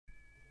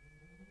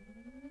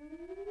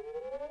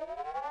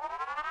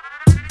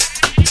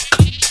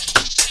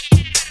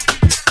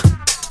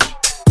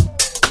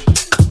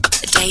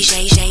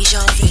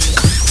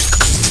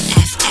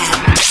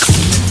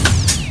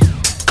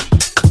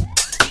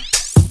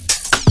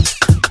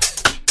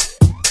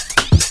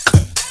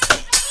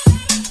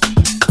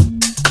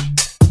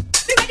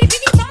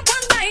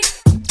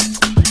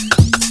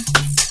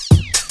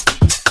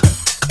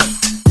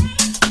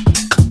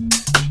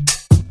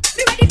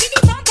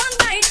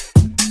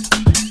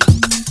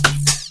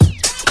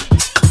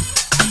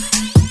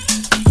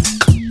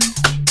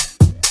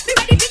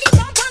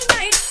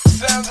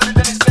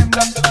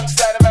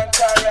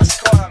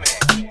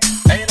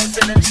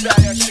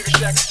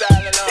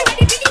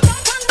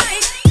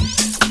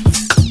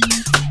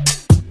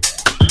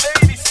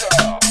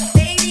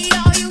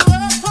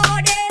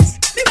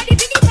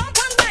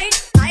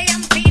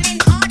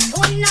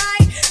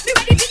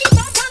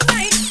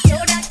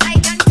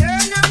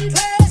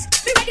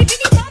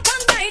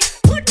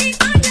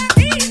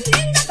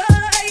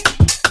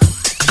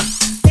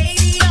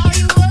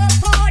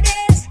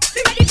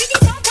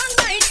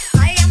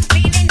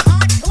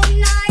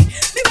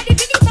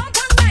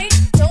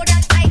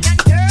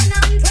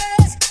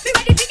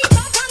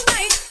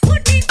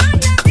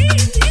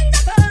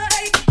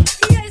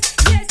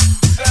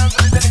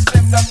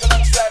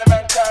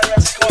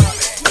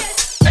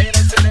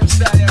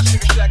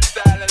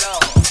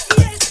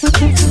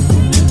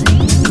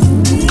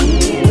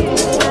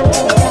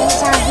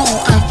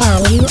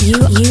You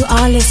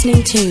are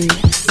listening to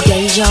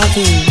Deja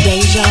Vu,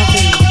 Deja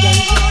Vu,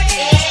 Deja Vu.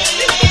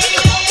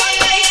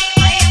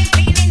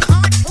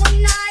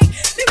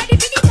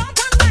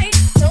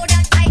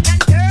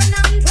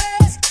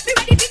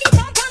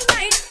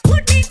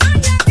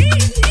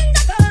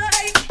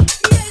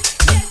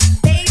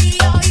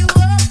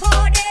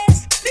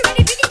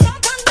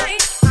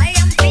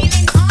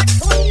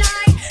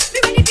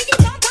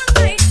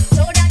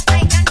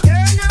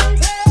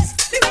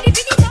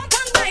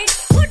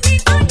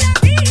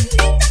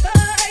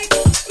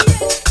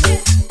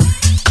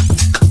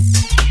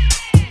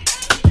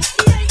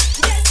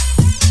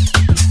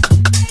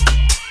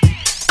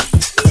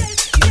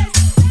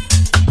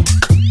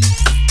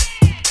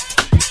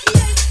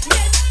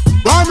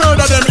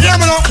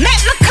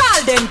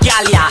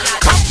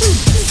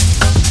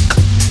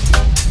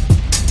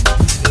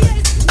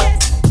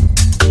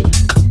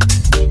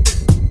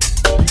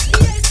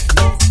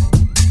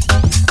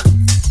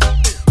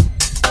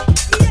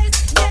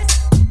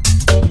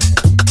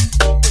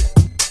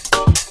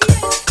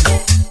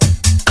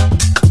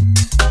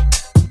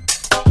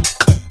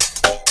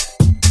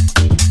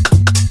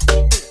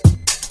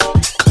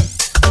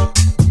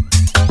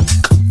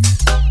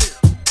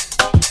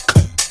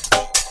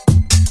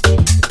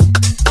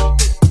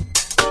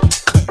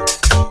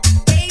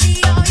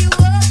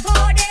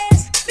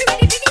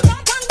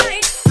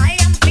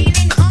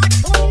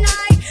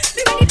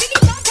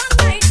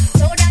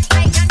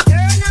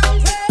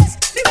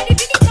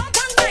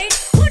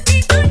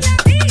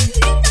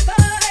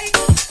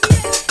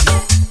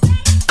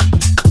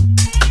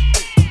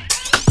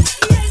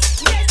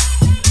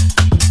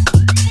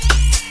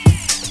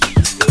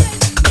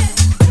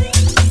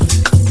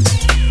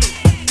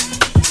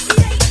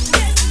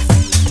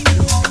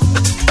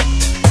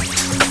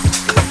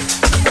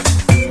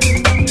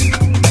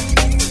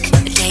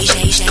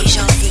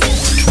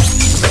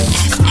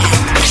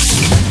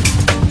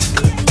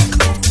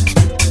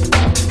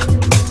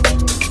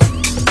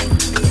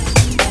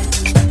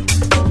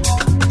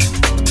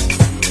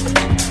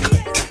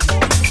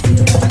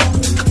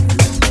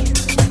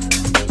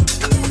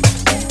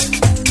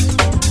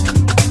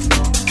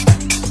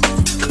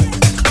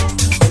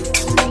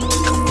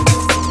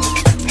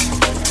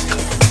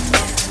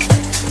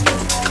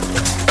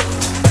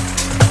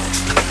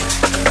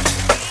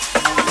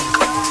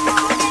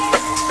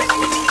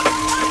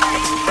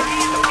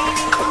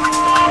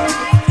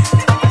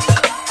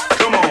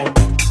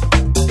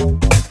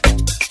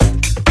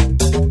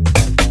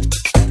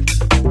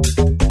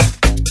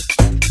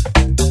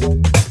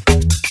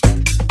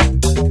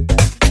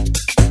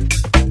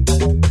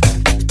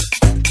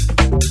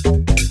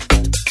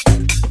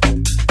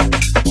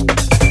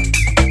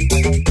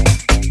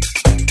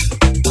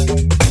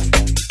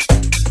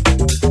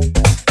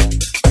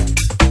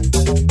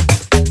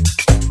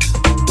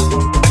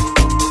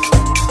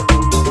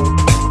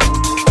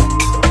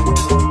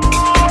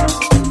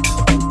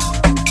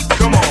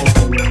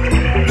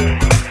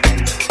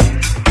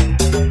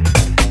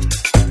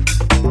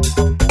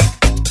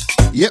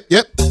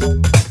 Yep.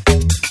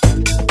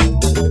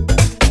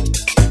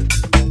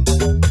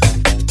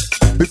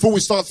 Before we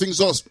start things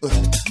off,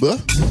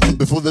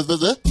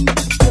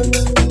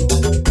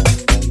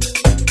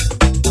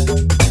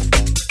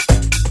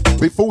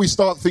 before we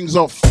start things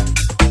off,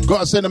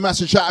 gotta send a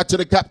massive shout out to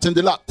the Captain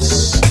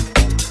Deluxe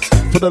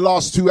for the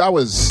last 2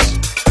 hours.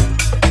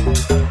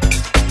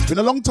 It's been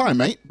a long time,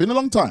 mate. Been a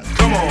long time.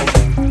 Come on.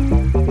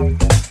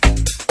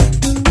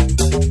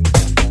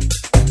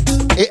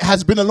 It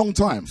has been a long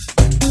time.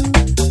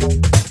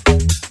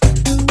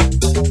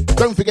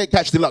 Don't forget,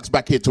 catch Deluxe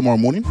back here tomorrow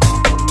morning.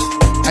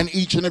 And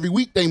each and every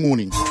weekday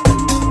morning,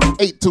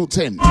 8 till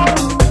 10.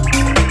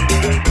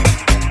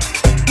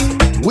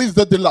 With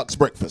the Deluxe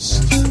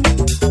breakfast.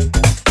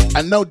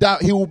 And no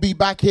doubt he will be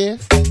back here.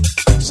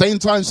 Same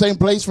time, same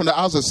place from the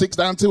hours of 6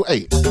 down till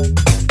 8. Come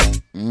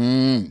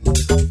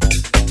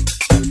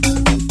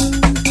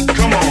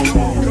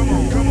on.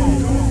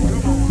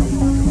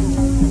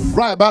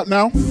 Right about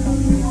now.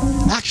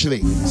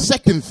 Actually,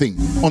 second thing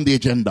on the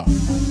agenda.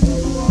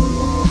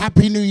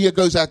 Happy New Year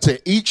goes out to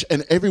each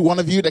and every one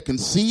of you that can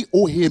see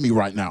or hear me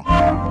right now.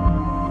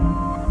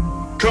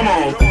 Come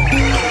on.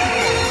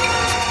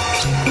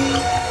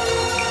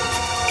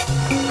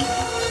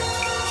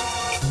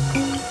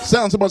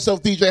 Sounds to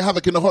myself, DJ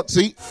Havoc in the hot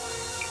seat.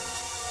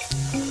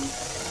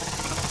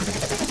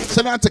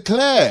 Send out to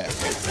Claire.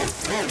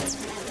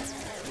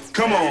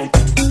 Come on.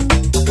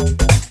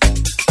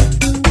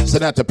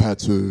 Send out to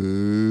Patricia.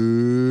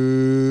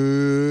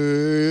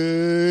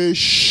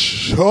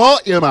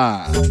 Short you,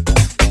 man.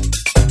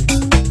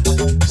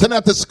 Send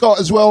out to Scott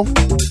as well.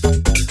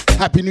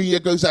 Happy New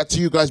Year goes out to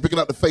you guys. Picking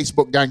up the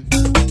Facebook gang.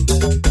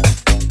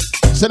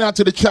 Send out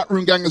to the chat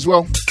room gang as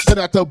well. Send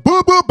out to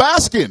Boo Boo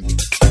Baskin.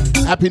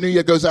 Happy New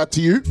Year goes out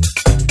to you.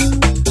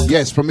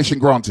 Yes, permission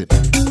granted.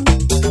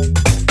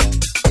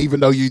 Even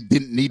though you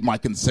didn't need my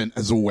consent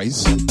as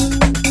always.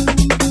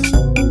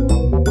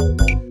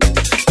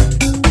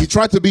 You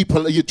try to be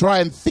polite. You try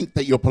and think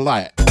that you're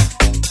polite.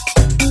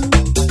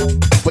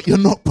 But you're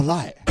not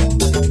polite.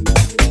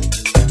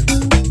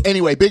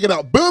 Anyway, big it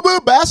up. Boo Boo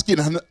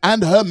Baskin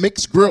and her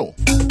mixed grill.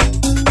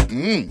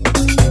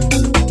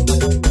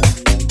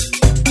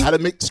 Had a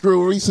mixed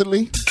grill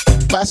recently.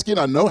 Baskin,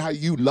 I know how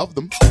you love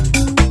them.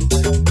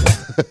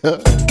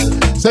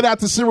 Send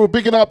out to Cyril,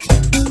 big it up.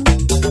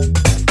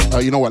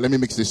 You know what? Let me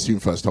mix this tune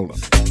first. Hold on.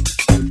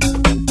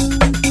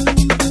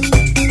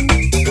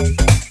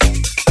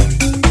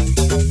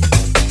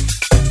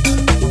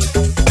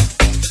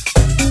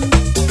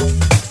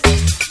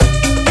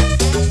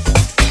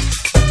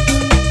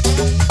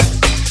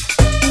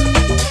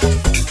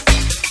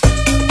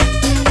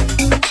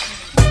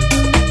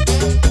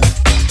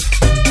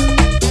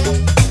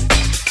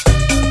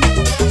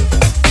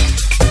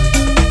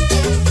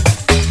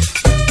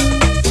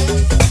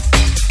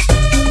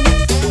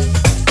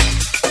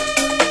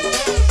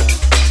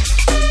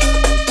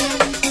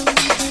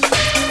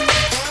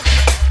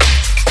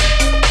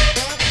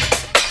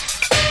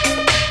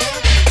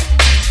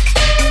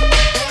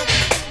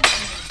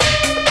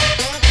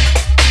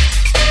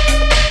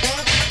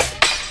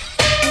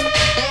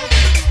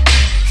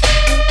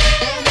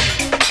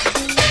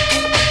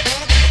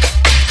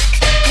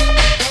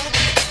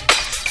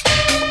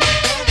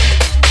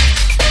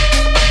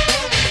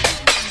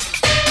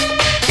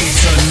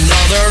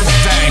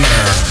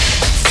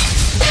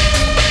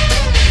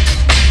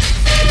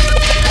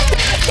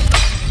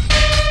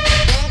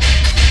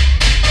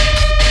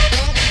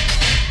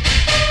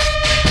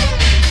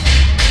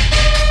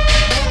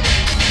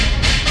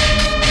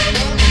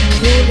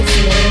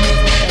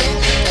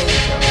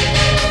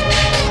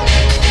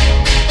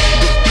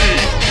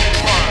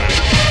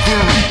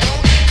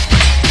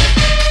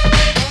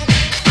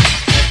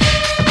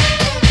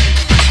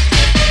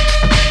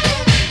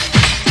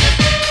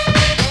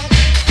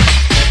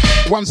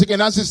 Once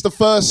again, as it's the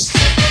first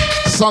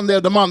Sunday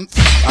of the month,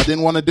 I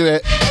didn't want to do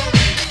it.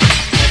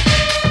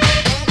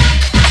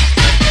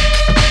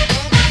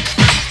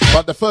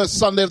 But the first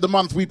Sunday of the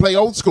month, we play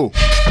old school.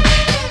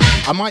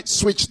 I might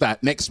switch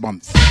that next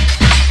month.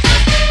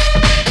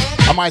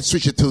 I might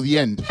switch it till the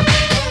end.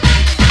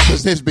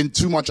 Because there's been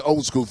too much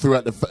old school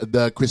throughout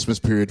the Christmas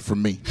period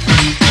from me.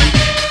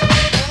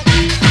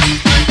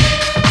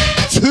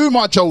 Too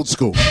much old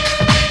school.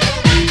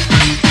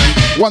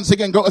 Once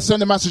again, got to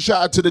send a massive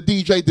shout out to the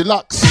DJ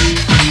Deluxe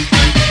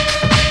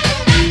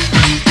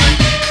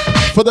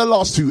for the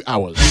last 2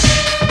 hours.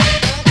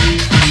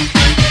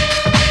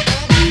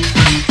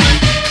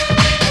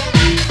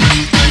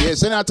 Yeah,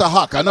 send out to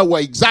Huck. I know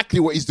exactly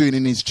what he's doing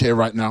in his chair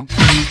right now.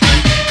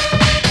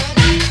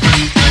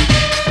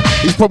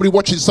 He's probably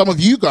watching some of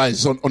you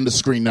guys on the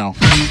screen now.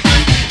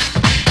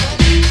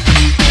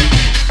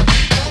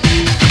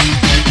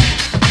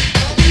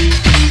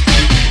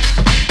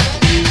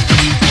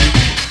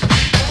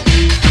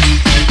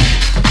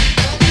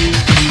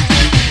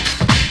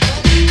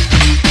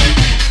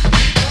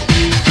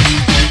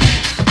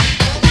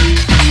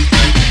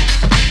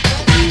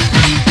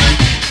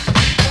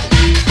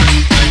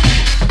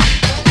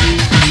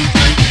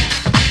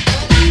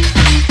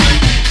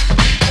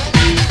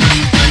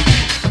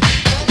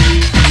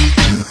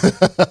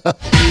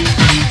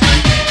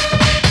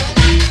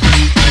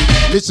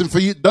 Listen, for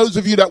you, those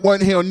of you that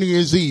weren't here on New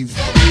Year's Eve,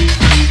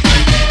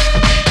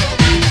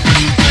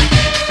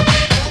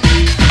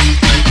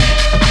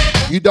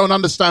 you don't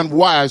understand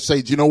why I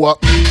say, do you know what?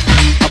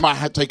 I might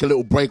have to take a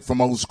little break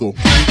from old school.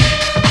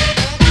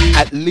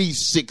 At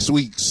least 6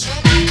 weeks.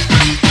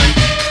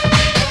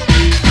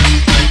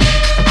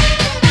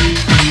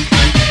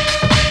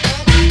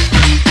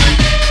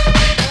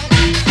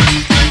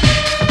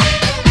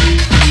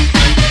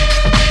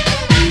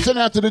 Send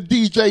out to the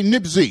DJ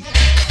Nibsy,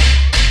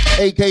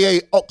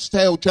 aka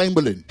Oxtail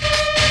Chamberlain.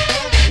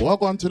 What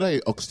go on today,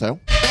 Oxtail?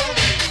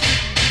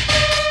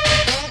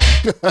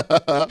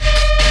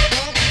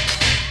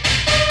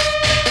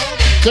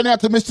 Send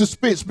out to Mr.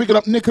 Spitz, picking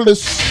up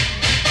Nicholas,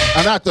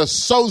 and out to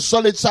So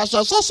Solid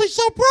Sasha. Sausage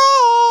surprise!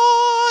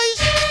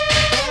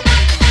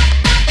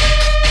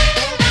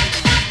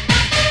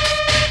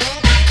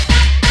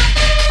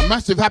 A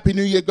massive Happy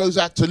New Year goes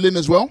out to Lynn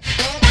as well.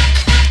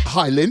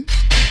 Hi, Lynn.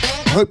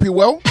 Hope you're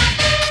well.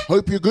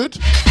 Hope you're good.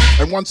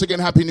 And once again,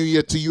 Happy New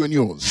Year to you and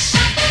yours.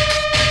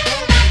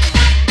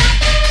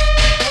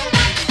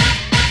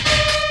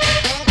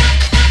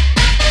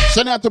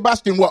 Send out to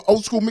Baskin, what?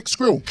 Old school mixed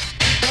grill?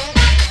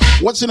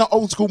 What's in an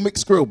old school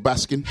mixed grill,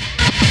 Baskin?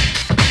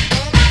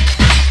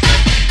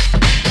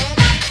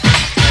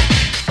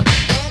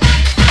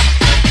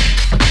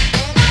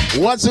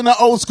 What's in an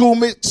old school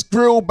mixed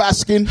grill,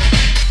 Baskin?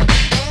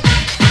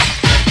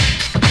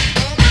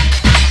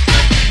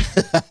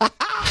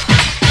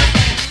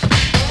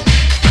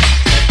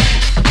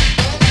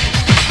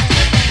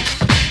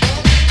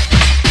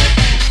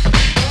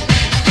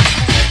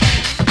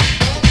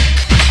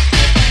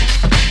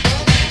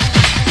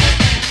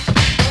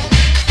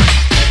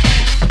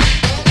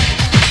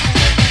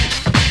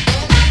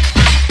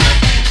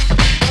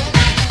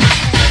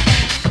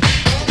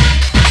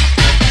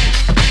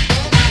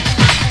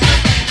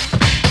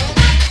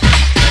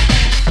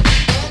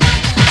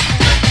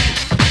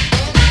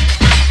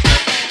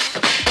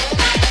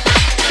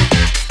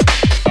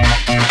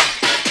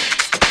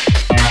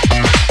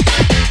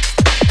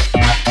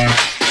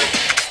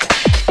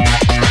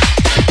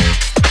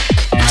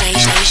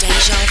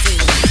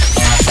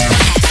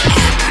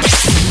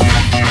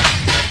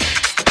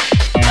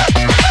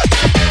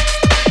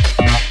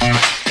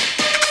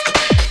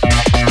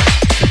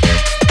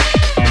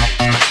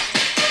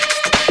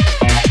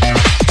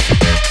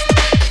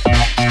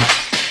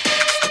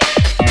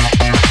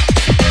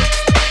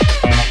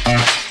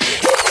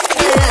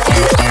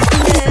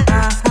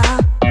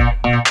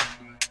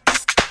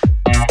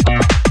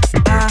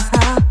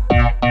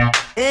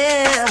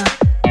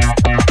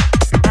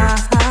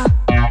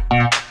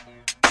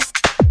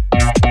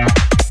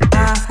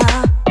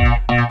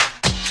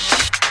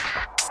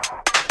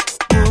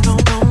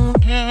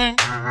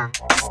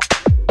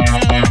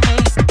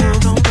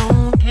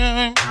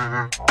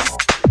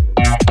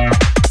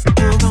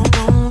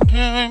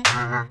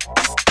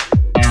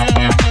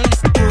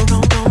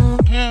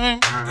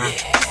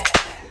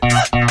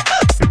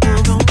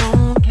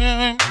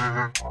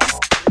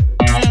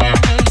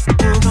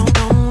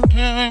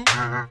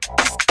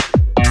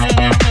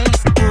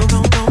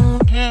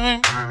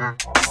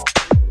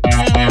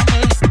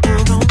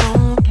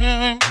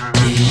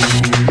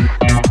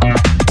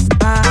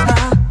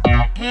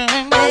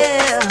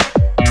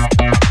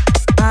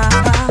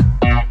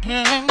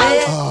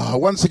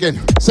 Once again,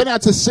 send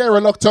out to Sarah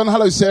locked on.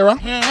 Hello, Sarah.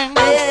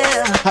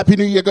 Happy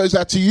New Year goes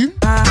out to you.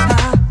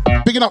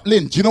 Bigging up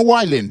Lynn. Do you know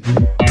why, Lynn?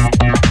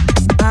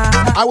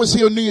 I was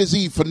here on New Year's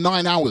Eve for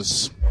 9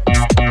 hours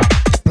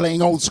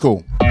playing old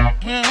school.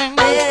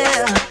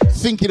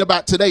 Thinking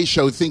about today's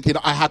show, thinking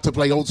I had to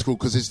play old school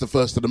because it's the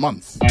first of the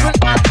month.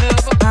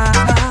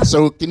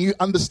 So can you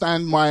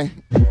understand my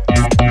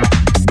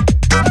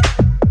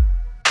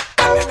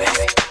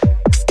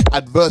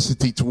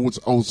adversity towards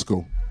old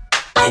school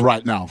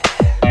right now?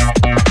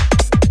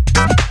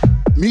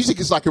 Music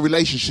is like a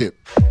relationship.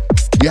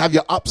 You have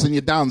your ups and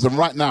your downs, and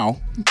right now,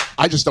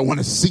 I just don't want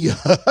to see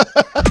her.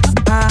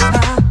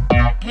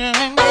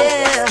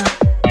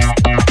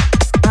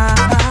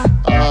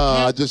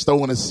 I just don't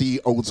want to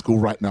see old school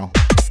right now.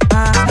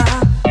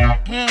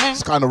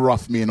 It's kind of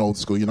rough, me and old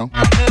school, you know?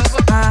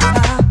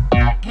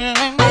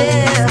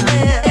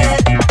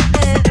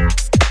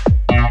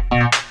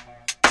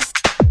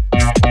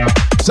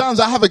 Sounds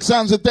at Havoc,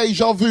 sounds at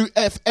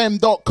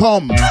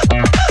DejaVuFM.com.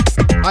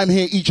 I'm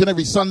here each and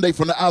every Sunday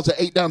from the hours of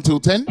 8 down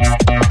till 10.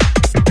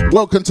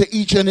 Welcome to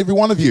each and every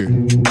one of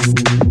you.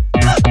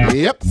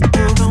 Yep.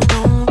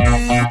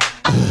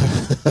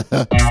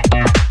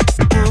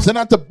 Send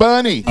out to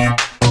Bernie.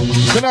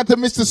 Send out to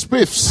Mr.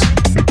 Spiffs.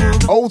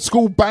 Old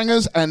school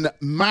bangers and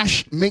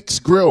mash mix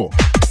grill.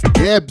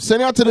 Yeah,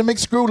 send out to the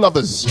mixed grill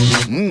lovers.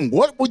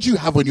 What would you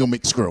have on your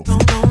mixed grill?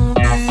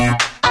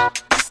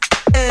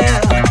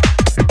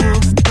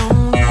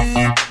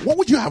 What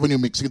would you have on your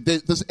mixed grill?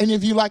 Does any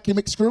of you like your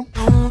mixed grill?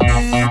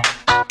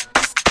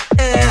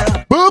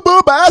 Boo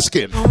Boo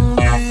Baskin.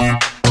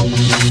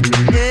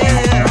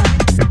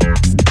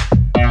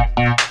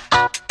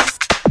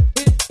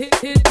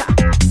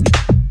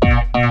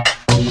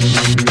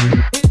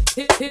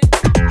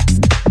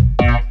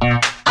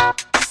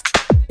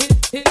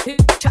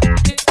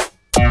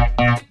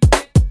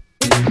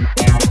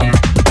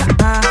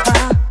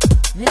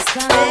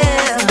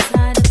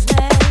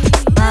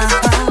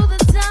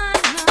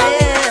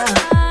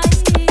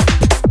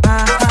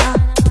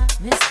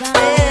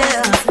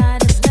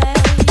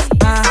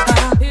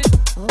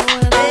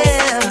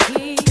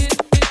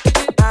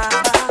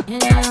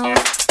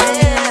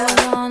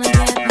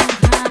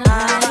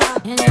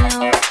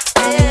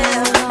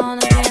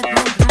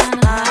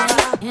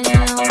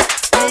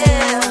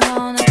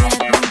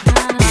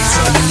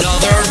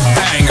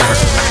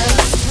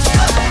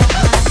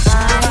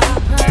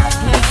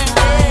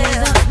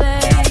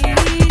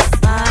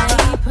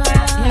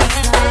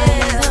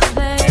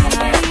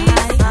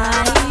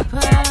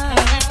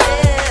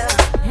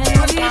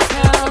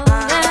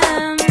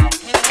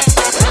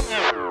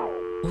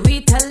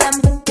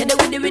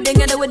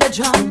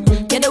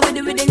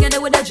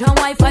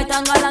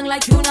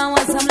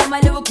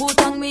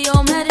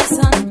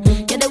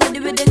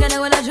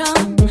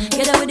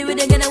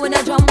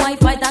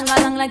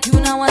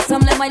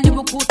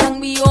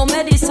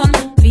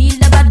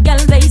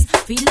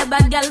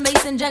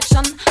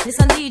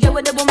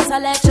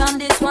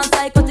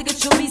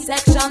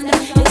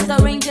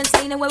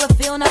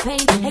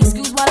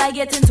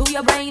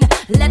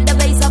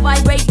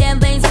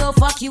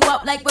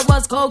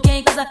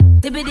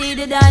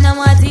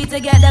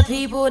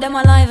 People, them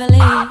are lively.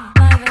 And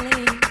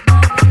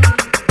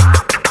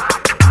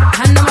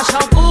them a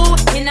shout, ooh,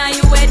 inna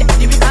you head.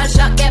 Lyrical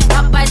shot get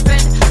popped by spread.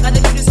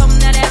 Gotta give you something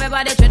that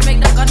everybody tread. Make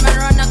the gunman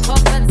run a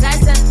cup and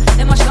Tyson.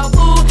 Them a shout,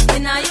 ooh,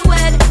 inna you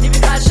head.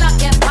 Lyrical shot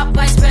get popped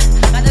by spread.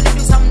 Gotta give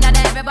you something that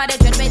everybody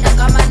tread. Make the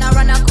gunman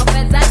run a cup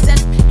and Tyson.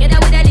 Get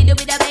out with a little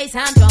bit of bass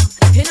and drum.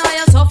 You know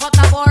you're so fucked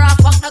up or I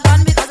fuck the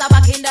gun. Because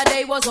back in the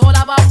day was all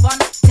about fun.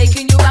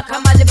 Taking you back on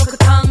my lyrical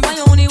tongue. My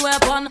only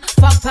weapon.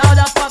 Fuck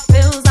powder, fuck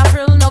pills.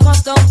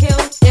 Don't kill,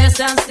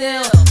 stand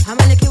still. I'm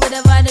a licky with a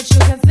vibe that you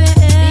can feel.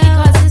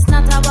 Because it's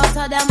not about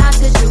them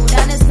attitude,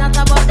 and it's not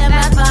about them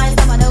advice.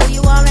 No matter who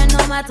you are and no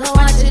matter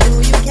what you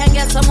do, you can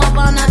get some up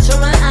on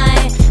natural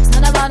eye. It's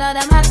not about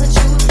them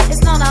attitude,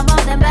 it's not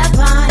about them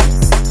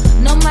advice.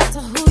 No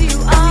matter who you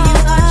are, you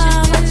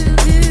got to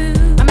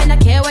do. I mean, I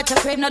care what you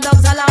crave, no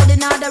dogs allowed in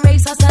all the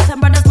race. So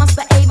certain brothers must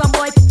behave, and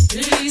boy,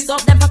 please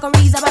stop them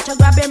fuckeries about you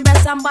grabbing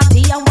breasts and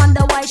body and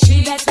wonder why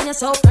she vex when you're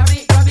so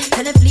rubby.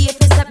 Tell him flee if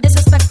he step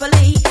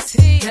disrespectfully.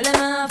 Tell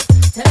him off,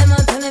 tell him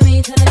on, tell him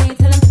flee.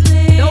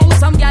 Though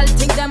some gal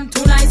think them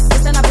too nice.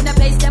 Listen up in the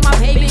place, them a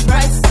pay big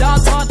price.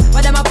 Dogs hot,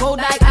 but them a cold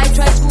like I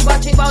try scuba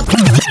chip out.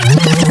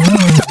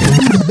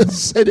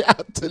 Send it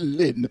out to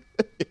Lynn.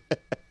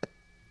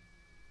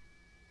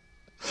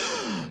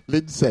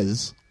 Lynn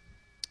says,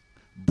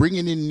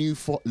 bringing in new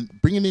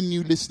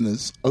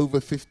listeners over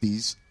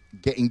 50s,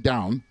 getting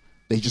down,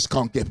 they just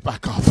can't get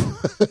back up.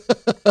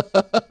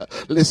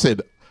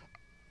 Listen,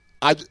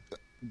 I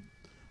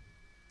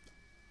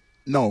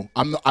don't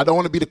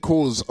want to be the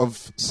cause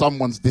of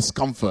someone's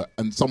discomfort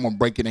and someone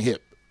breaking a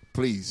hip.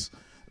 Please,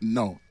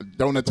 no,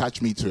 don't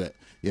attach me to it.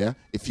 Yeah,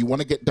 if you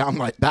want to get down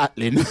like that,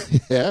 Lynn.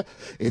 Yeah,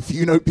 if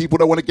you know people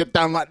that want to get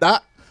down like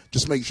that,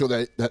 just make sure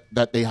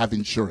that they have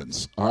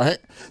insurance. All right.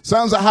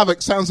 Sounds of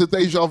Havoc. Sounds of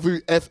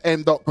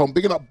DejaVuFM.com.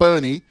 Bigging up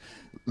Bernie.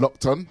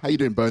 Locked on. How you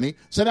doing, Bernie?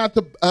 Send out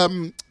to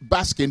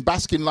Baskin.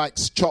 Baskin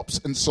likes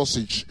chops and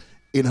sausage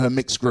in her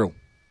mixed grill.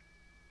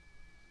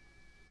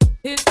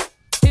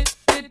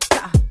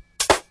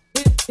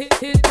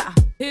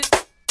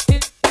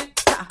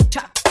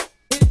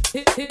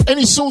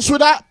 Any sauce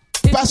with that,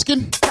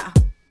 Baskin?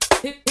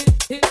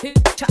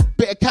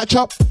 Bit of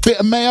ketchup, bit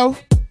of mayo,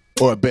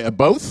 or a bit of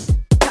both?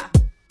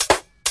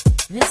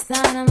 Miss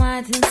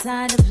Dynamite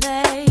inside the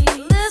play.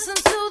 Listen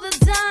to the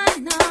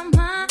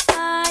dynamite.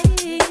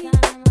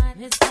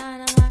 Miss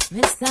Dynamite,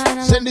 Miss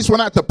Dynamite. Send this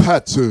one out to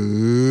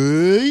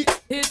Patty.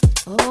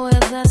 Oh,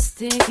 the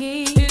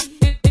sticky.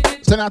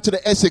 Send out to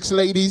the Essex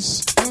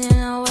ladies.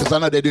 Because I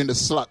know they're doing the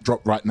slut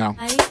drop right now.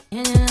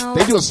 They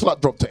do a slut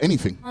drop to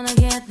anything.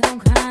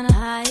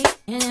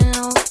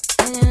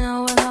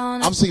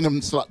 I've seen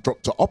them slut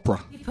drop to opera.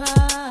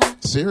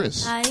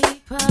 Serious.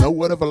 No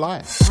word of a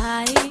lie.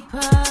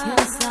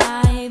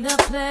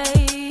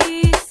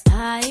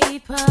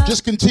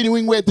 Just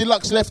continuing where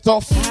Deluxe left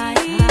off.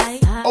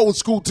 Old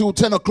school till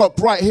 10 o'clock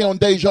right here on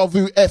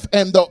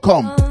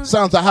DejaVuFM.com.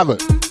 Sounds of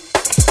Havoc.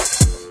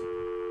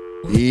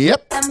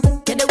 Yep.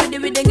 Get it with the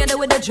rhythm, get it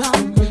with the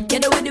drum.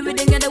 Get it with the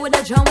rhythm, get it with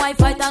the drum. Why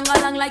fight and go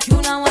along like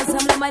you now want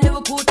some? Let my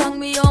Liverpool tongue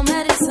me your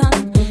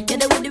medicine.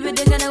 Get it with the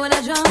rhythm, get it with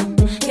the drum.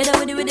 Get it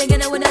with the rhythm,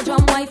 get it with the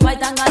drum. Why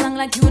fight and go along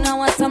like you now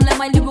want some? Let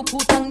my Liverpool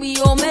tongue me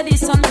your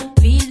medicine.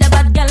 Feel the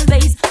bad gal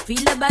bass,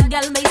 feel the bad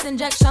gal bass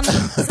injection.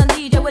 Some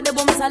DJ with the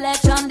boom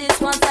selection. This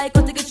one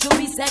psychotic, it should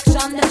be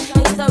section.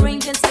 It's the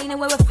range insane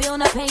where we feel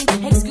no pain.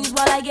 Excuse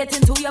while I get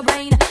into your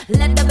brain.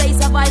 Let the bass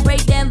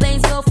vibrate, them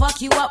veins will fuck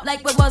you up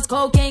like it was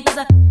cocaine. Cause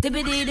I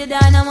tippity the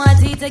dynamite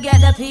to get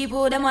the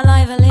people, them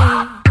alive and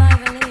live.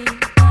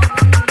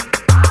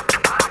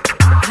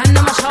 And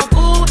I'm a shock,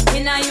 ooh,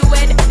 in a you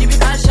head.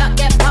 Typical shot,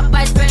 get popped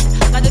by spread.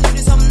 Gotta do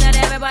something that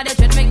everybody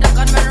should make the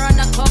gunman run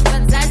a cup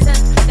and slice.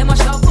 Them a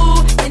shock,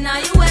 ooh, in a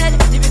you head.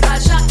 Typical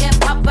shot, get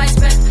popped by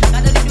spread.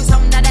 Gotta do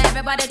something that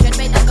everybody should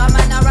make the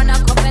gunman run a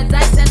cup and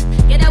slice.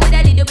 Get out with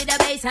a little bit of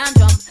bass and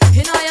drum.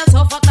 You know you're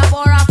so fucked up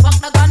or I fuck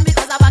the gun.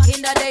 Because back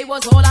in the day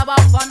was all about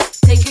fun.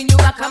 Taking you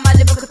back on my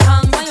lyrical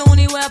tongue, my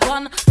only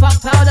weapon.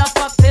 Fuck powder,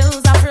 fuck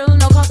pills, I frill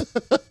no cost.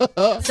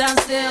 Stand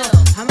still,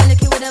 I'm a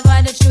licky with a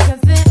vibe that you can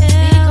feel.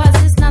 Because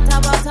it's not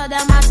about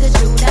them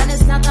attitude, and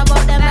it's not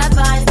about them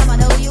advice. No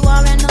matter who you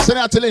are and no. Send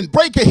out to Lynn,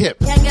 break a hip.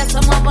 Can't get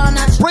some up on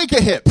that. Break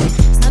a hip.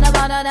 It's not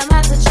about them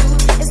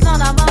attitude, it's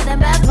not about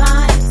them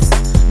advice.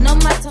 No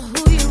matter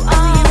who you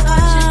are,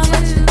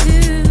 what you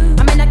do.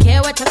 I mean, I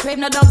care what you crave,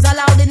 no dogs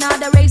allowed in all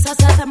the race. I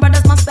certain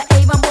brothers must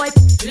behave, and boy,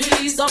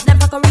 please stop them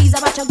fuckeries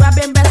about you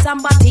grabbing breast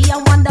and body. I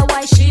wonder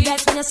why she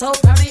vex when you're so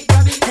grabby.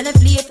 Tell him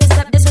flee if he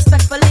step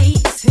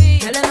disrespectfully.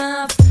 Tell him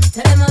up,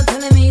 tell him up,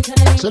 telling me.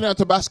 Send out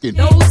to Baskin.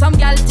 No, some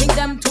gal think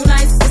them too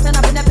nice. Listen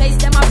up in the place,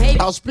 them a pay.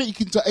 I was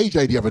speaking to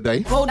AJ the other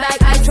day. Hold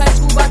like I try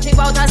to watch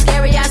about as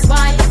scary as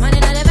spy. Man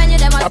in the venue,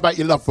 them how about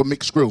your love for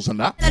mixed grills and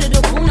that? And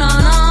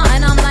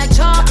I'm like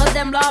chalk, cause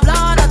them blah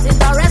blah. That's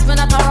interest me,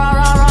 not a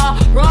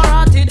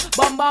rah tid.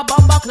 Bomba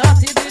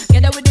clotted.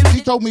 Get it with the.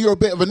 You told me you're a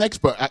bit of an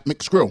expert at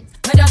mixed grill.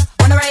 I just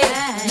wanna rate.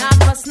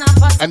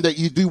 Snapper. And that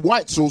you do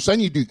white sauce and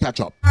you do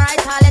ketchup. Alright,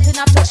 I'll let it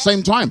up to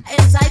same time.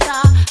 Inside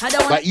I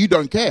don't want like you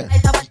don't care.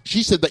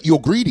 She said that you're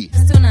greedy.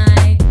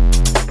 Tonight.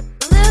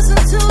 Listen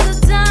to the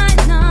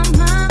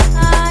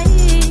dynamite.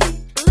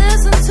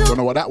 Listen to. Don't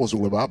know what that was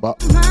all about,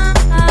 but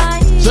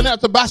send it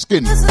out to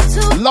Baskin.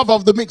 Love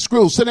of the mixed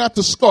grill. Send it out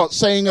to Scott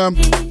saying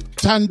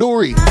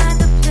tandoori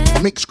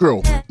mixed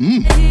grill.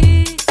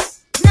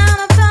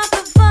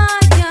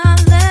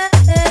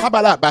 How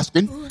about that,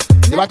 Baskin?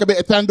 You like a bit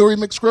of tandoori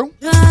mixed grill?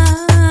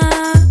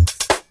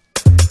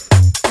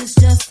 It's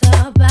just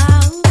about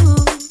the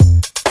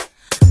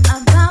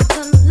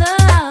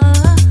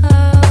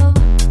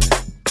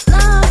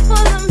love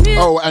for the music.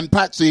 Oh, and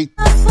Patsy.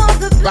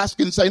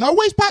 Baskin saying, oh,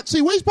 where's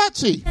Patsy? Where's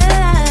Patsy?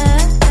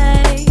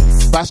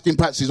 Baskin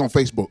Patsy's on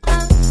Facebook.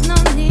 There's no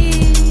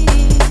need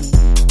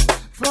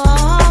for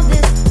all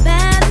this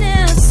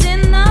badness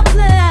in the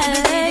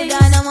place.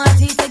 Dynamite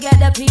to get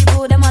the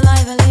people, them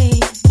alive and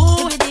leave.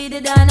 The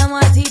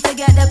dynamite to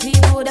get the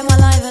people, them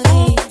alive and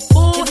leave.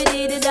 If you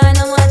need the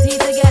dynamite to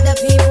get the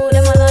people,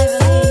 them alive and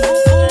leave.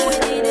 If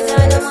you need the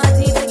dynamite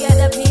to get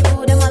the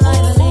people, them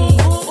alive and leave.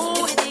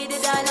 If you need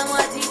the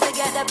dynamite to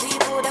get the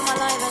people, them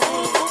alive and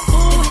leave. If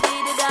you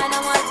need the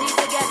dynamite to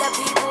get the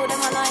people,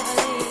 them alive and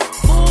leave.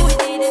 If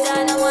you need the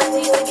dynamite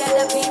to get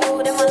the people,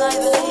 them alive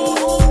and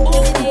leave.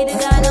 If you need the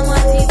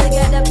dynamite to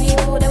get the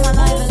people, them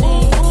alive and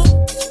leave.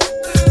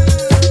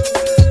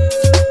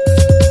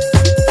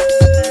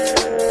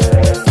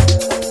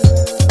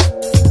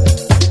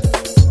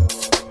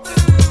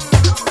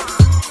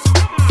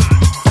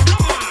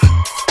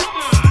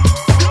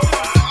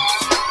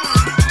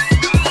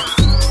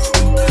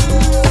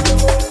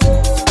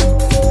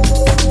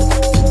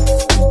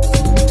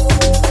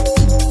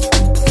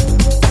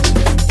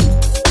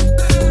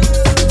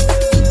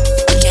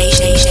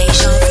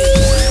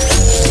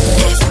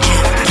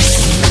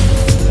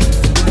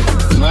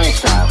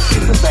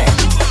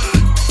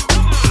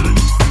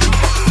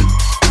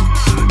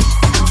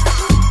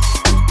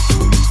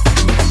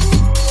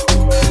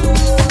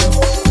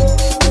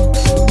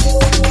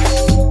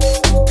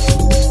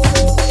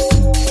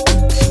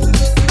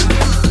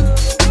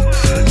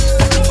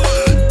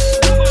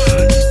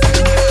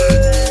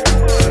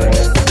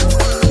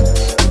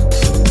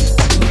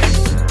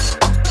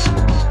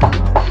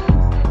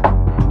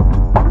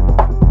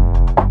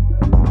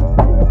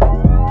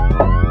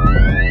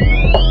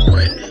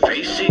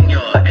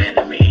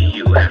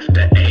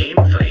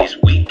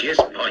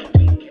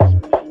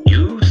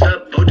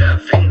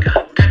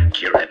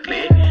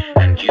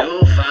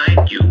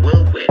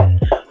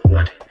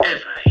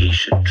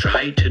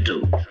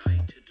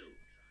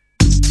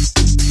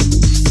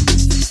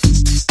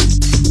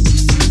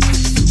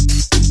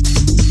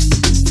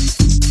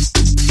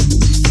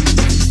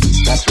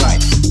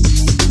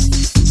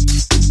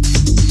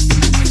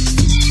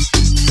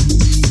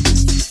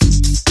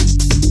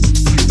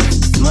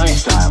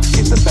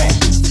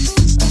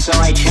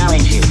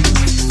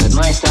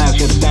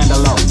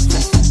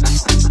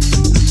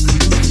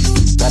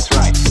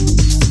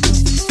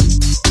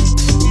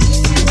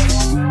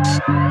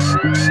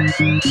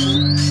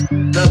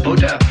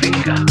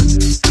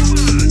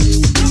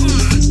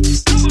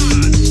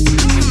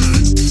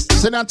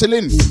 Send out to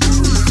Lynn.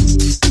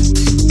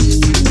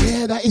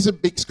 Yeah, that is a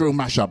mixed grill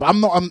mashup. I'm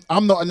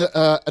not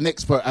an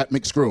expert at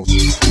mixed grills.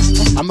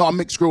 I'm not a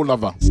mixed grill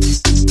lover.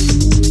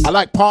 I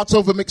like parts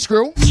of a mixed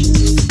grill.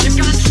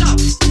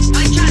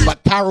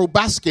 But Carol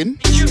Baskin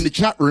in the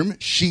chat room,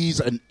 she's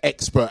an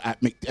expert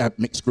at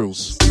mixed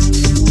grills.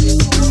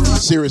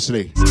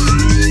 Seriously.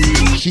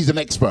 She's an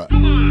expert.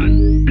 Come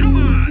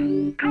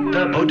on.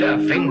 The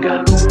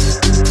Butterfinger.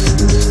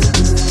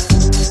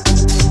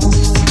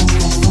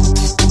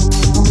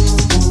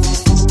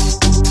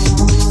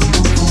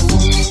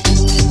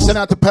 Send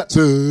out to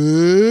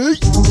Patsy.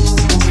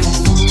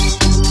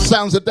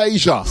 Sounds of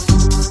Deja.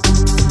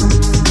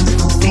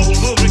 Your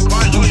move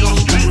requires all your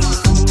strength.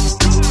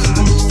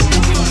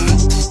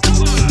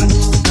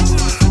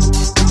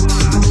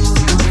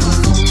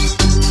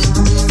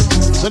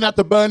 Send out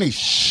to Bernie.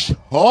 Shh.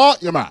 Oh,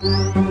 your man.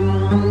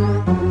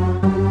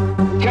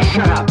 Just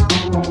shut up.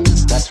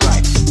 That's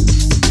right.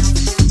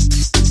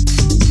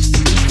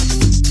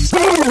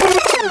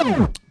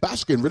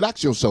 Baskin,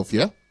 relax yourself,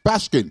 yeah?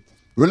 Baskin,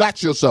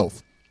 relax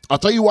yourself. I'll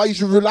tell you why you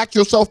should relax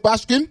yourself,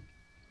 Baskin.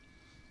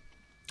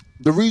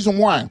 The reason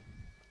why.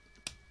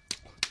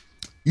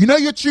 You know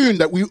your tune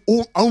that we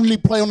only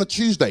play on a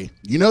Tuesday?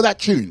 You know that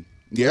tune?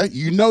 Yeah?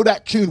 You know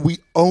that tune we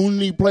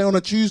only play on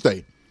a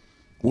Tuesday?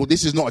 Well,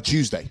 this is not a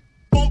Tuesday.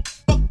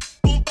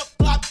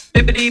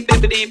 Bippity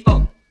bippity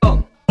bum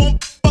bum.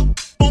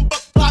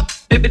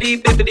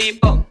 Bippity bippity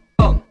bum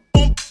bum.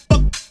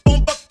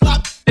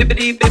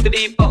 Bippity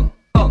bippity bum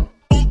bum.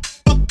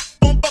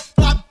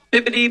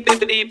 Bippity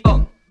bippity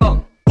bum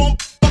bum.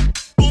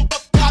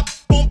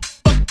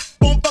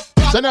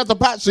 Send out to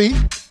Patsy.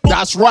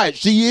 That's right,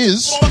 she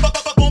is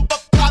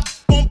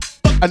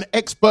an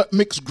expert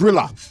mixed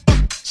griller.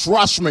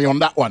 Trust me on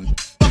that one.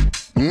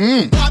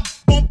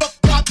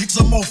 Kick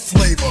some more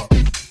flavor.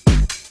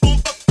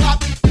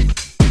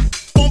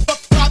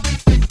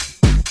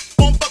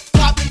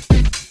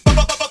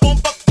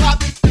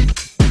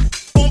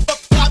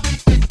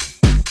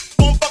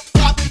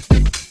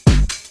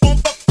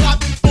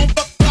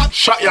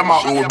 Shut your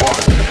mouth, old boy.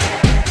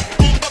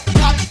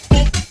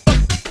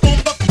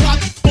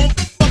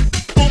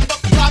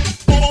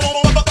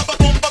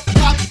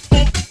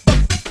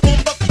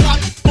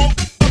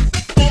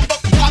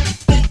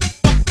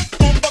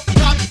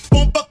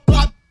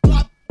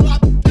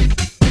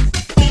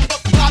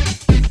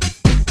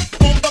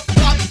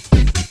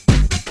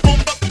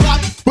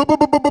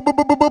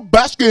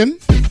 Baskin.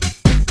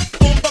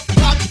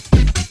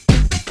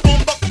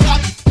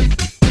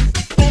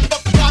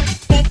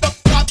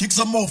 Kick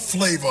some more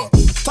flavor.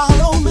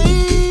 Follow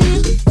me,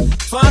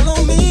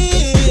 follow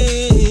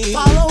me,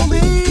 follow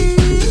me,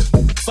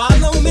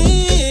 follow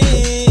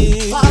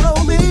me,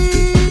 follow me.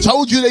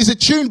 Told you there's a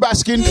tune,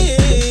 Baskin.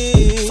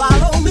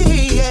 Follow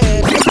me,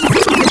 yeah.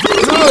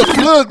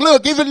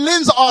 Look. Even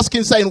Lynn's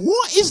asking, saying,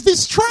 what is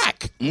this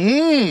track?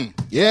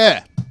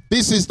 Yeah.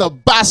 This is the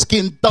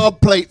Baskin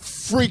dubplate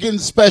friggin'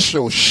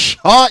 special.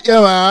 Shut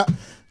your mouth.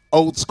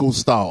 Old school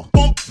style.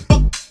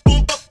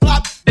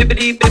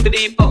 Bippity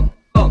bippity bum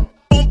bum.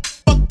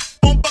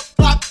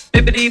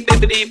 Bippity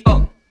bippity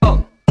bum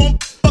bum.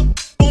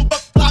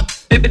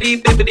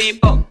 Bippity bippity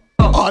bum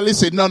bum. Oh,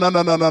 listen. No. No.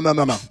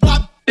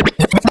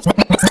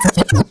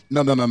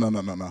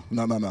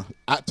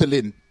 At to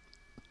Lynn.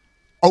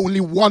 Only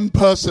one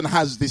person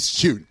has this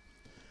tune.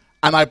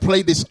 And I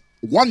play this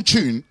one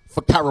tune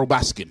for Carol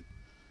Baskin.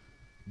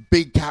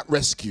 Big Cat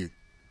Rescue.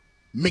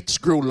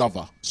 Mixed grill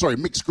lover. Sorry,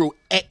 mixed grill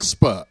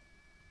expert.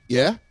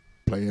 Yeah?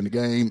 Playing the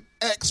game.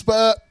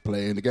 Expert.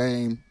 Playing the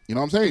game. You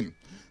know what I'm saying?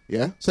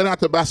 Yeah? Send out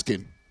to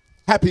Baskin.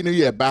 Happy New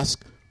Year,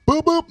 Bask.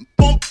 Boop, boop.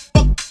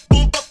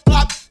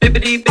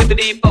 Bippity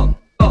bippity bum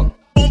bum.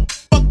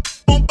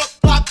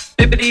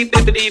 Bippity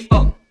bippity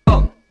bum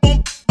bum.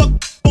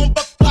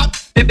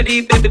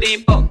 Bippity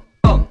bippity bum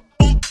bum.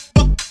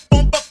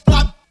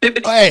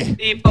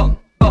 Bippity bum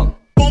bum.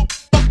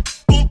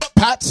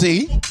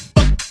 Patsy,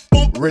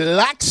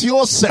 relax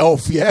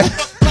yourself, yeah?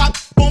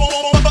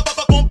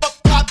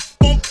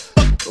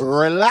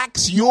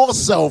 Relax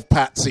yourself,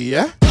 Patsy,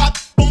 yeah?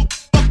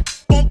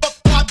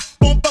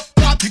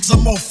 Kick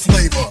some more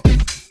flavor.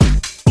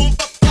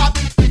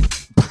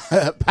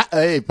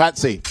 Hey,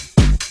 Patsy.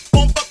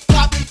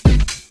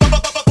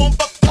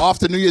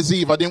 After New Year's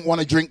Eve, I didn't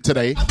want to drink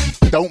today.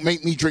 Don't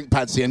make me drink,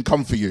 Patsy, and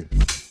come for you.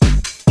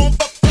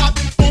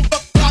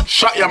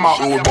 Shut your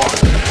mouth, old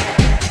boy.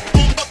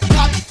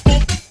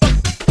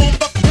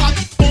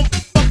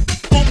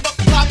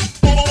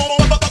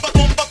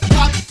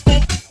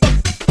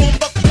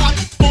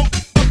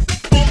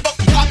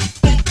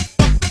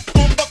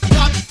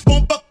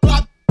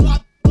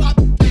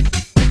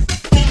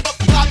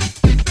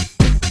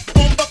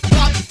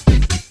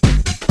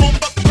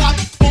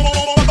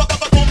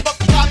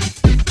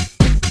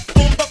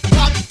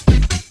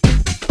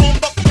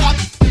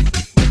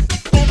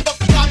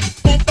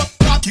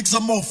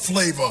 Some more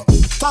flavor.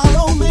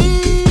 Follow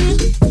me,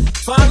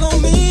 follow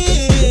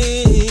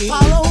me,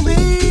 follow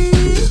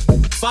me,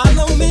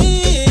 follow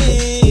me,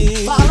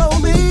 follow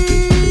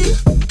me,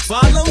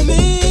 follow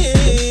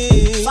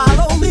me,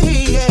 follow me,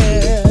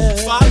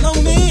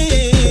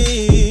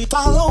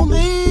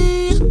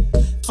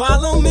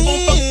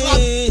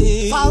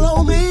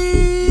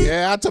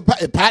 out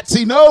to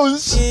Patsy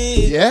knows.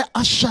 Yeah,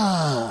 Usher.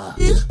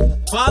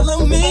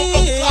 Follow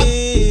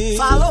me.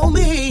 Follow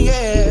me,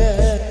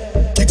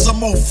 yeah. Kick some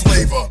more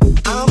flavor.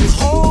 I'm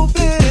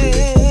hoping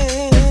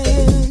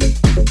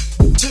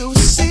to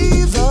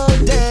see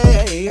the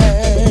day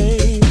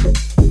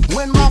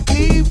when my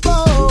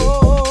people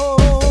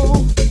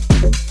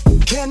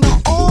can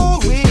all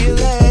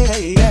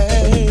relate.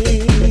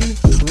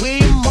 We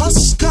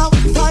must stop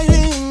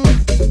fighting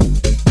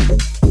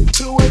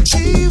to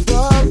achieve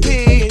the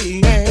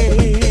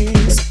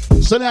peace.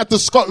 Send out to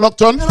Scott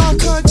locked on.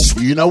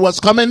 You know what's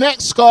coming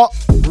next, Scott.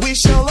 We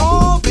shall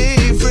all be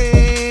free.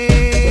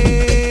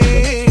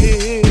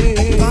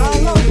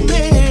 Follow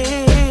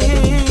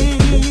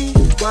me.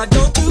 Why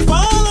don't you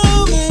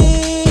follow me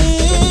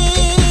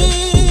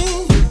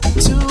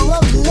to a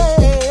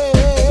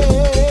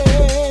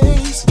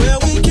place where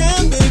we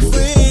can be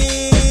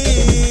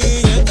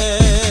free?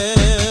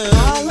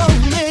 Follow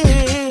me.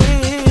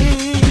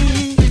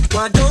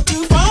 Why don't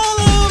you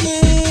follow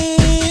me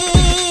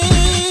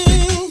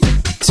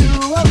to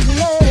a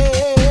place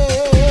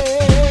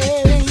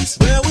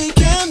where we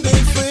can be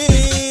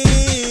free?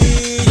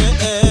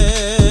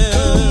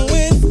 Come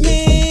with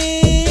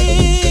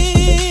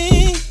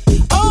me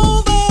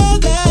over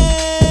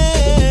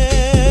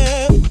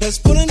there. Let's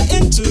put an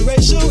end to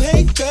racial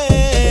hatred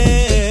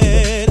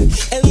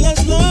and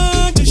let's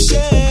learn to share.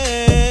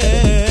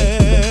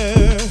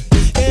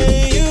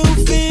 Can you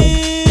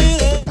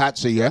feel it?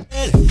 Patsy, yeah?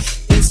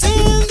 It's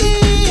in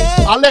the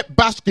air. I'll let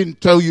Baskin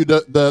tell you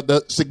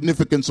the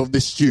significance of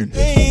this tune.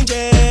 Changes.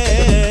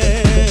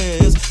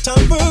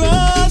 Time for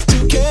us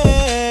to care.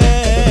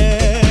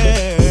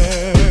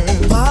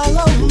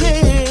 Follow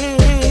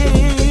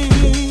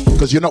me.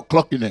 Because you're not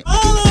clocking it.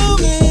 Follow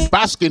me.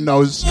 Baskin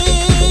knows.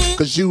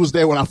 Because she was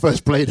there when I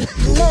first played it.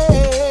 Place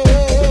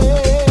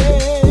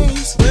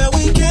where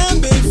we can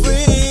be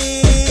free.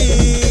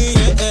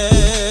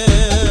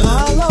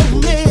 Follow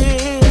me.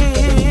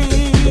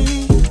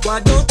 Why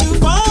don't you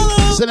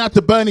follow? Send out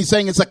to Bernie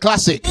saying it's a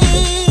classic.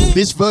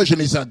 This version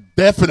is a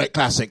definite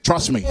classic,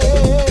 trust me.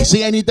 You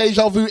see any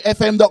Deja Vu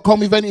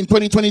FM.com event in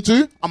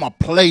 2022? I'm going to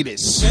play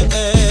this.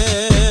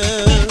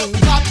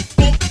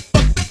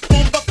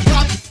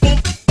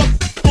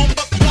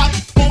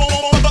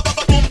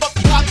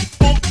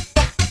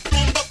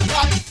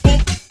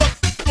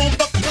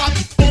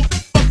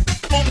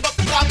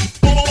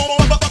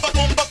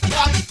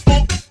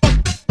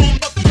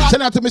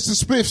 Send out to Mr.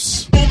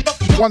 Spiffs.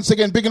 Once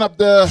again, bigging up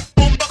the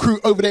crew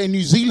over there in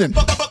New Zealand.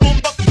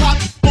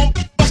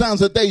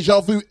 Sounds of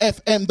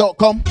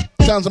DejaVuFM.com.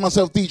 Sounds of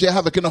myself, DJ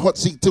Havoc, in the hot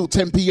seat till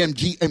 10 p.m.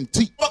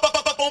 GMT.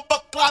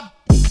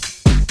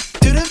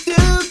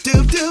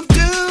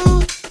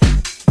 Do-do-do-do-do-do.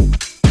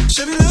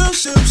 Shibby-doo,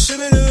 shib,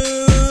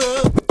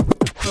 shibby-doo.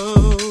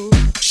 Oh.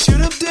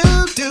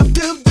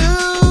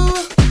 Shoo-doo-doo-doo-doo-doo.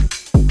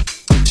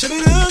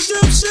 Shibby-doo,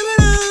 shib,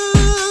 shibby-doo.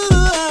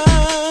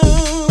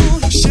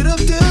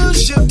 Shoo-doo-doo,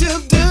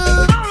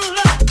 shib-doo-doo.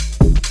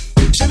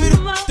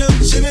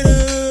 Shibby-doo, shibby-doo.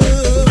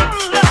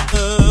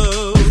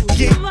 Oh.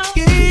 Yeah,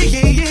 yeah, yeah,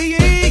 yeah,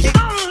 yeah, yeah.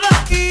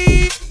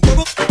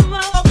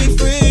 I'll be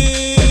free.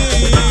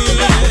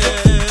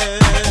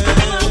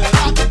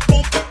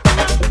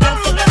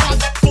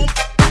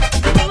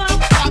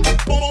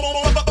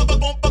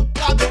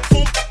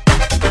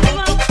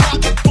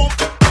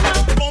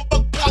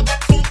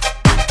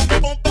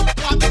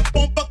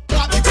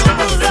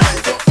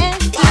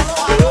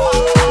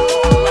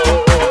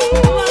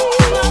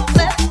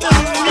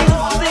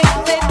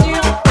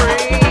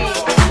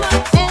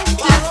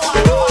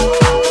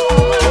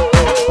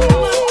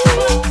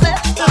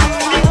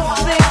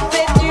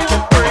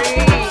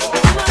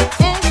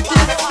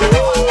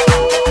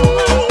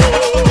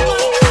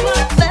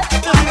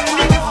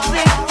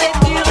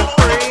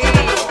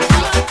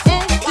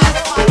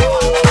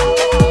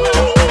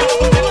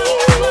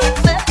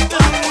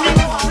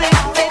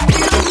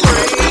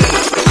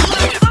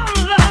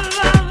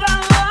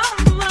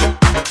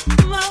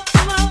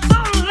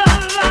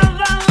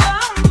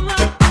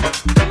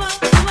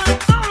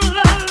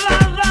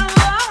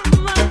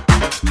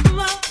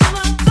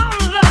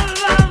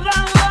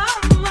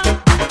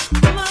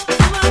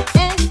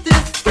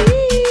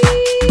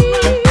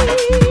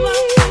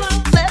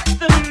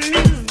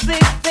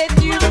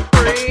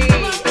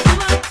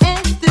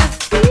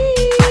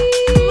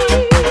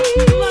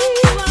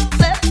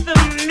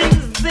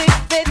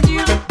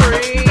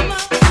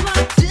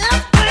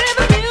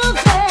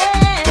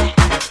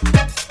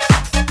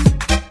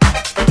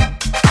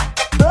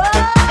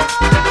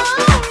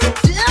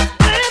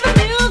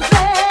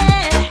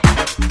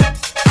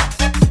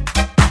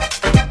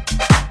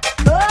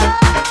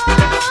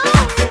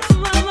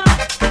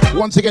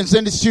 Once again,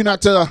 send this tune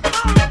out to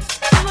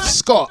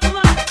Scott.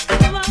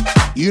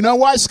 You know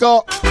why,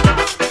 Scott?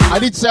 I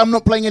did say I'm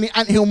not playing any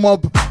Anthill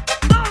Mob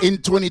in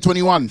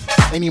 2021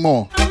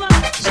 anymore.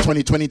 It's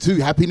 2022.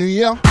 Happy New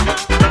Year.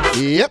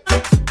 Yep.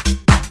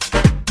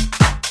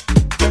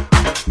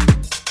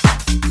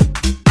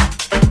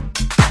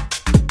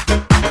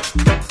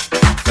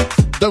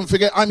 Don't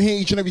forget, I'm here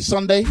each and every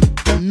Sunday,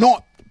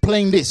 not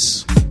playing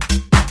this.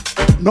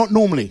 Not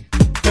normally.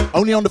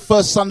 Only on the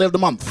first Sunday of the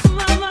month.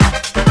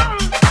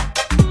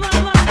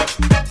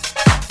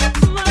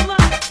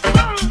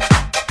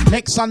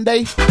 Next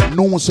Sunday,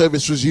 normal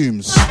service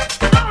resumes.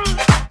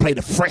 Play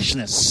the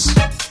freshness.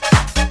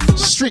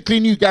 Strictly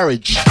new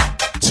garage.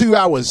 2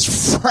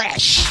 hours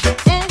fresh.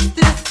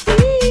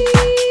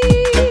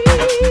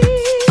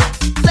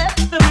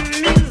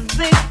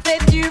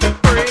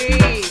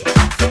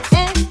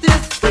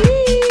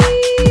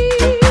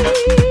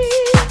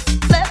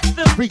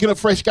 Speaking of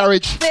fresh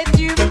garage,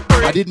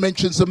 I did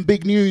mention some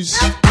big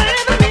news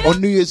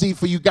on New Year's Eve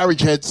for you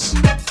garage heads.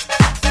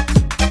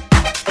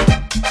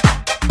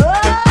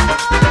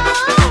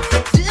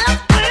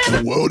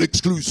 World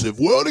exclusive.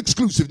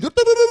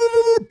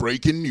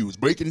 Breaking news.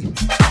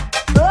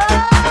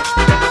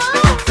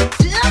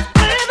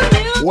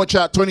 Watch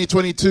out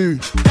 2022.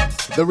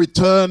 The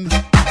return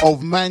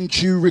of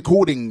Manchu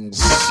Recordings.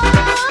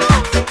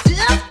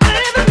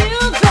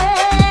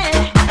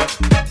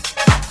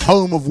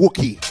 Home of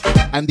Wookiee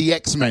and the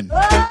X-Men.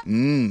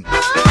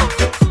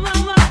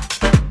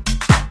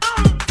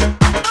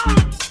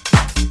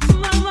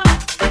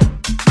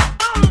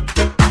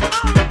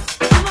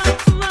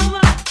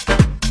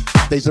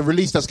 There's a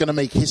release that's going to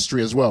make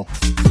history as well.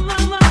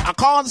 I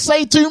can't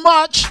say too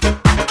much.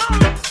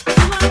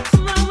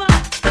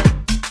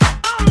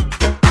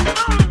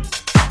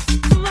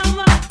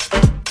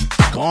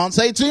 Can't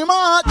say too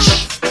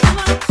much.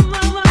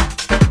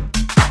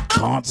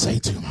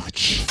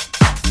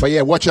 But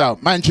yeah, watch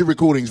out. Manchu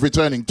Recordings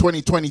returning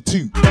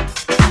 2022.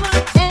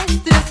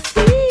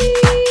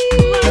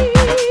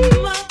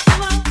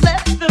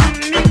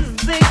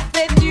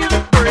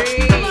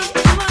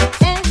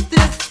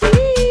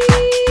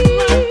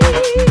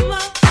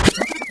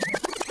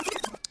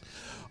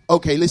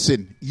 Okay,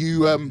 listen,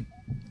 you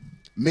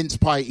mince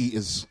pie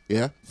eaters,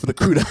 yeah, for the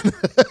crew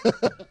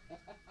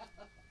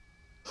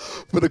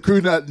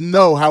that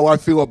know how I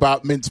feel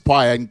about mince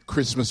pie and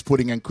Christmas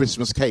pudding and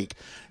Christmas cake.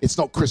 It's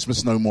not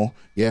Christmas no more,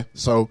 yeah.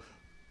 So,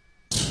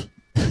 you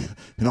know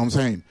what I'm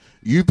saying?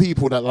 You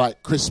people that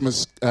like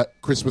Christmas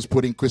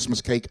pudding,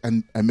 Christmas cake,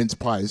 and mince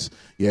pies,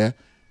 yeah.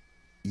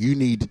 You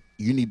need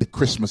the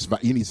Christmas.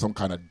 You need some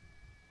kind of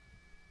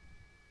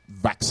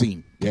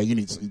vaccine. Yeah,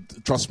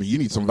 trust me, you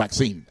need some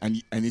vaccine.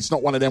 And it's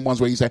not one of them ones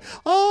where you say,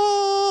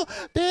 oh,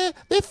 they're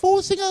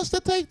forcing us to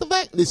take the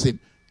vaccine. Listen,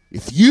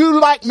 if you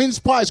like mince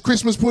pies,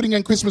 Christmas pudding,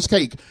 and Christmas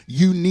cake,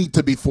 you need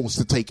to be forced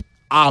to take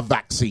our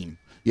vaccine.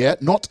 Yeah,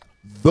 not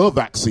the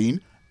vaccine,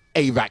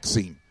 a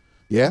vaccine.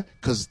 Yeah,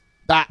 because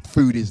that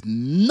food is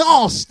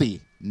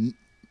nasty.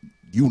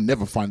 You'll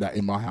never find that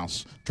in my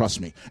house.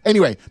 Trust me.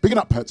 Anyway, picking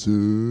up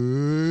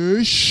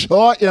Patsy.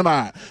 Shut your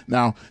mouth.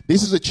 Now,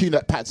 this is a tune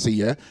that Patsy,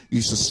 yeah,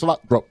 used to slut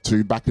drop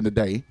to back in the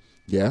day,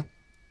 yeah,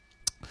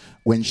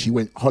 when she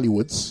went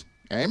Hollywoods.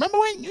 Hey, remember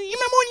when you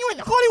went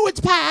to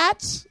Hollywoods,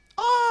 Pats?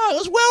 Oh, it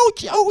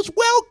was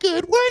well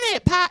good, weren't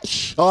it, Pat?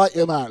 Shut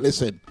your mouth.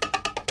 Listen.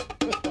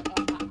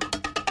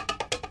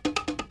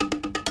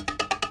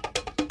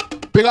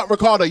 Big up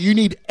Ricardo. You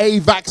need a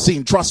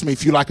vaccine. Trust me,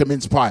 if you like a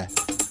mince pie.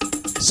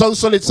 So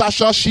Solid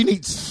Sasha, she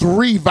needs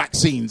 3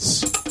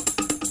 vaccines.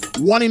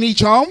 1 in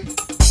each arm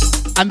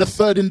and the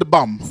 3rd in the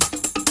bum.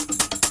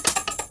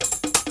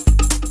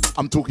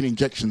 I'm talking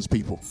injections,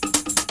 people.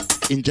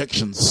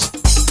 Injections.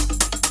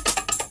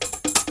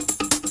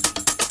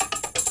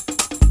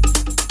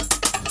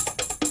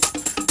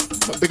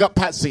 Big up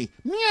Patsy.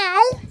 Meow.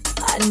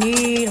 I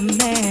need a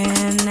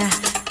man.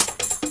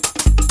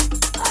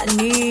 I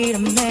need a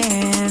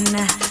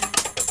man.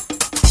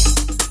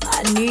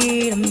 I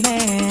need a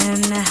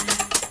man.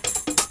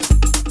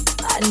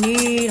 I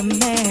need a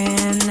man.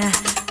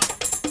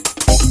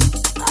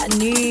 I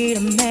need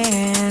a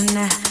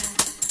man.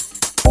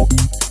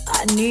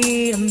 I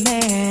need a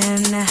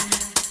man.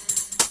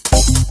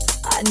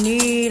 I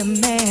need a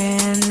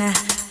man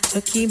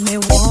to keep me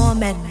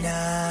warm at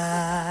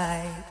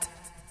night.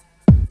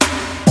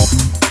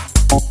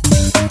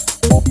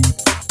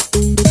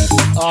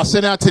 Oh,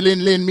 send out to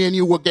Lynn. Me and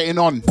you were getting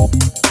on.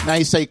 Now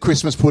you say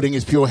Christmas pudding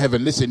is pure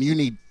heaven. Listen, you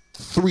need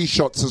 3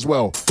 shots as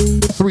well.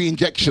 3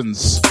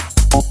 injections.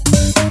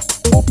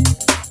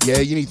 Yeah,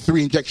 you need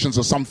 3 injections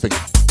or something.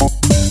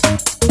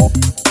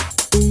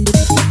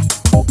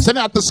 Send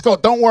it out to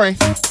Scott. Don't worry.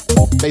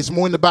 There's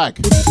more in the bag.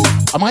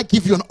 I might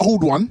give you an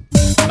old one,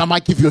 and I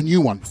might give you a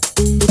new one.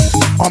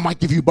 Or I might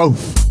give you both.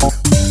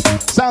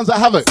 Sounds like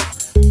Havoc.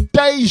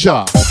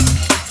 Deja.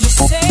 You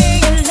say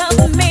you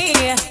love me,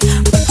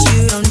 but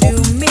you don't do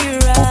me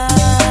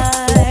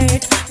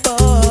right,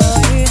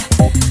 boy.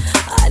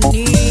 I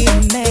need a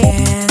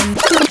man.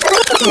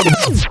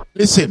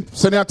 Listen,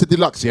 send it out to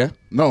Deluxe, yeah?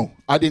 No,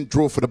 I didn't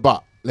draw for the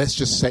butt. Let's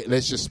just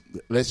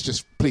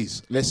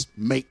please, let's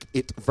make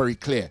it very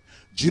clear.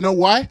 Do you know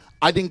why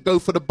I didn't go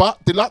for the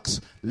butt,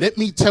 Deluxe? Let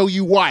me tell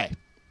you why.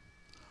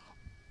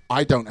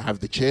 I don't have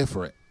the chair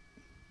for it.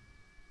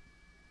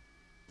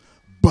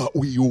 But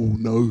we all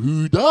know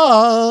who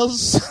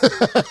does.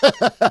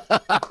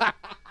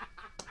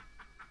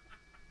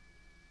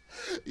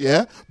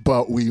 Yeah,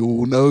 but we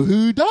all know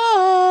who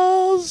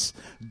does. does.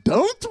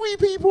 Don't we,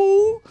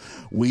 people?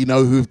 We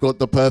know who've got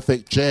the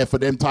perfect chair for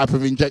them type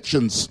of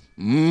injections.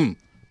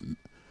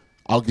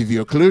 I'll give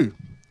you a clue.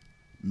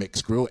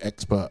 Mixed grill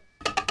expert.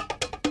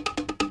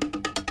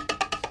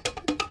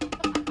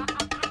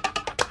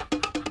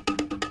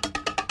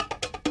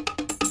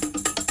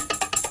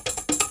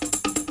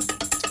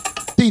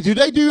 Do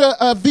they do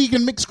a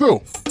vegan mixed grill?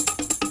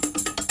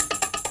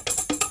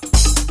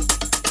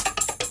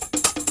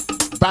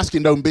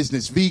 Baskin own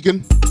business,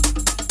 vegan,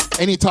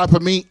 any type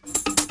of meat,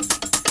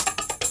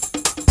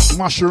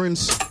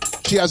 mushrooms.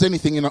 She has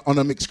anything on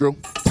a mixed grill.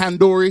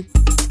 Tandoori,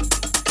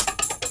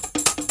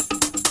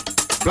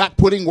 black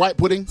pudding, white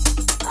pudding.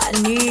 I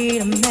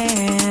need a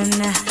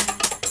man.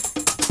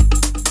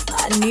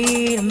 I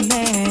need a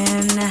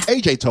man.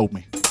 AJ told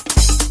me.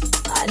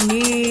 I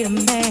need a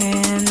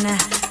man.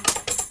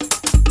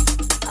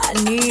 I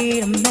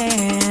need a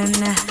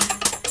man.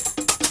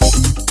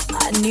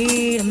 I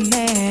need a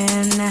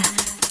man.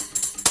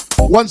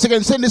 Once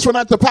again, send this one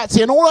out to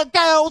Patsy and all the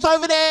girls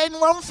over there in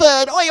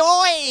Romford. Oi,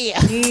 oi!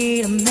 I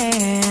need a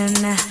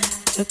man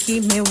to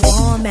keep me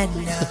warm at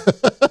night.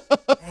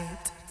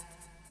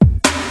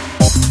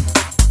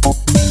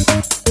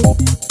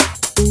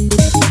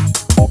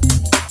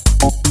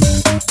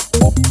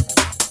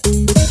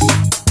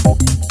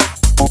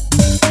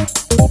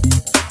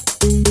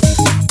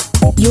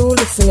 You're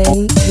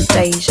listening to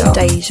Deja.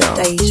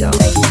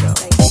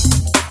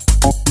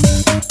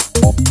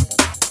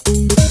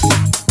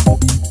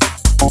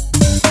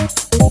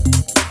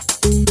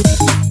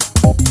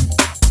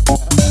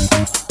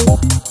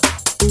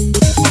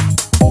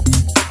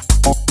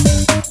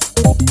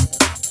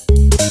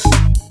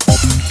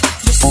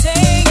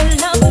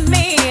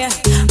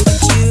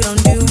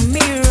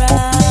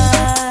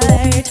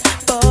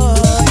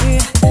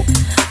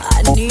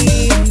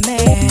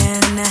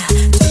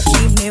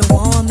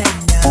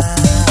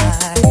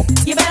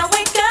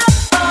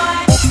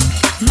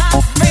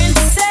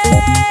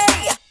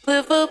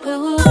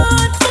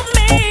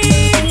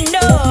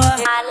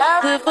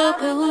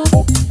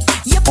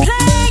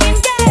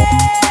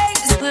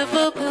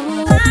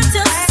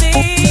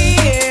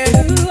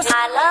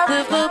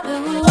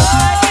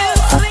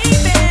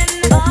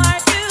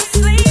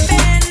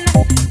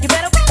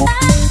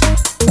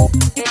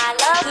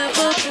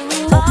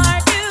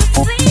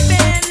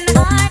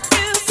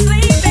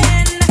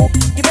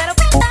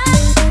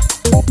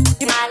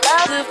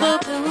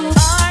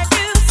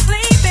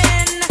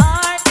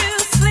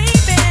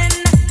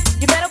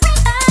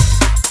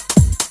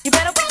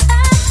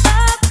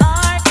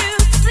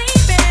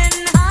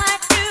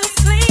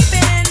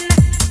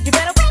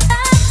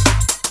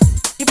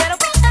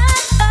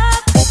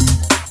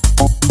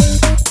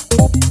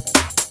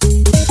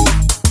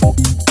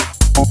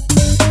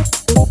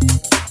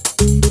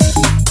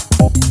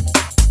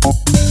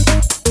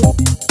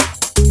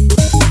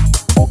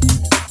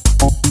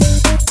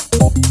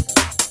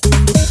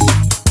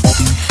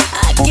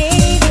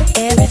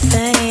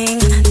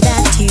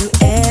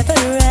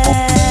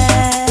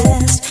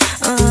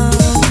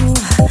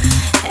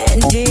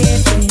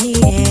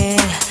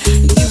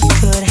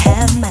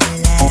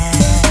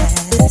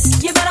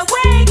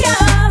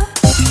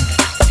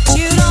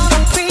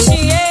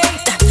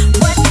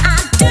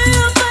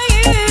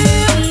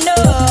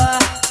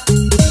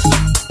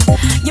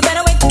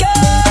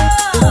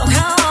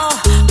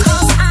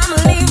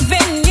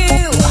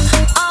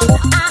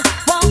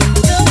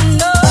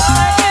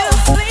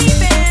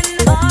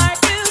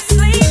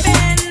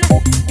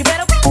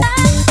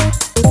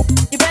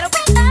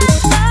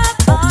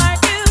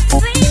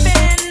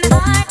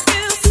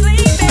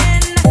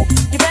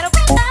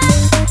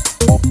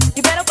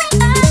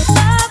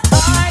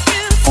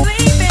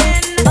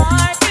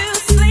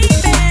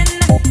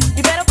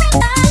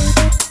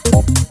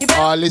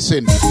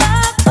 Listen.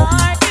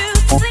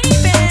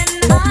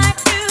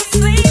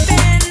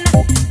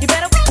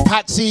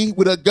 Patsy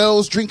with her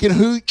girls drinking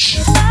hooch,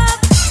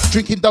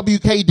 drinking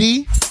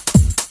WKD.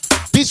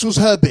 This was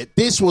her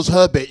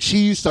bit. She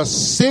used to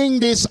sing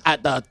this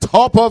at the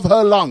top of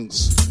her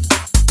lungs.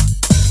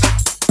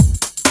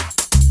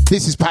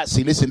 This is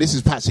Patsy. Listen, this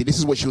is Patsy. This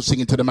is what she was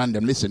singing to the man.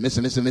 Them. Listen. You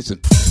neglect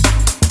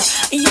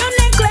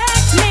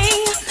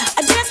me,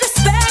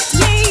 disrespect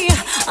me,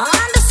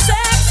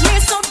 undersex me,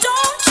 so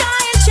don't try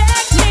and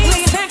check me.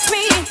 Respect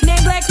me,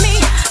 neglect me,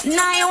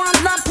 now you want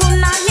the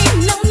punani,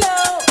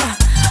 no.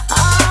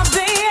 I'll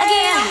be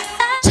again.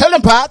 Tell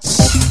him, Pats.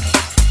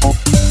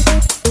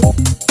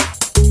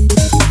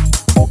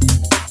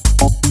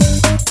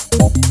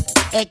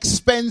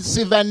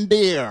 Expensive and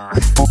dear.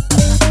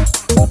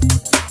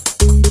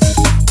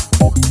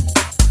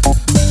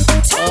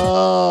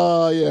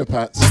 Oh, yeah,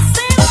 Pats.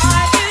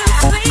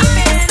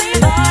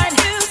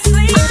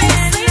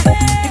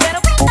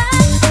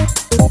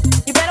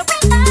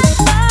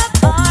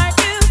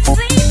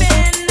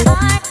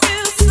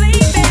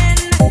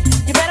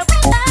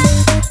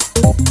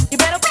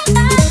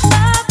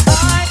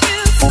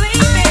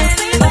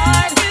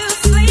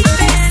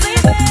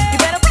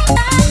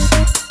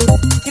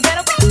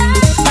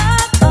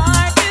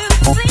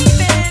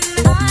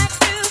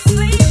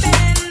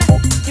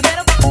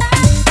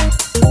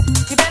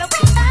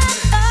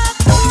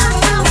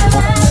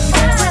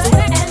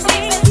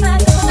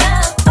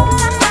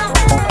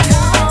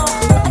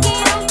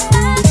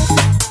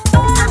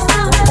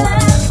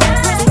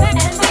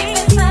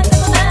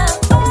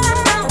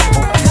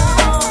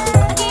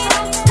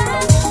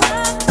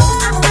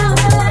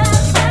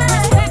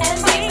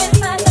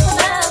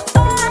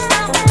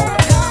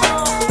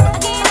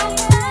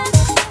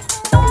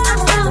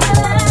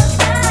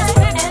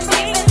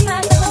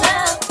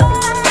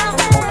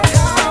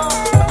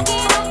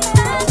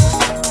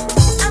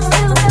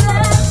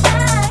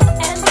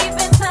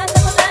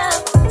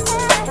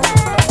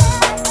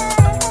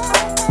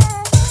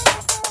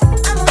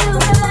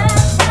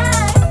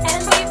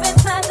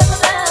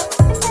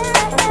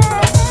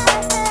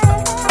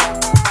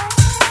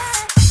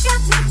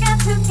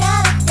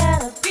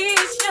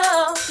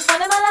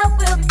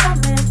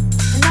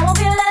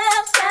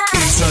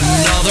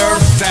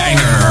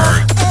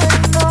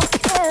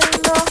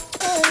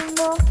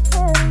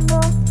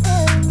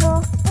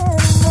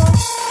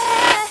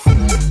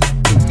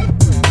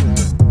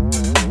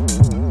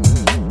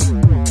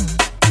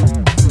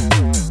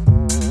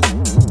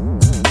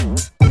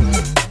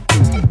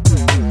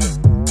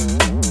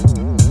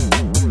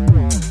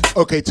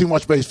 Okay, too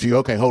much bass for you.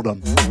 Okay, hold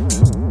on.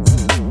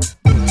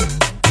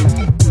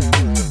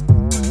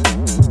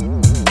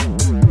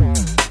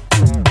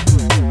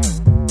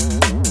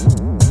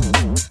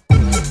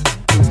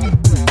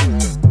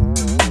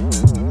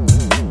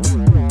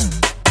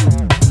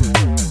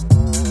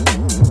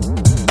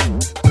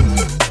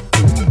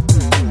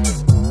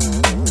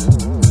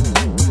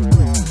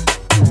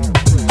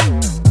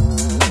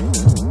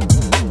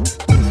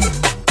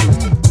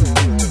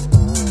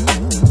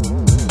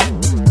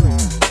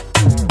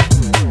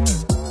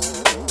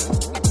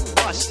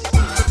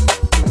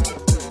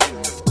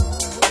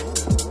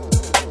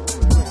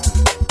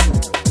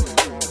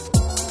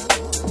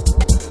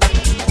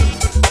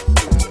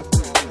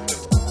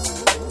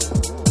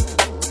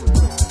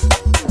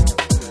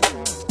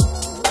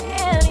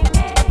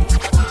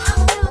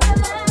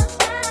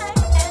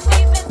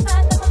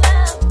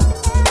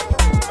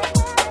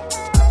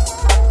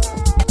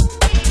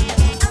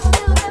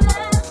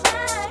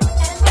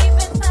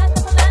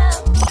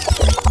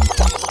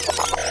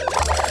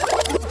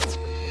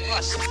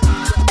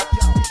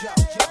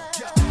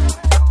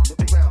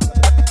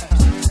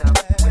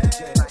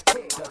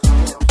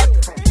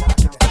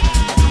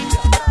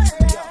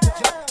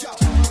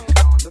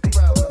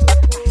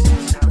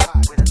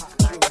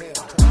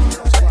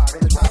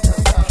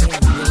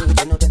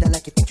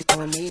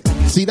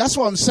 See, that's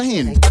what I'm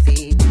saying.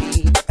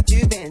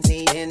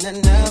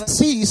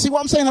 See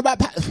what I'm saying about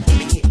Pat?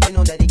 You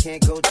know that he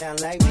can't go down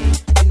like me.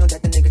 You know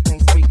that the nigga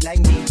can't freak like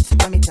me. So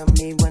mommy tell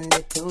me one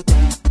little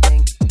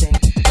thing.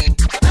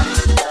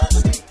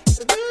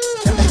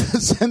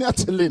 Send that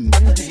to Lynn.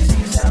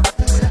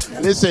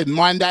 Listen,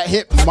 mind that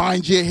hip.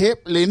 Mind your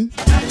hip, Lynn.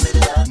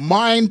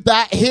 Mind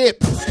that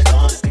hip.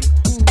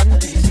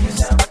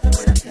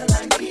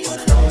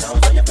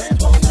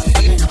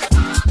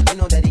 You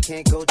know that he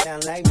can't go down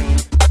like me.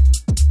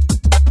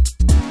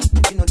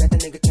 You know that the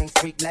nigga can't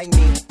freak like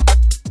me.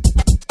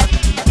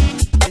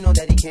 You know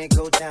that he can't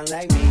go down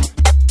like me.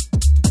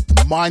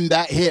 Mind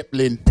that hip,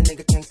 Lynn. The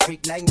nigga can't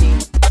freak like me.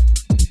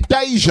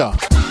 Deja.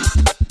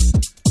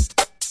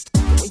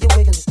 When you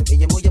wiggle it, the way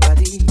you move your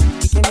body,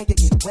 you can make it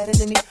get wetter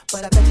than me,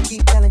 but I bet you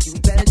keep telling you he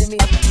better than me.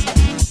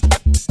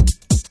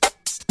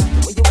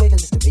 When you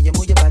wiggle it, the way you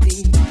move your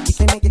body, you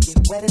can make it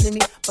get wetter than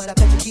me, but I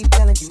bet you keep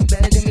telling you he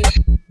better than me.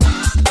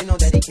 You know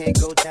that he can't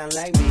go down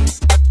like me.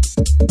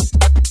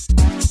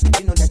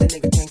 You know that the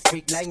nigga can't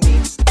freak like me.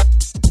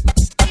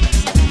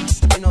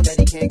 You know that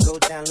he can't go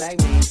down like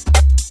me.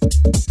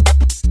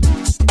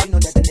 You know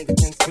that the nigga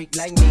can't freak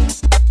like me.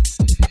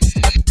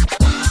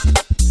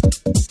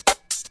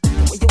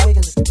 When you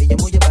wiggle it, when you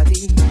move your body,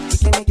 you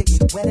can make it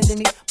get wetter than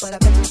me, but I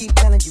bet you keep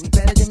telling you he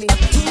better than me.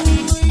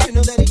 Ooh, you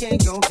know that he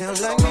can't go down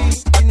like me.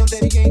 You know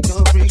that he can't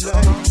go freak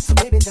like me. So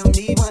baby, don't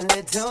need one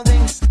little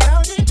thing.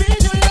 How deep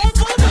is your love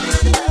for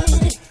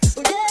me?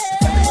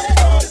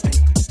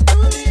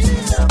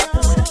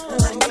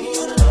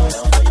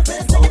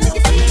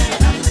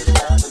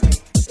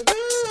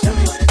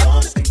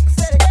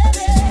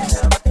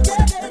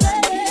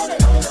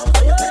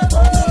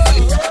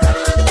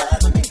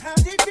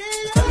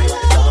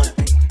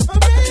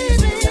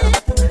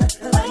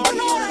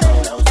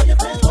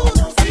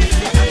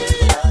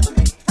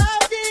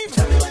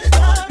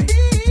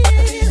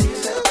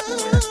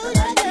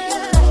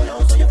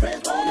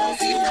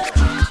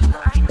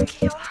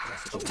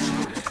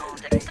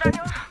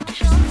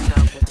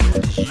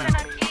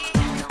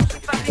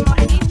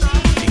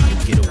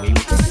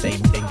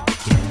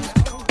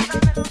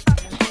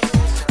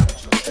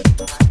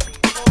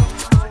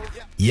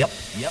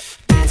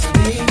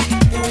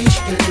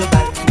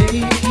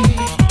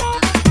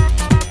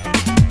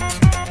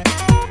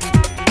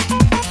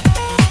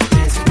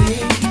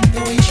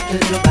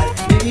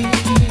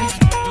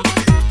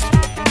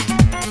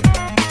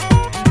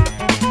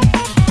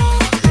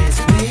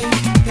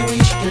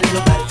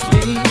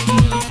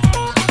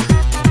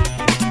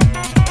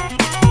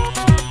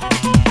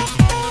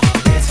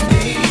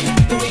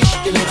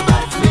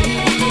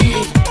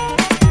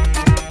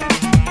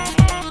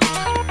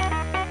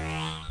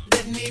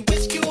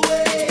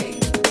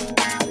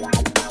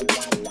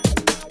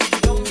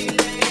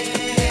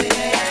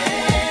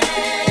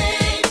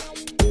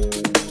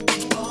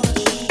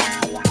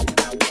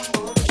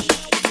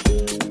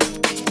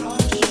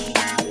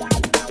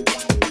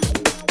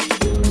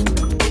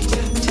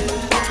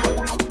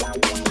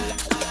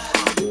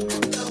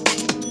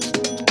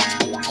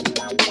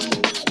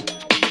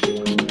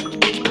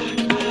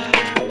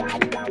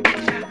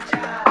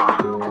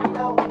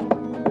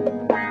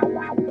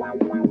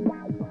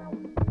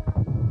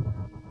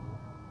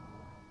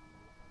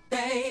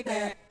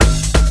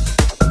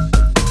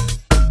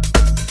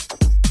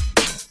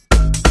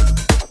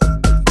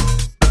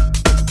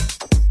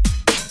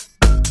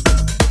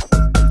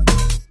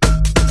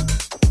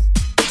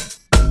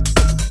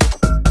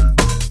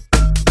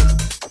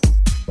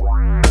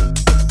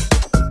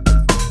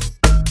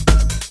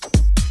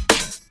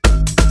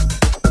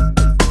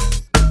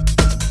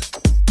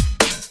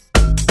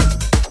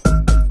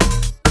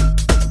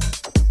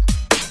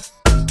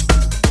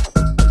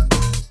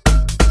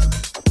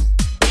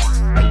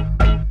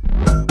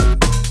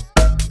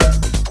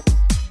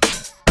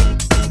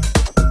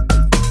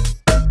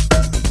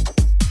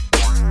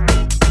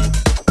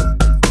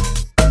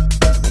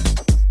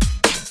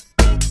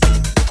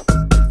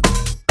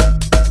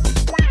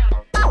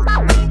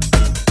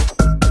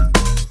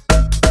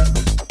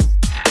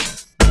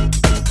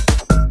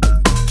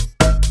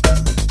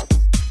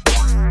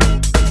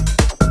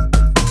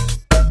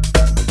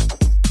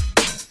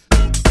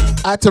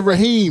 Out to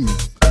Raheem.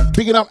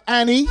 Bigging up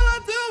Annie.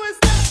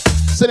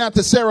 Send out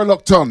to Sarah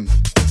Lockton.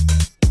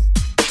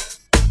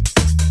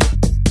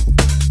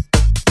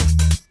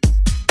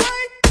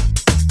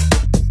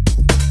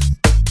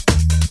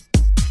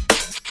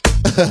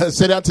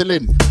 Send out to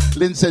Lynn.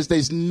 Lynn says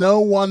there's no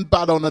one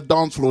bad on a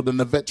dance floor than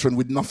a veteran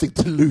with nothing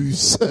to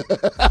lose.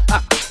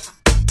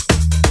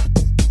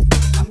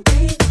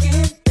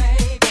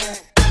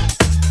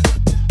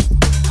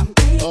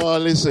 Oh,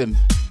 listen.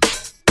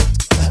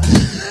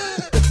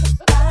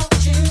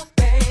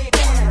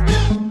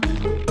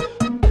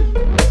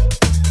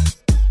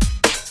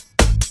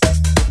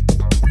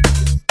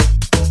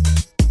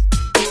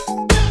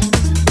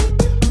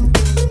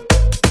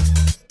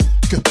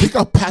 Pick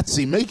up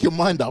Patsy, make your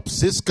mind up.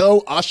 Cisco,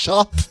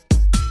 Usher,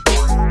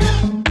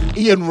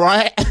 Ian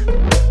Wright.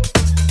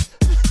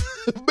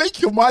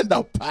 Make your mind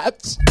up,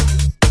 Pat.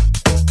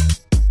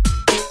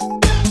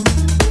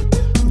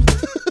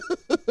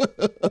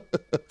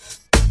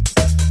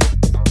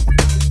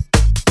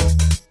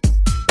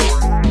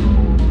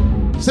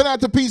 Send out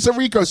to Pizza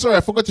Rico. Sorry,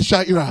 I forgot to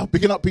shout you out.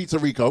 Picking up Pizza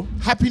Rico.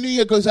 Happy New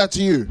Year goes out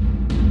to you.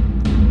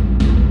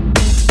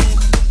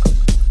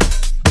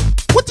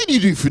 What did you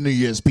do for New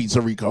Year's,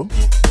 Pizza Rico?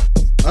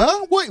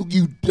 Huh? What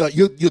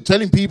you're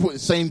telling people,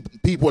 saying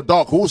people are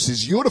dark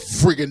horses. You're the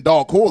friggin'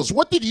 dark horse.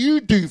 What did you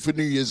do for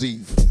New Year's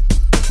Eve?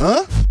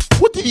 Huh?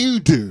 What did you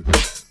do?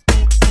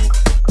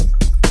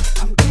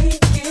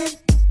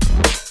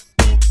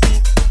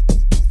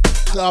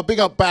 Big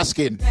up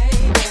Baskin.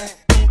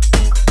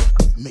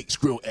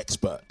 Mixed grill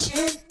expert.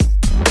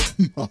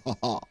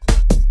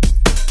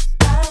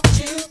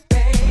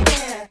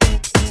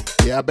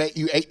 Yeah, I bet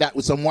you ate that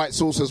with some white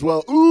sauce as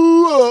well.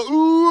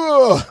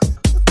 Ooh.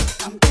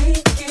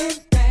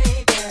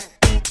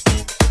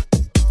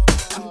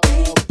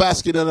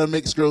 Baskin and the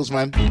mixed grills,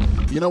 man.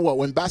 You know what?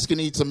 When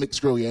Baskin eats a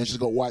mixed grill, yeah, and she's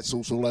got white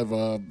sauce all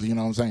over, you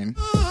know what I'm saying?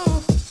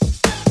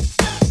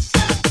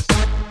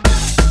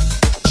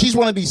 She's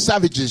one of these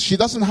savages. She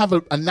doesn't have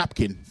a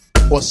napkin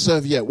or a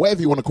serviette,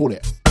 whatever you want to call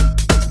it.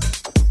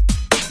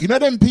 You know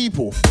them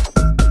people?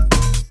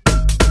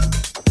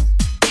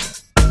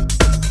 I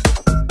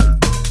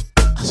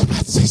was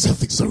about to say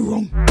something so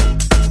wrong.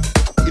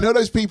 You know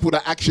those people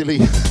that actually,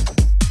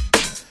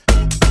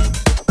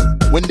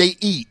 when they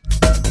eat,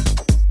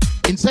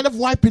 instead of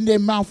wiping their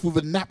mouth with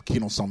a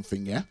napkin or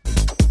something, yeah,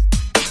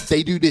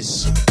 they do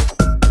this.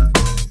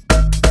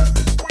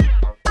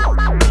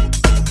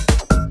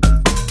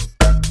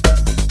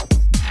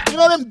 You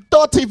know them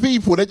dirty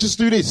people that just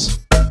do this?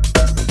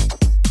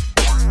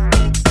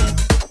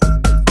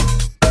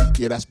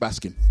 Yeah, that's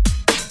Baskin.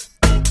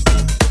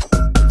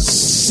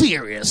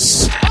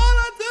 Serious. All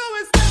I do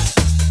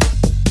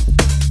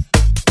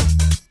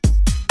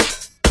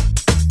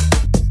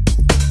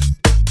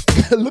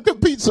is look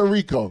at Pizza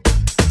Rico.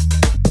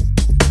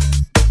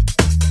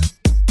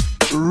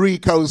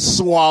 Rico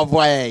Suave.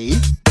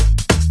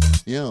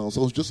 Yeah,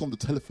 so I was just on the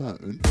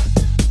telephone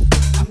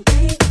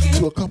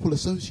to a couple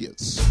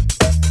associates.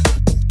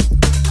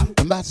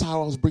 And that's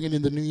how I was bringing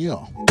in the new year.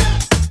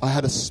 I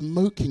had a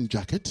smoking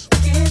jacket.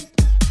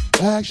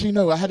 Actually,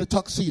 no, I had a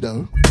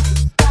tuxedo.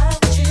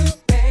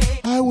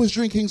 I was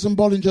drinking some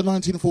Bollinger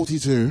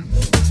 1942.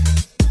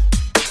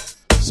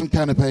 Some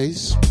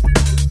canapes.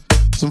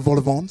 Some vol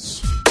au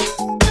vents.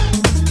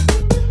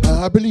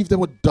 I believe they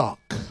were dark.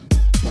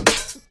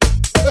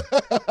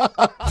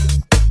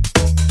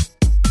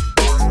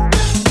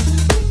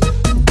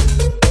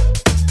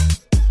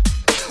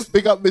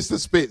 Big up Mr.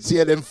 Spitz.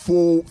 Yeah, them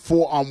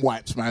forearm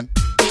wipes, man.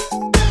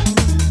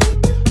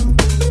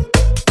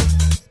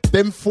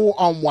 Them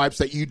forearm wipes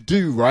that you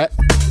do, right?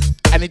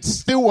 And it's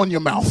still on your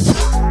mouth.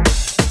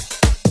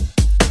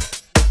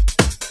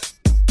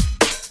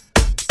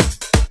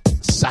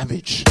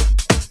 Savage.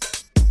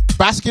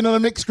 Baskin on a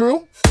mixed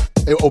grill?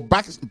 Or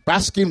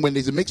Baskin when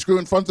there's a mixed grill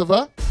in front of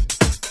her?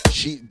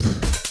 She...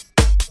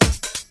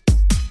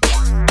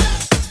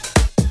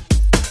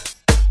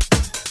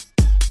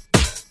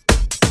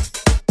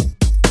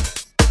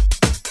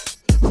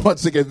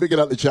 Once again, picking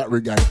up the chat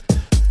room, gang.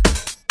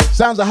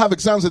 Sounds of Havoc,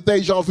 sounds of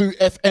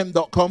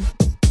DejaVuFM.com.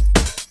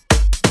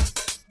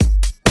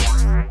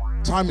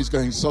 Time is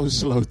going so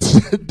slow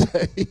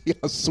today.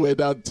 I swear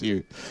down to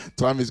you.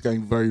 Time is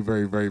going very,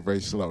 very, very,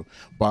 very slow.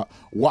 But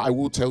what I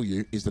will tell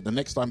you is that the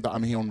next time that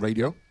I'm here on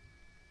radio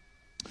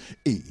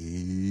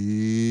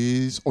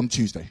is on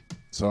Tuesday.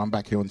 So I'm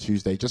back here on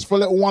Tuesday. Just for a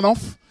little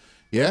one-off.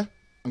 Yeah?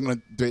 I'm going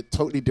to do it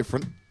totally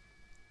different.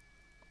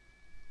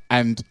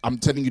 And I'm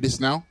telling you this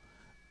now.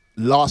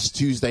 Last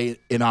Tuesday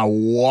in a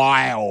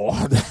while,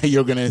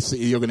 you're gonna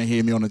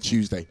hear me on a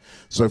Tuesday.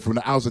 So from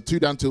the hours of 2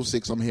 down till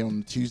 6, I'm here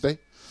on Tuesday,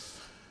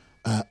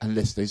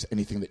 unless there's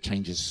anything that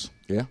changes.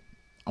 Yeah,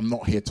 I'm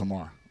not here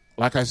tomorrow.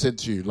 Like I said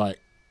to you,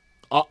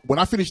 when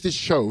I finish this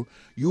show,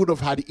 you would have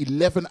had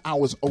 11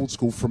 hours old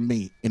school from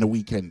me in a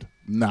weekend.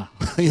 Nah,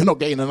 you're not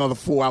getting another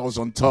 4 hours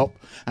on top,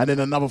 and then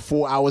another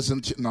 4 hours.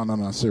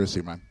 No,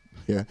 seriously, man.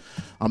 Yeah,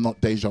 I'm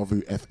not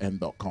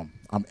DejaVuFM.com.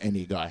 I'm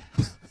any guy.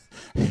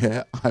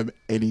 Yeah, I'm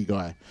any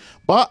guy.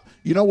 But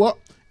you know what?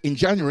 In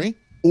January,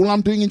 all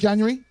I'm doing in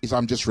January is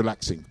I'm just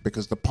relaxing,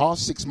 because the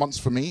past 6 months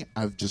for me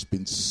have just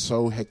been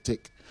so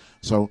hectic.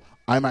 So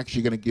I'm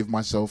actually going to give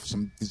myself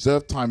some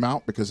deserved time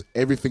out, because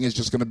everything is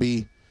just going to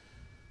be,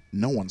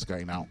 no one's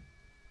going out.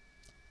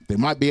 There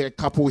might be a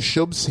couple of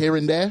shubs here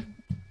and there.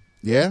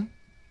 Yeah.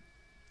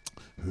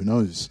 Who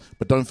knows?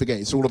 But don't forget,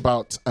 it's all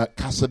about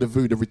Casa de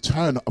Vu, the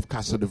return of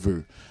Casa de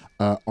Vu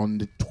on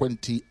the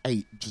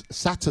 28th,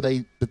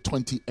 Saturday, the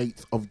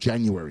 28th of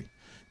January.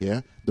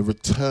 Yeah, the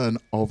return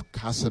of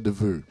Casa de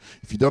Vu.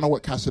 If you don't know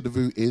what Casa de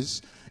Vu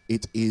is,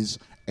 it is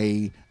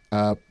a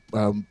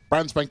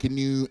brand spanking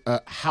new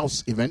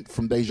house event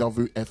from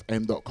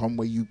DejaVuFM.com,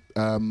 where you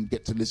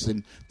get to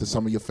listen to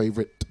some of your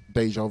favorite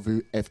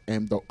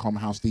DejaVuFM.com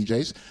house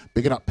DJs.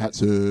 Bigging up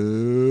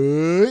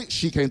Patsy.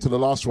 She came to the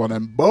last one,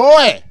 and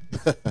boy,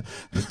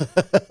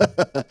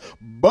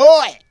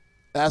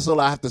 that's all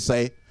I have to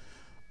say.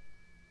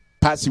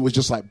 Patsy was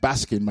just like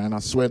basking, man. I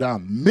swear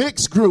down.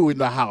 Mix grew in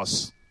the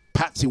house.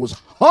 Patsy was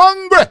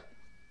hungry.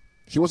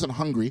 She wasn't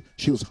hungry.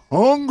 She was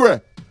hungry.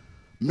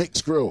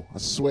 Mixed grill. I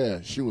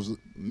swear. She was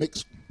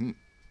mixed.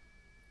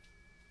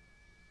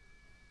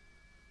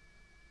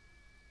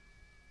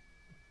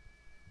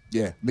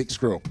 Yeah, mixed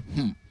grill.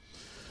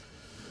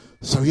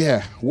 So,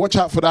 yeah, watch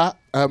out for that.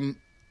 I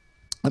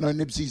know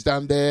Nibsy's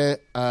down there.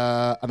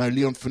 I know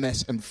Leon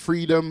Finesse and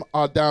Freedom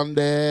are down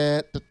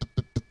there.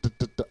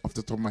 Off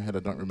the top of my head, I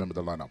don't remember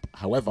the lineup.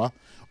 However,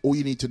 all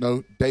you need to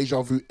know,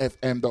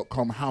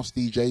 DejaVuFM.com, house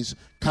DJs,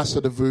 Casa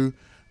de Vu,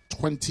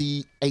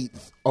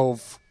 28th or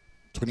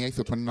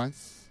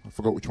 29th? I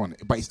forgot which one,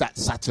 but it's that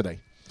Saturday.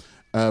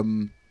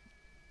 Over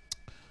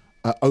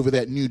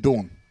there at New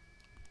Dawn.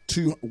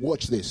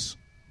 Watch this.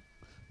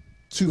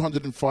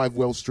 205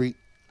 Wells Street,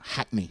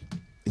 Hackney.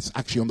 It's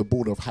actually on the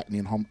border of Hackney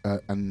and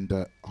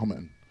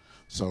Homerton.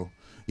 So,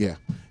 yeah.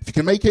 If you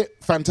can make it,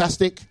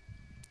 fantastic.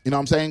 You know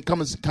what I'm saying?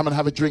 Come and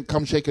have a drink.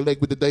 Come shake a leg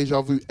with the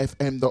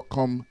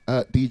DejaVuFM.com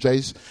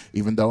DJs.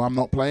 Even though I'm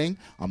not playing,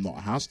 I'm not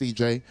a house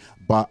DJ.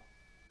 But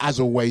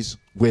as always,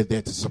 we're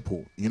there to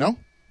support, you know?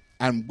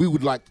 And we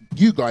would like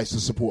you guys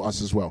to support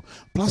us as well.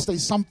 Plus,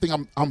 there's something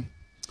I'm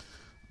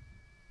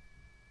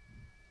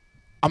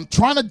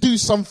trying to do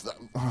something.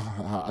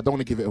 I don't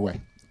want to give it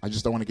away. I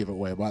just don't want to give it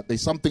away. But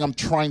there's something I'm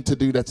trying to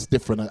do that's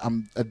different.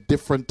 I'm a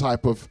different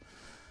type of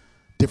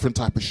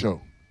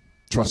show.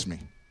 Trust me.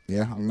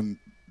 Yeah,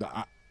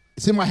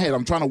 it's in my head.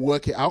 I'm trying to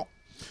work it out.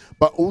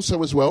 But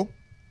also as well,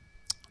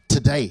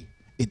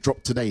 it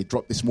dropped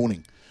this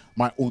morning.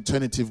 My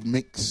alternative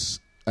mix,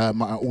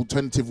 my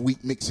alternative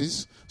week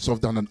mixes. So I've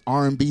done an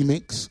R&B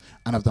mix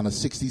and I've done a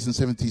 60s and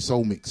 70s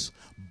soul mix.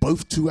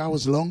 Both 2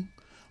 hours long,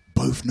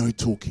 both no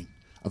talking.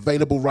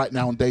 Available right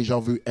now on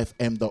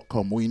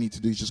DejaVuFM.com. All you need to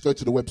do is just go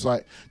to the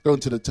website, go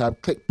into the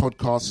tab, click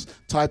podcasts,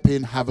 type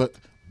in Havoc,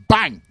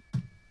 bang!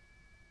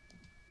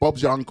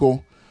 Bob's your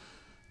uncle.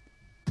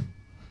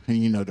 And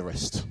you know the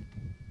rest.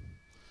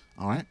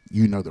 All right?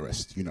 You know the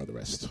rest. You know the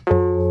rest.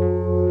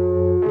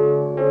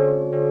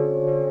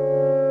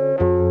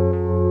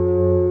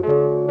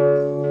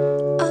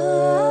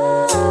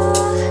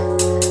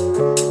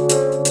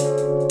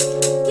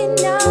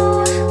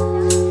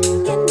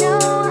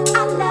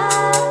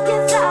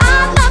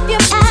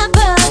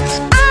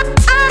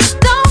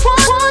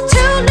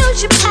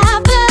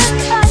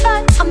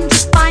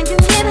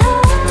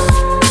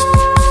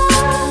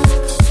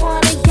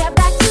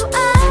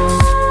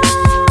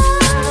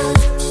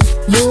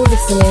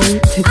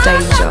 To Deja.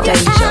 I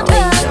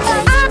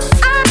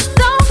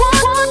don't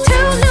want to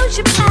lose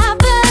your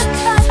power.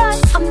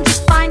 I'm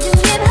just finding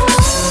it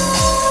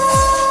hard.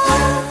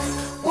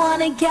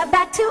 Wanna get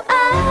back to us.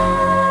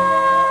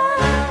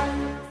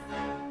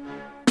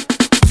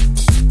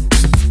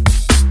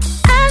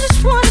 I just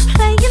wanna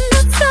play in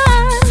the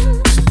sun.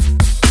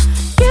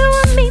 You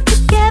and me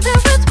together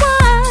as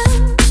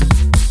one.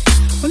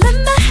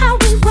 Remember how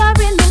we were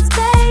in those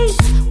days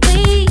we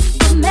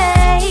were made.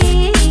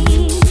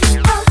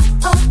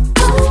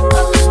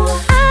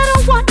 I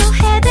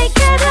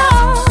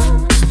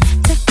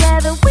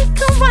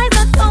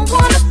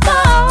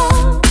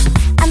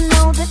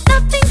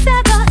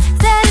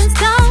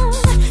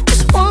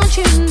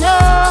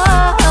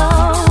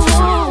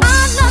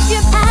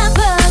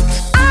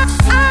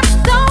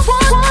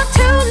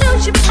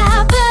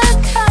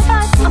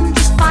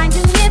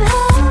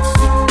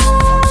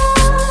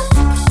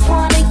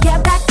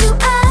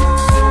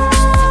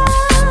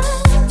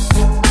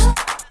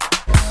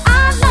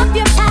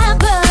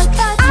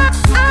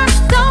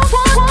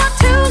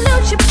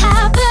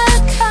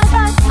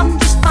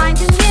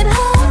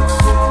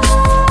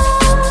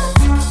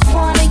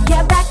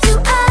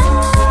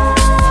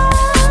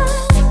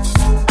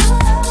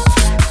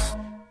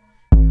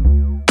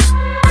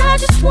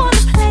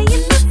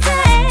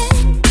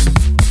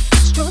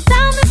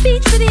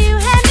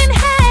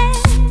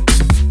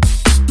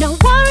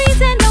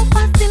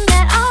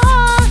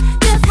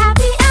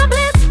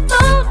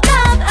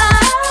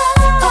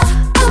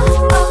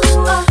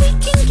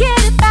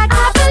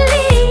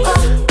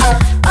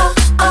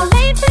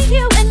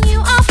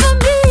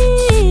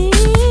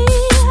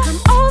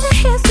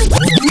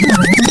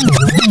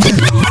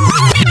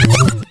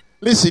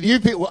Listen,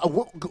 you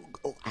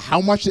people, how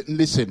much?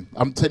 Listen,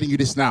 I'm telling you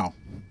this now.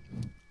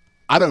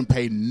 I don't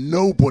pay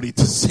nobody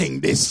to sing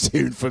this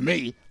tune for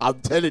me.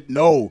 I'm telling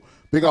no.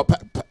 Big up,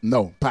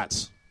 no,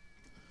 Pats.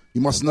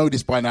 You must know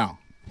this by now.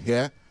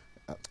 Yeah.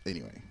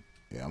 Anyway,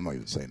 yeah, I'm not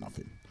even saying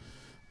nothing.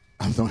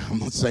 I'm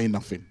not saying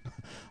nothing.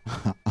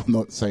 I'm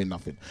not saying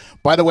nothing.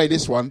 By the way,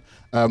 this one,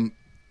 the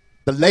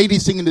lady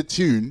singing the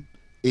tune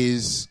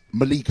is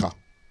Malika.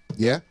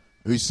 Yeah,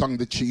 who sung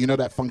the tune? You know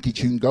that funky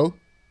tune, Go?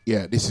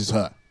 Yeah, this is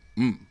her.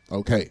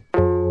 Okay.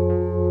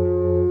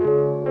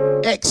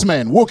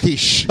 X-Men, Wookie,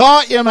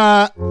 shot you,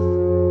 man.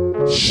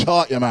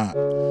 Shot you, man.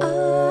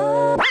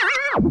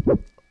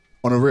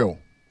 On a real.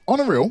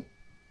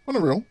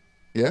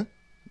 Yeah.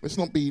 Let's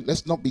not be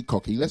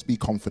cocky. Let's be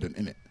confident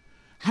in it.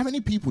 How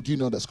many people do you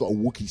know that's got a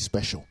Wookie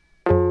special?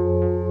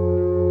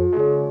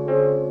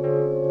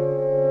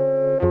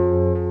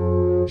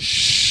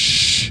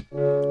 Shh.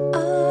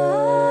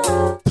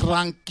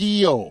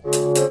 Tranquilo,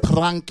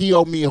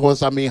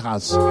 mijos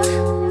amigas.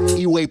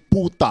 Iwe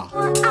puta. I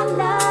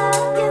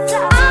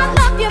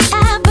love your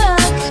Havoc.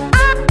 I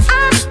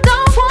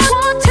don't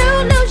want to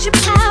lose your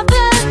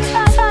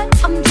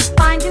Havoc. I'm just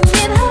finding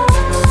it hard.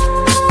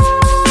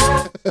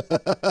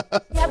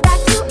 Yeah, back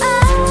to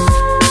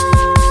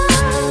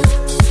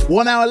us.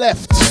 1 hour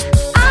left.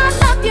 I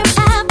love your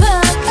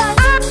Havoc.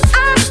 I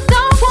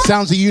don't want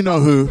Sounds of you know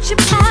who. your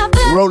Havoc.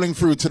 Rolling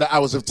through to the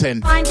hours of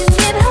 10. Finding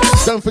it hard.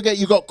 Don't forget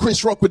you got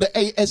Chris Rock with the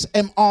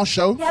ASMR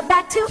show. Yeah,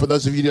 back to For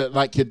those of you that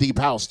like your deep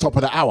house, top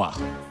of the hour.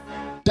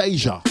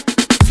 Deja.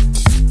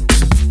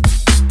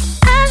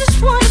 I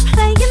just wanna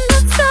play in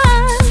the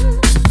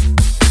sun.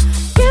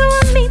 You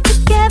and me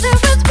together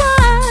as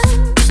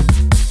one.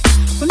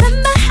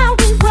 Remember how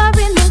we were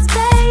in those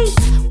days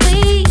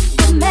we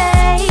were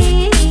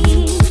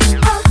made.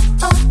 I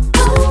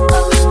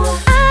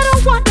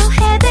don't want no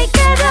headache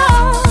at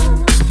all.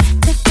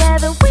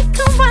 Together we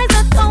can rise, I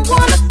don't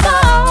wanna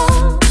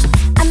fall.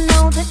 I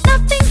know that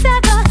nothing's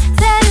ever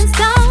set in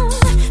stone.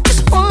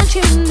 Just want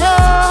you to know.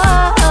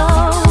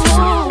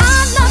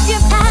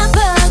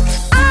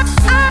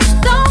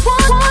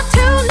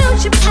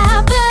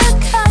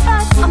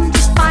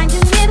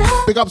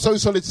 Big up So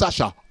Solid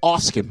Sasha.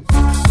 Ask him.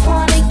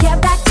 Wanna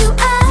get back to us.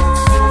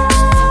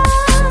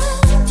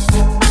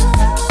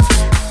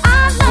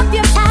 I love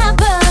your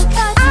Havoc.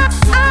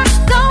 I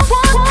don't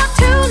want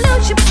to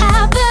lose your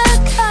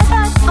Havoc.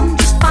 I'm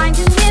just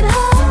finding it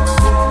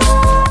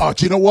hard. Oh,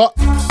 do you know what?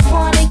 Do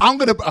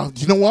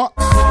you know what?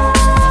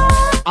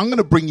 I'm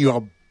gonna bring you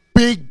a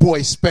big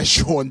boy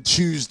special on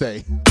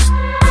Tuesday.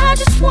 I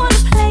just wanna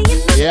play in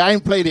the Yeah, I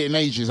ain't played it in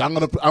ages. I'm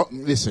gonna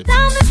listen.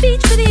 down the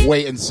beach with you.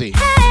 Wait and see.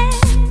 Hey.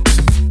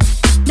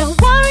 No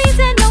worries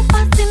and no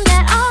fussing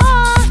at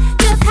all.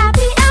 Just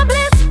happy and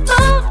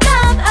blissful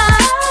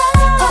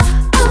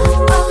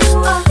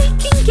love. We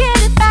can get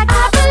it back, I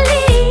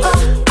believe.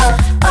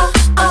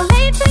 I'm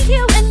made for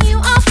you and you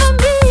are for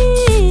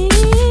me.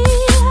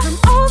 And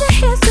all the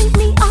hair sweep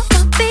me off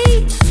my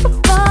feet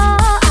before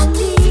I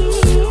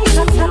leave. I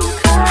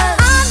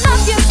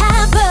love your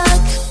Havoc.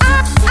 I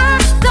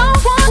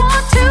don't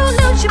want to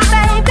lose you,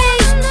 baby.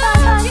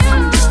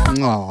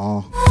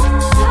 Aww.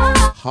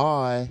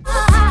 Hi.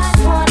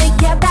 Wanna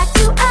get back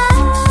to us.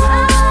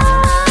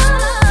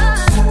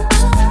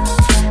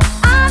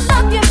 I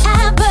love your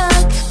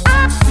Havoc. I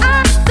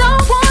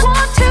don't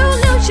want to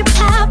lose your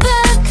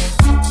Havoc.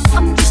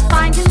 I'm just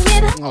finding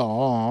it.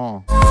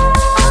 Aww.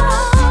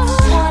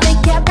 Wanna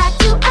get back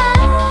to us. I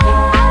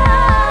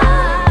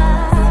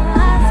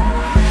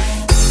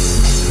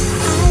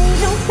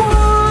don't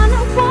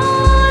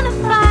wanna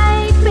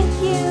fight with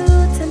you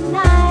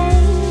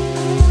tonight.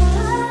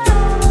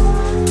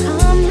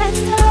 Come, let's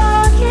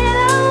talk it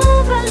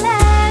over.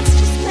 Let's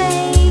just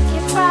make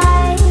it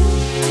right.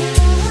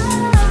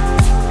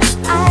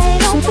 I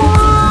don't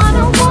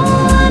wanna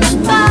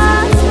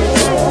fight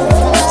with you.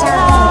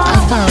 I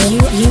found you.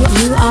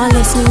 You are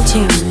listening to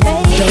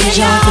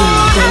Deja Vu.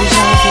 Deja Vu.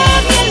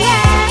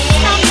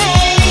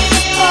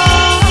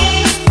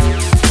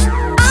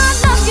 I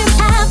love your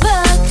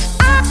Havoc.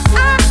 I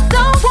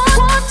don't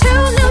want to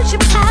lose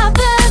your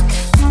Havoc.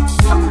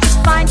 I'm just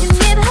finding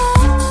it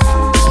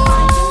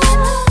hard.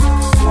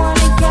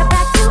 Wanna get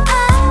back to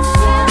us.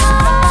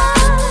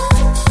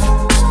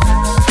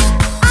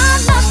 I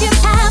love your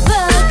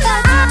Havoc. I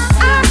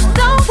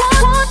don't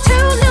want to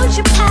lose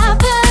your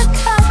Havoc.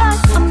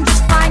 I'm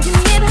just finding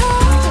it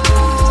hard.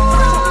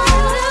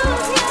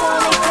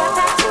 Wanna get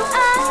back to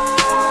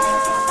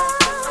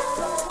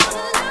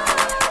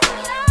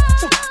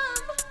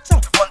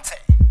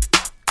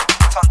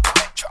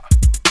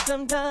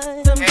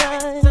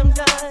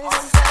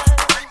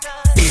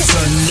It's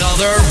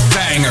another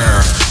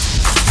banger.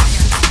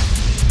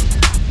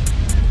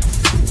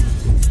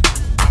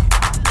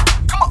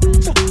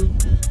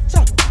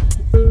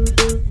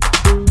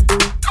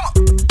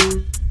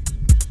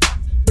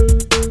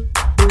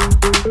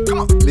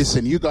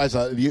 Listen, you guys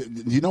are.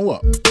 You know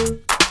what?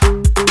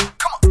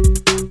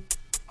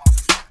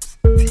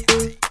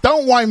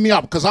 Don't wind me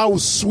up because I will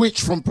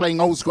switch from playing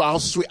old school.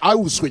 I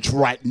will switch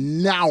right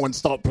now and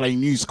start playing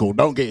new school.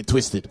 Don't get it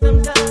twisted.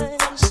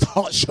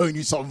 Start showing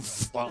you some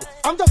fun.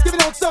 I'm just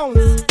giving out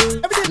sounds.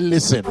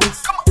 Listen.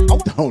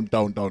 Don't.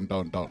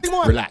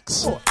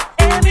 Relax.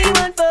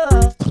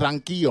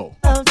 Tranquillo.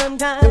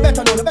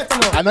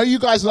 I know you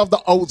guys love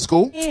the old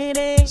school,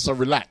 so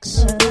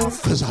relax.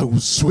 Because I will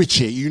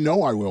switch it. You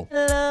know I will.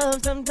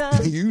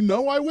 You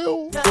know I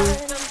will.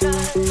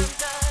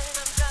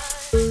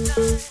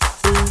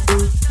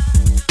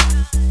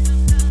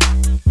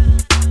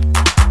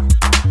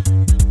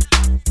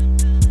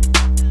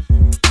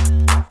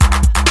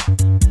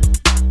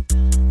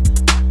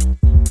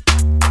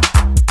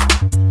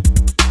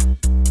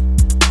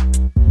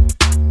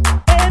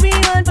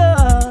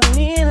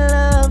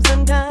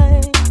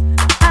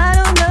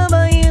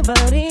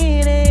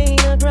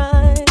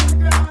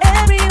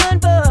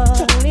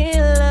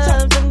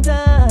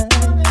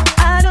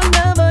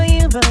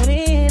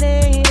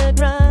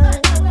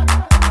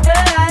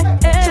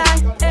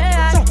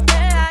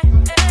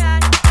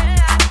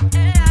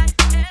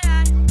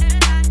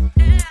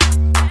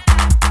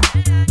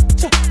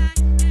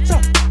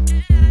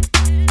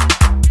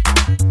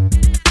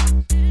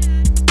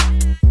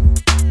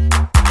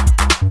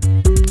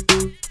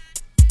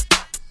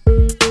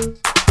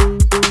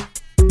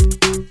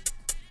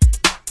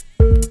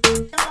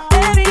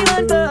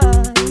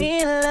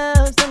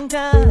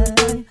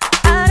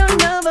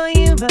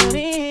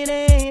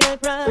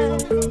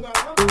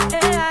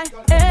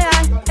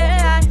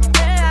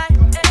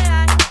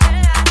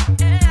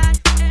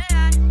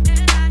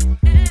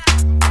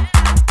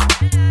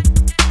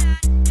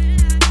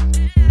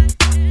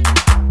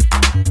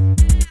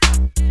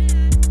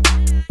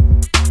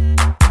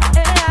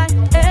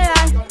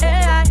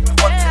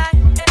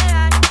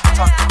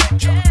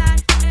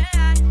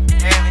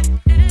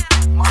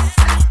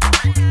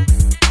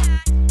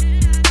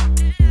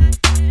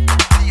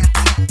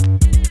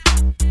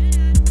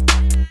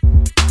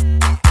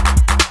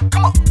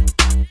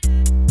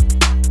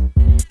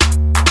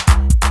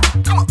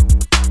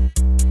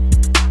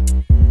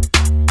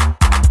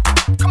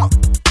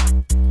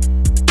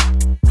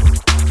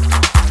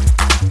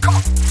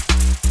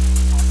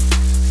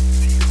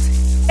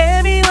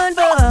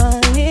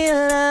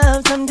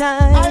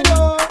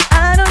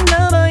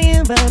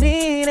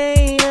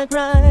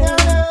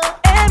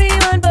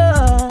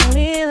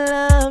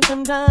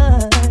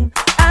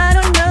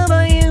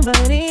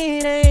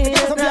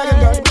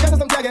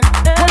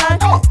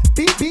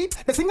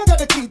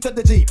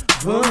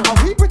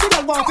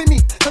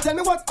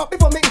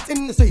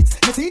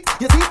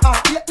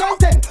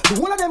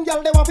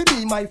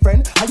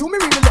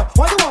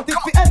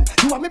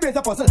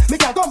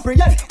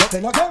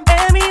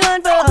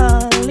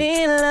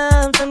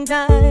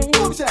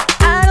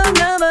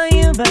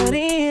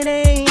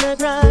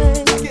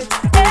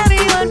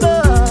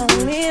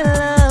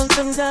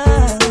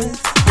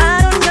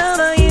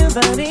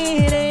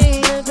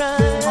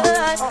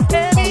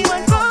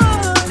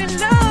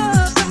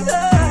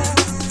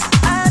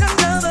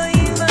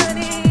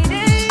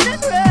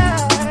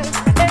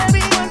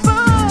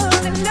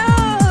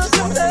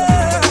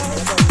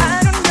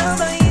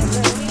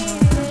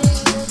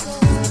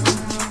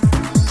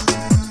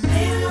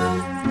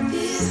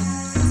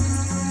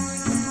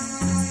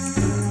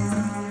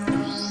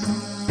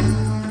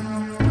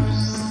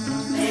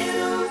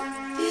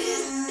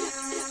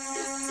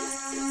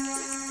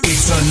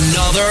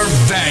 Another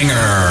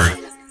banger.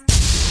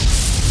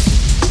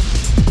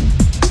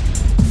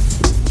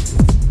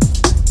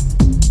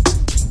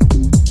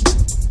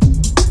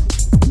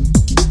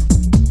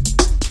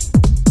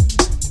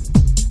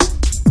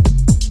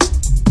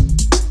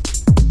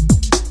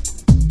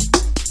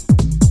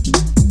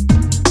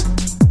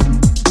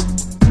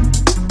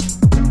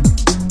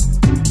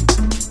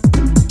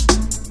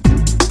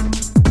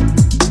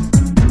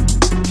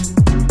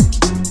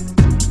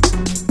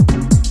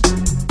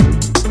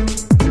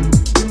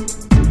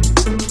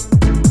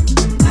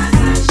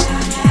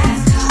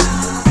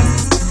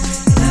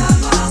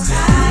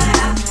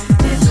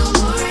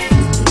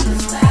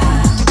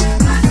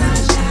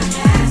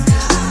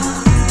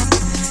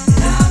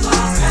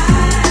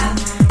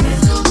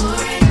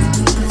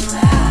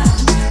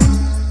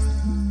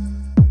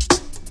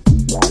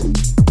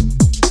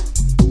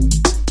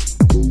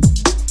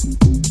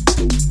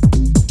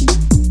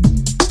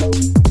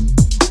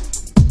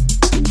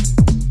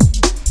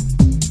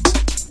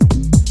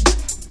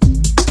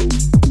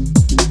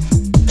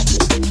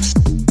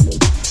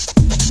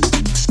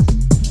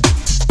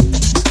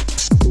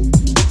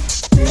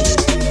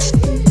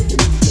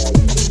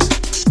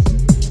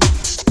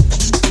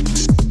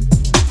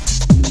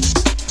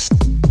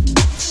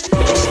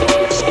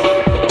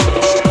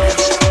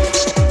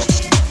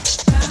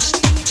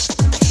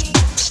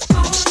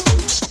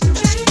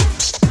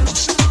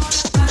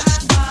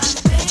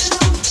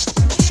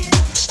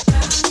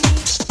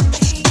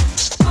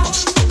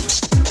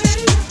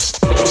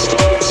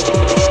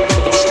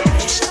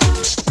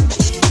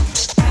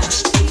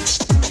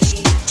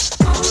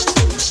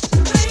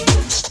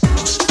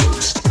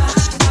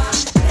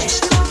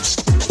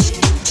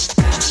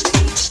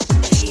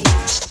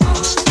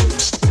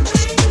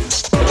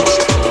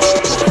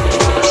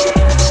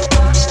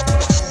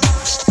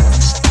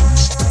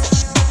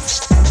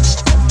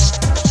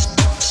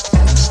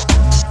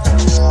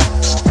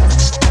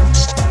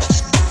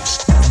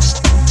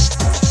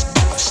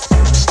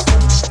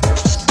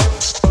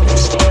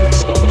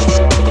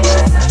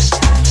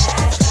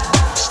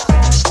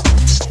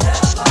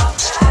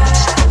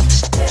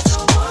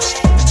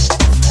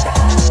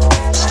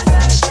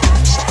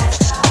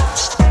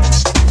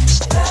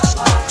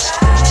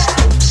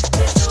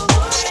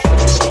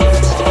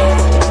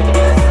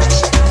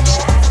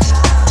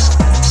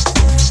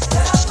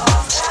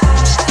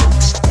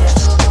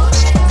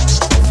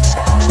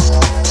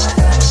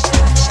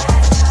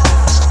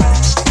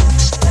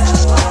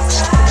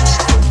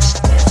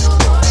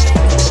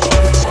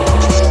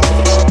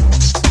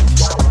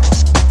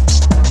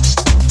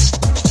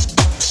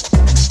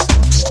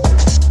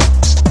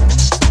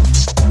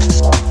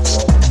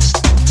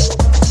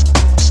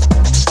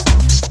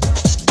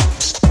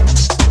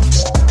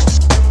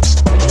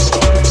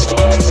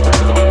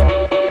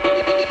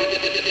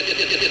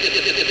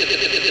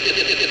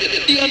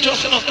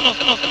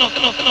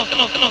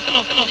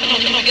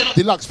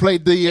 Deluxe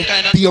played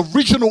the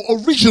original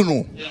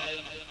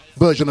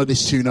version of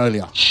this tune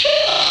earlier.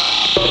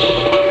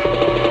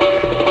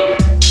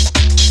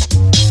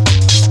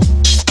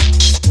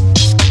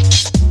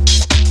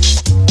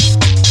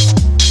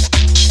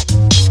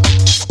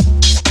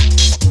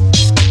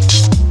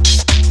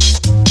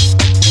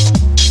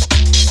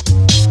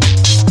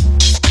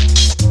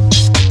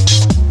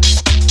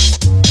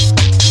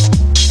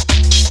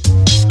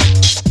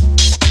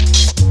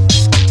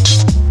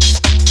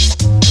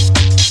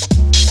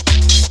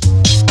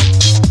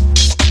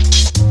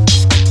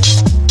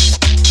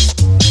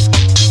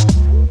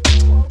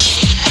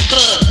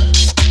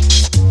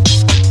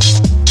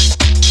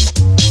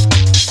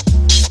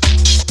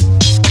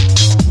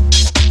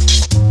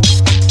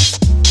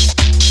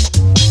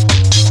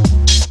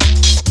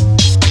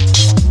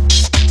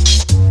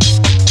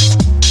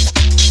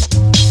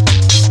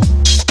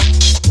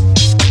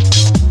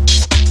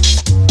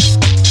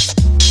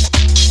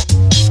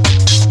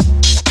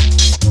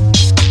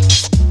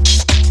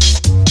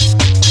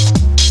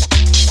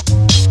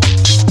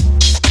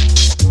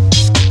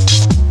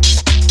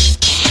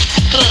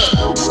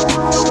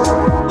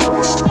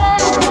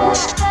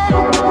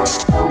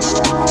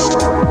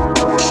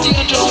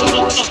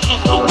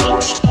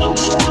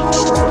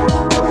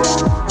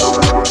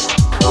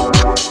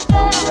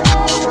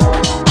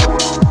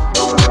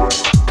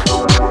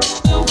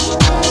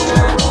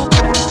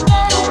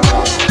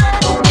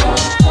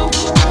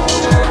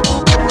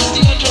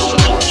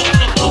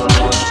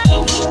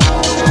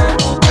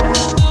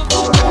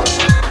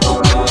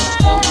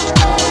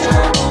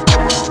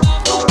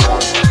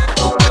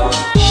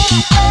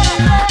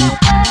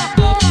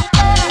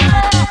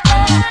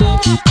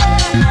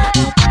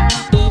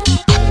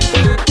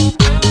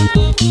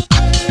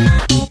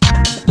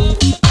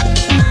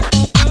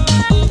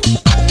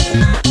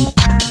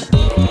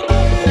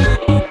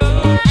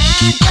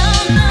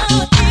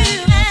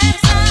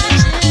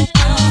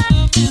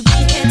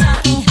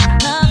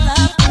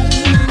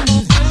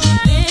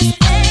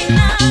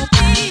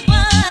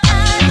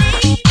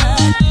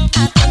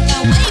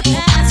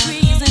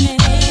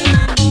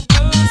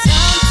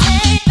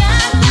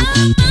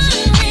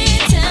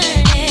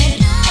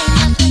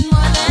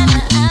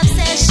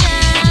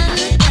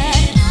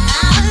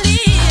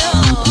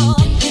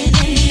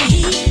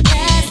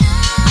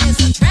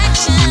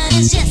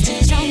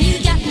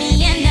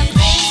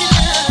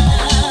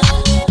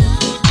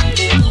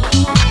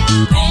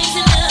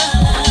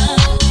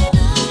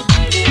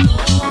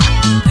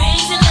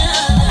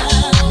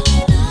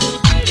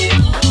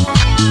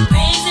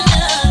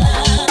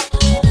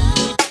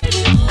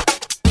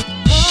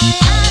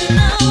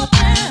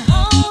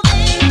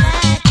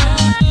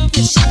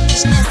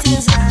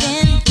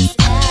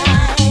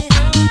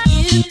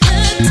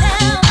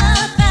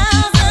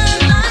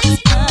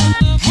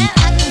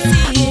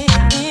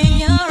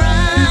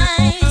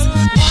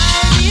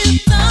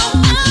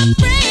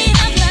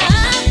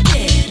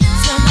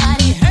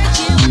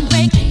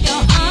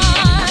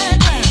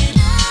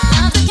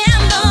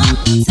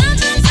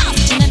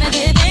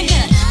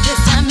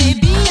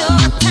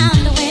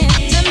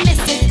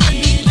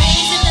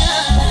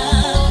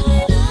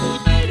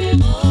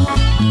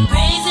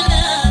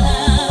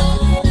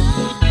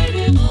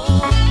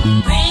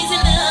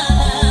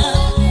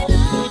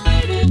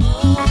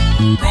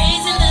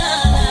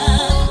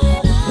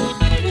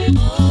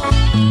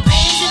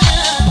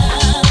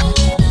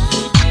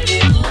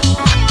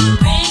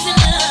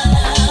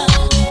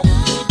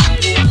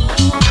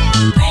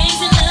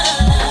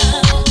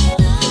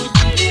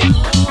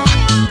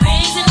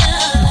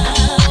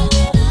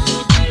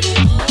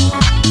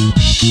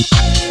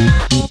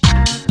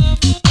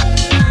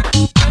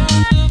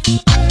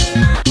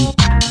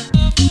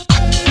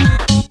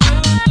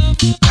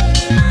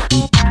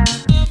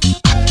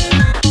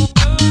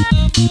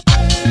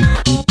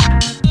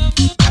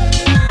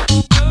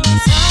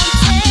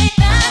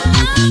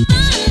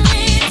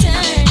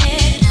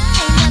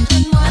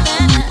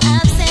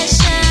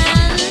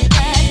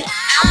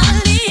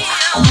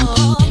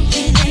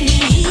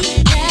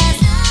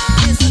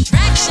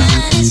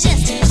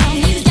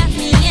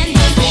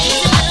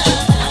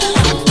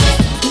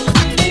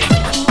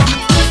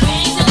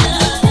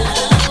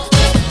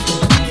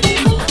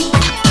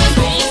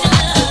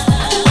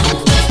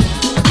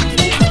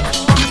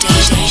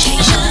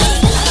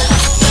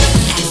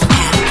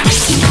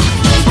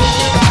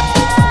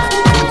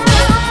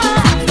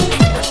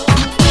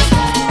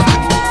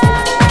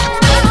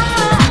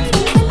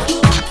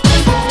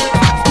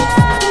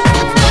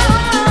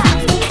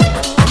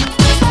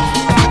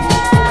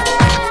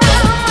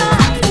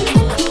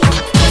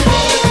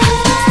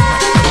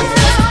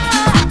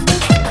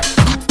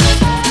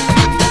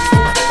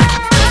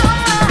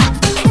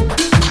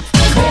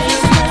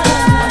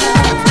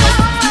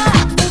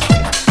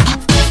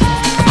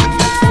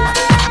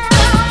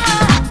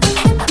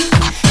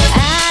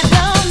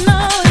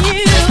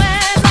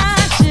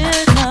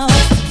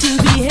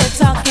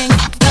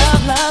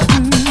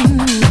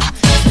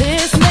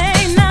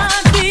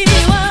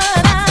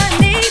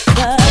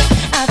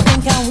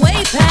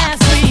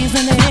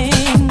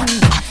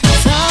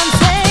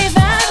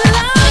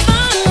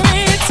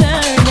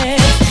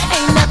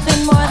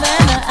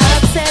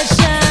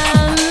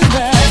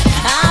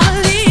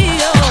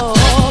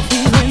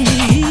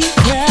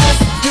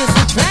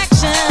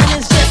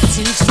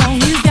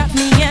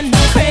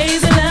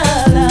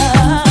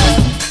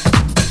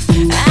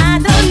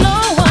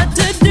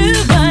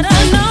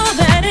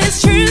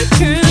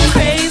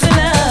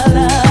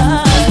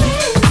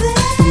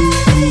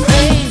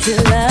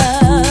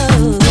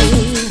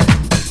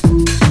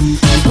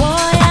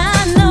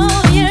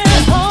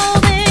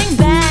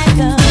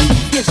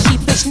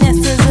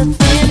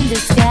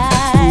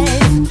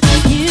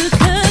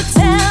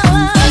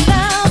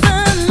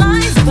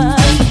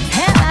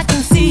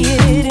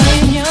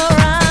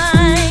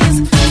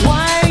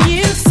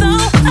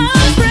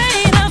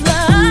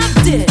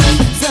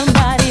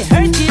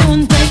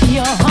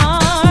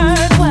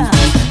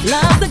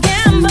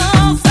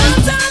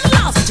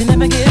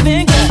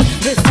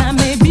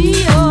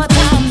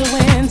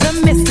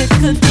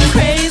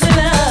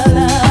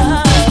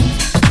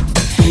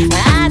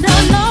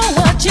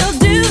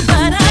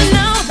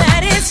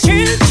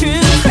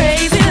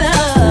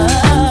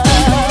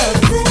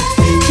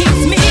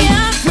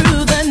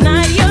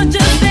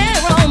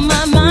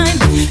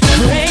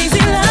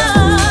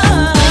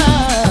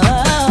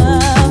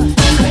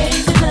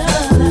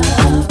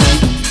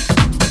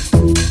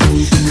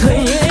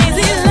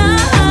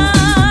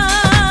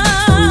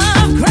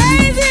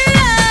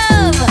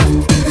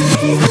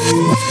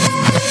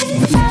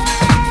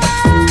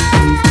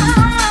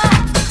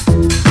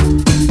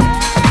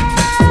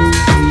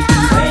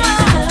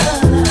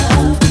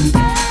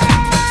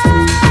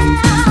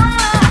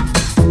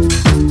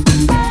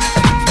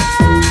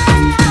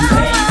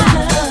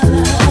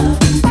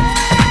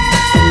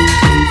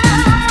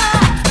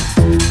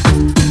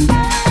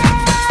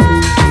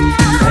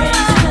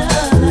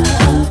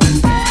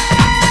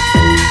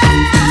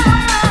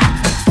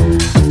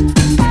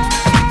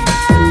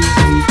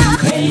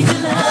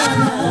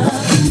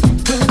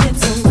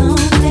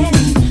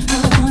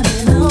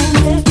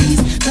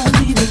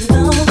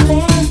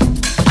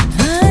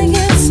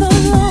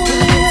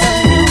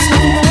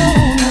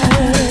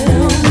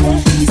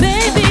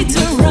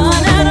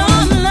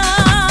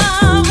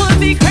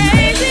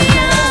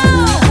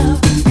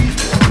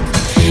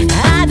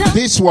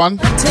 one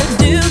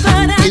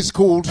is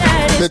called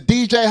the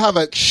DJ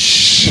Havoc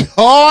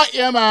Shut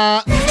Your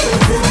Mouth.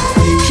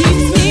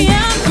 Keeps me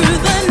out through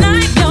the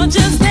night. You're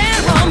just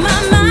there on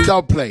my mind.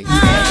 Dub play.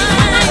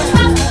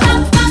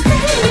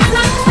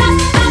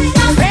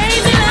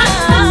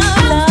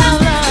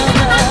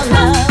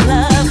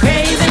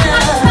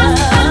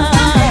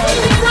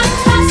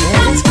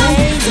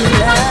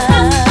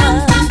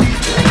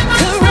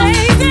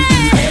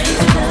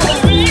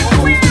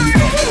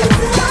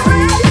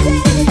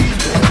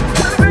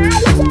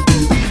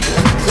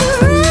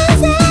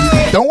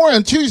 Don't worry,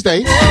 on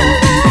Tuesday. Do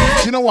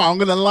you know what? I'm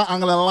gonna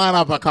line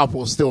up a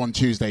couple still on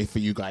Tuesday for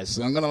you guys.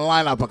 I'm gonna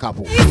line up a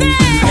couple.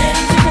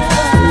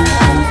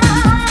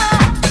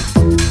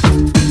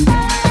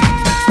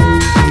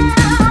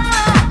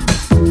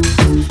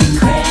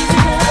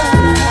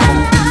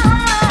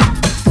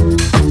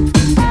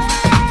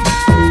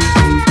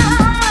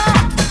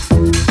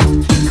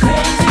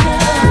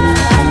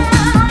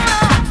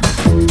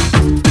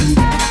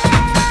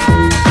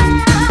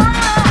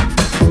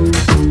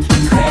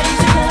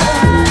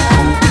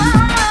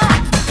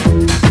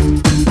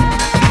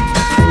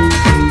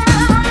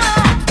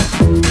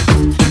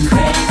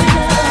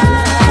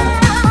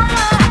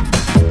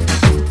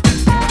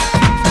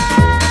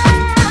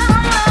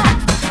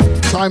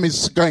 Time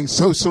is going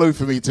so slow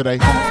for me today.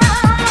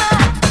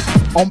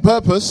 On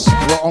purpose,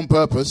 I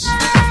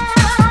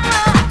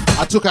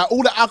took out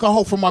all the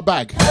alcohol from my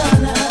bag.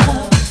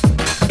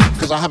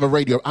 Because I have a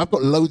radio. I've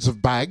got loads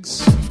of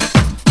bags.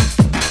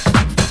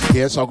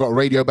 Yeah, so I've got a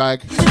radio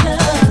bag.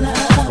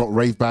 I've got a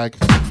rave bag.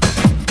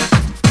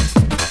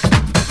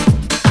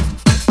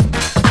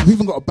 I've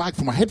even got a bag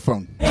for my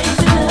headphone.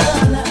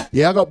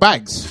 Yeah, I got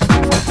bags.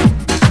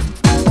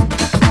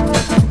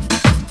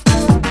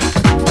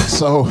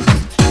 So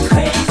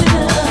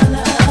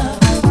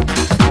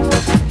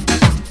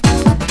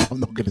I'm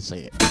not going to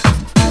say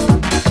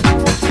it.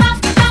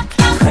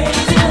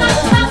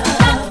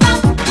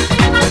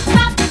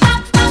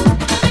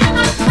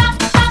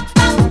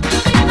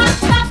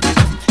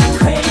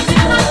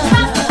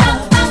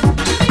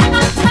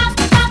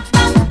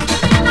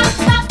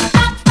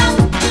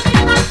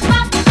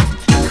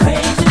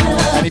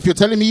 And if you're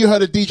telling me you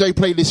heard a DJ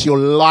play this, you're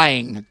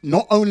lying.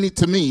 Not only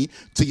to me,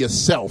 to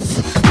yourself.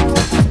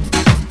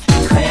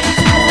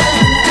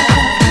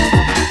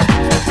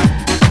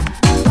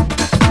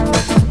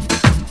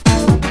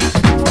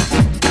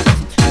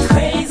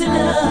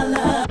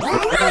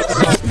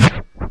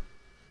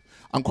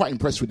 I'm quite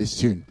impressed with this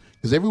tune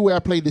because everywhere I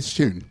play this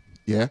tune,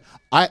 yeah,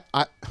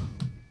 I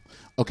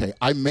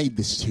made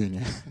this tune,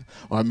 yeah,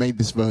 or I made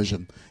this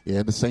version, yeah,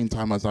 at the same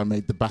time as I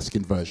made the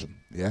Baskin version,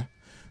 yeah,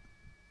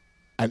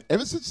 and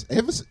ever since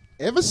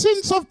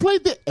I've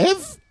played it,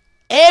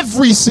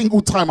 every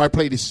single time I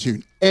play this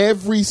tune,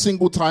 every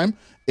single time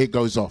it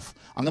goes off.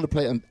 I'm gonna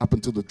play it up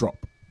until the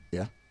drop,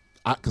 yeah,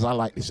 because I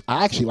like this.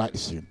 I actually like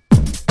this tune.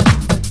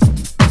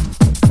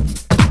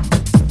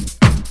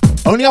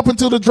 Only up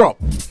until the drop.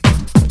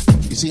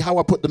 You see how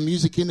I put the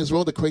music in as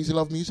well, the Crazy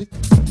Love music?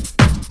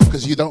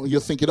 Because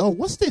you're thinking, oh,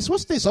 what's this?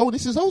 Oh,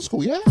 this is old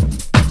school, yeah?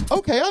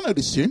 Okay, I know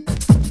this tune.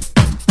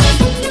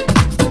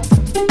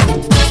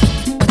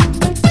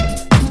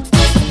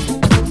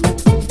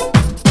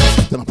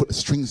 Then I put the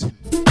strings in.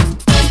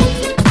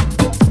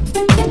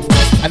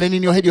 And then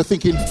in your head you're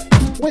thinking,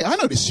 wait, I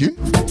know this tune.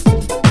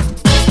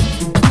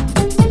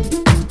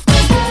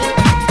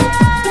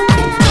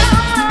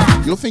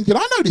 You're thinking, I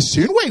know this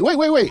tune. Wait.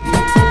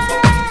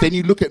 Then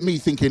you look at me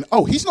thinking,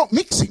 oh, he's not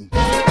mixing.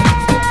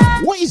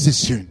 What is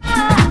this tune?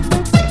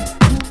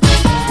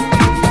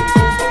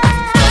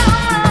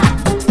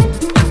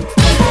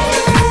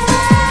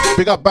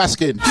 Big up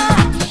Baskin.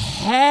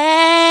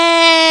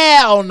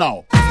 Hell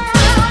no.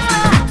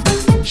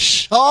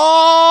 Shut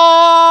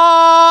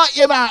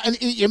your mouth and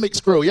eat your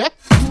mixed grill, yeah?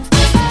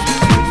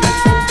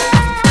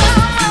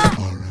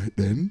 All right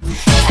then.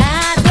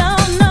 I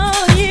don't know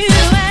you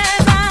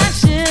as I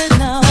should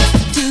know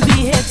to be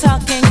here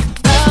talking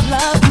of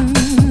love.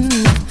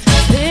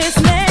 This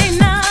may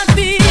not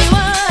be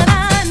what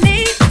I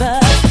need,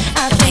 but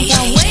I think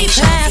I'm way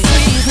past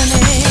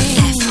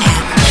reasoning.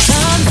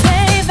 Some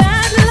say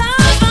that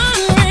love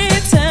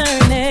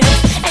unreturning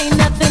ain't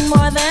nothing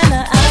more than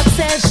an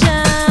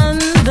obsession,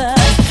 but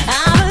I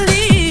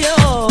believe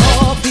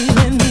you're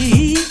feeling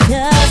me,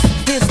 'cause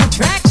this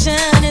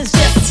attraction is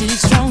just too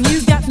strong.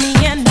 You got me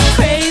in the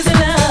crazy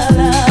love.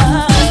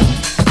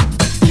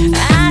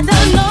 I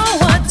don't know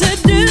what to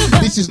do,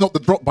 but This is not the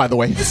drop, by the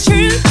way. it's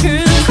true,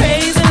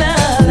 crazy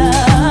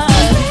love.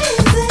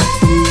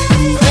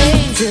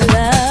 Crazy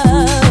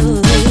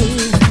love.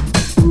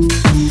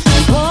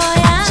 Boy,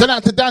 I Send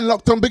out to Dan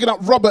Locked On, bigging up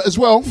Robert as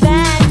well.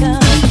 back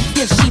up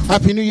if she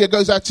Happy New Year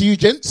goes out to you,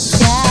 gents.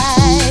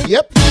 died.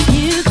 Yep.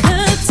 You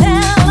could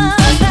tell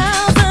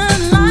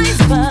 1,000 lies,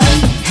 but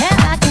hell,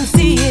 I can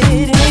see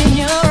it in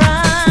your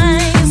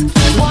eyes.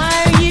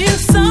 Why are you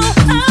so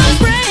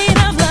afraid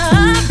of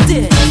love?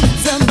 Did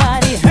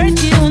somebody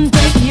hurt you and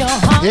break your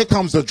heart? Here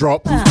comes the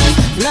drop.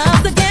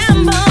 Love's a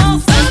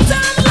gamble,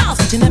 sometimes lost,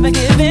 but you never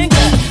give in.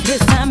 This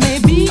time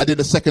maybe I added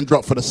a second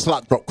drop for the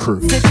Slut Drop crew.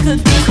 It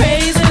could be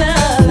crazy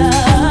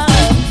love.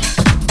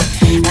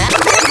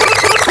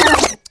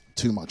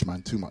 Too much,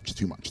 man. Too much.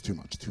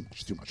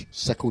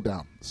 Settle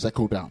down.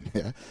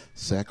 Yeah.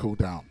 Settle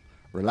down.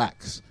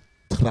 Relax.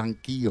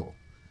 Tranquilo.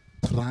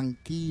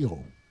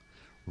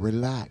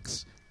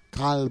 Relax.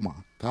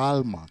 Calmate.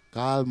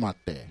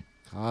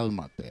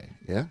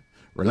 Yeah.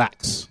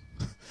 Relax.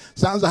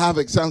 Sounds of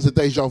Havoc, sounds of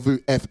Deja Vu,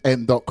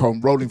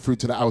 FM.com, rolling through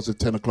to the hours of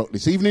 10 o'clock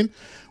this evening.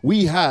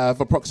 We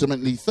have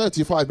approximately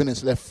 35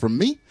 minutes left from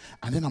me,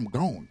 and then I'm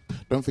gone.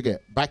 Don't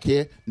forget, back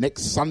here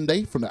next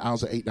Sunday from the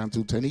hours of 8 down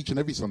till 10, each and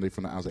every Sunday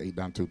from the hours of 8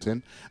 down till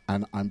 10.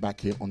 And I'm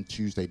back here on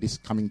Tuesday, this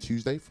coming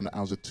Tuesday, from the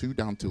hours of 2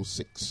 down till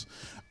 6.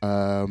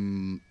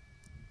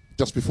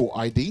 Just before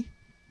ID,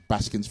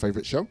 Baskin's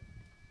favourite show.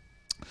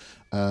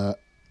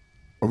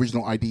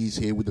 Original IDs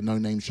here with the No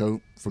Name Show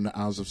from the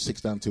hours of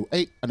 6 down till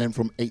 8. And then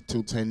from 8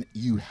 till 10,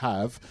 you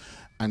have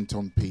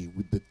Anton P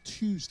with the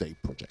Tuesday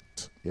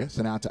Project. Yeah,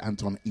 send out to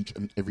Anton each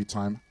and every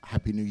time.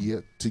 Happy New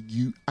Year to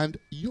you and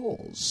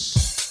yours.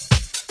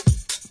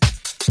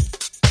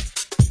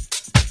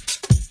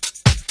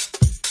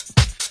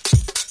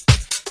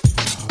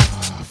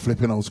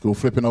 Flipping old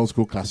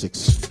school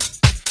classics.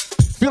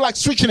 Feel like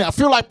switching it. I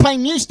feel like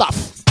playing new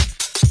stuff.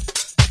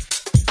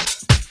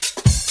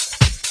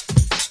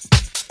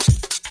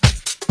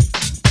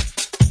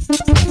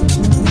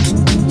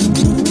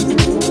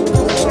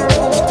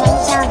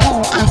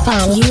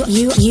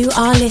 You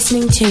are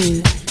listening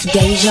to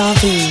Deja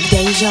Vu.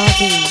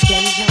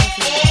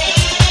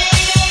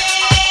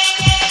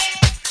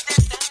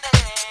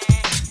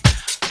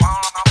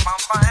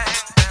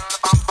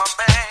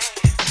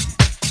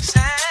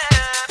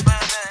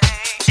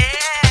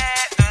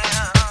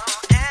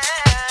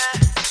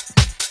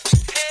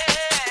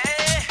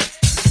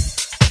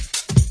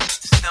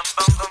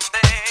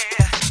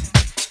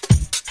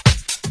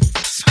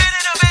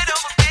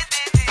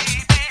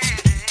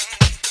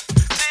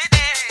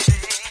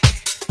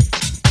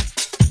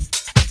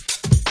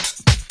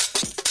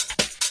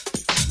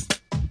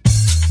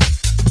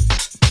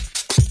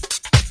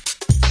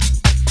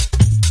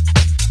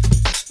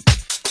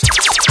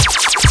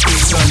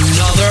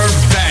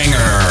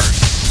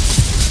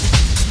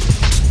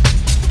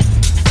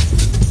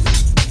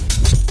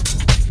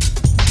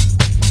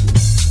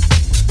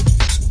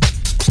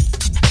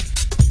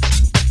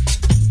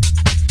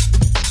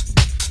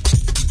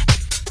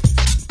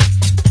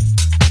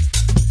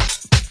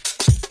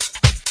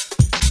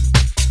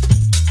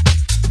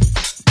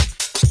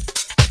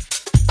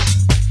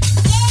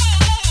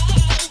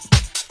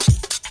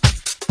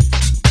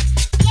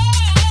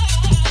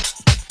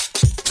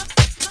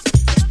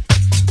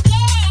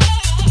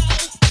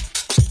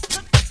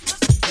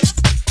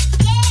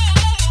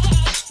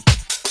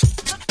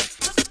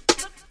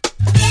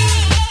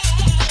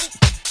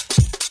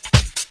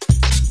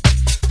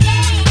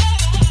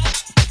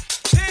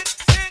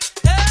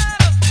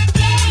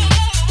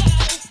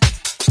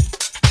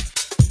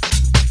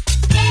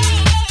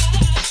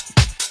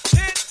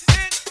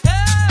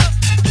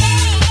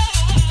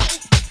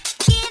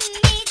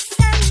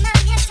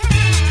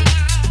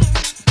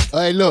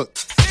 Hey, look,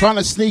 trying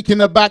to sneak in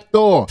the back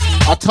door.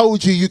 I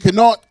told you, you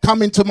cannot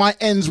come into my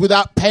ends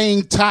without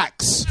paying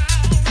tax.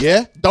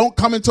 Yeah? Don't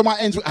come into my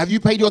ends. Have you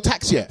paid your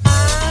tax yet?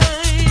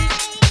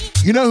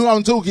 You know who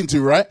I'm talking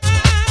to, right?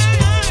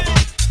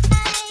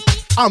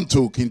 I'm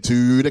talking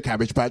to the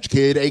Cabbage Patch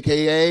Kid,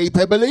 a.k.a.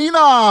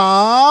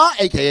 Pebblina,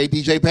 a.k.a.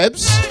 DJ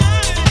Pebs.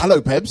 Hello,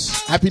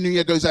 Pebs. Happy New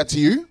Year goes out to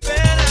you.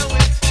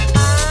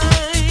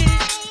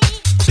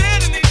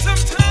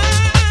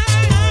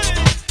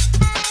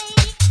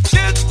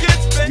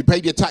 You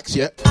paid your tax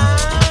yet?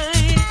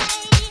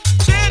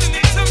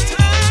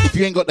 If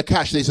you ain't got the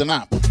cash, there's an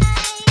app.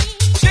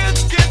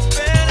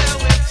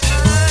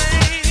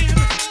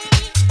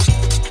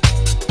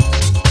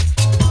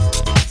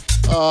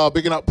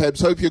 Bigging up,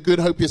 Pebs. Hope you're good.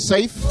 Hope you're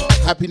safe.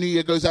 Happy New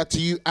Year goes out to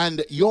you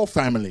and your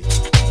family.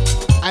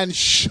 And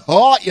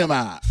shut your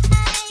mouth.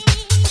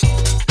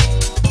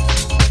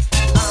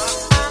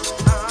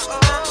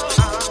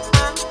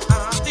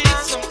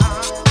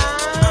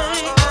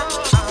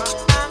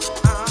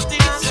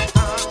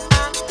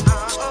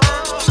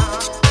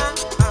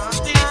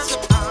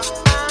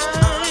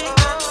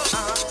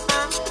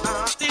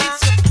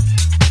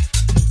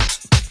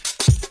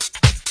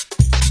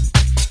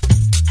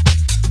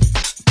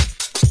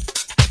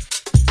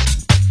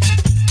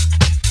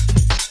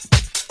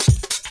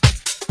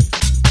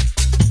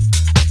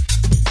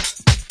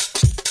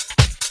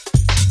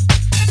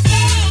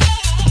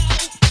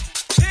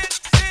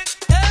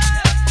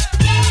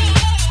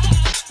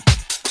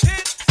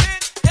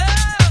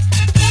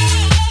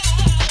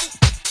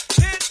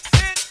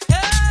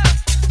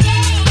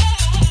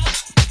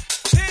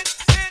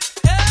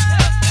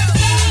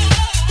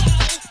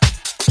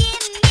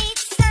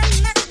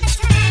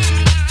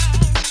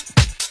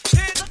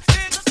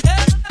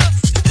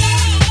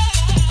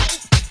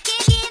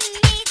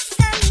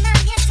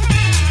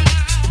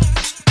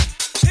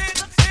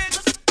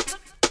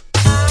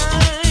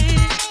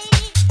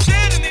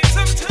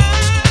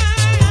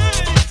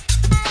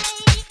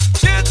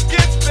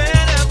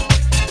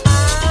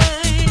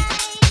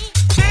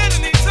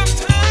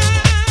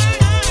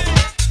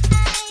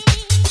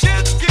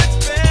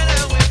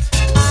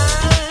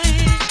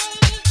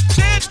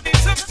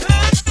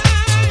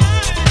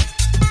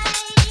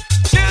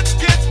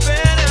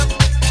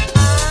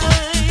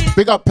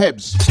 Big up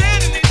Pebs.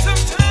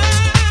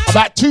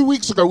 About 2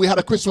 weeks ago, we had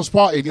a Christmas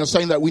party, and you're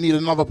saying that we need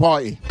another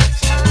party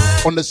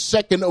on the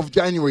 2nd of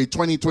January,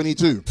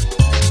 2022.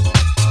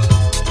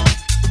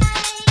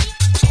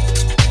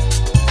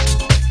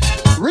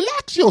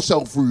 Relax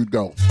yourself, rude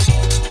girl.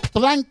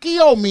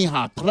 Tranquilo,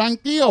 mija,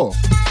 tranquilo.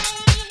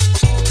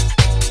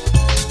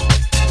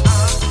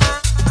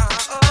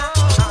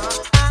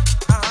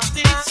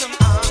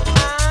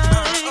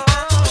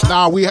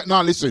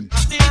 Now listen.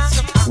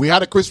 We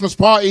had a Christmas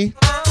party.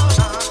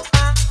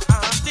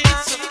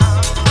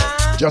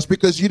 Just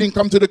because you didn't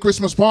come to the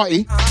Christmas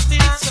party,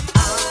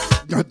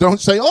 don't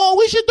say, oh,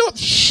 we should do it.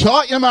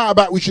 Shut your mouth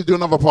about we should do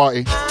another party.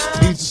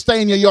 You need to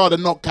stay in your yard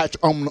and not catch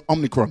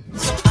Omicron.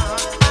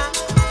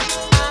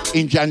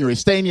 In January,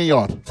 stay in your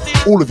yard.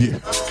 All of you.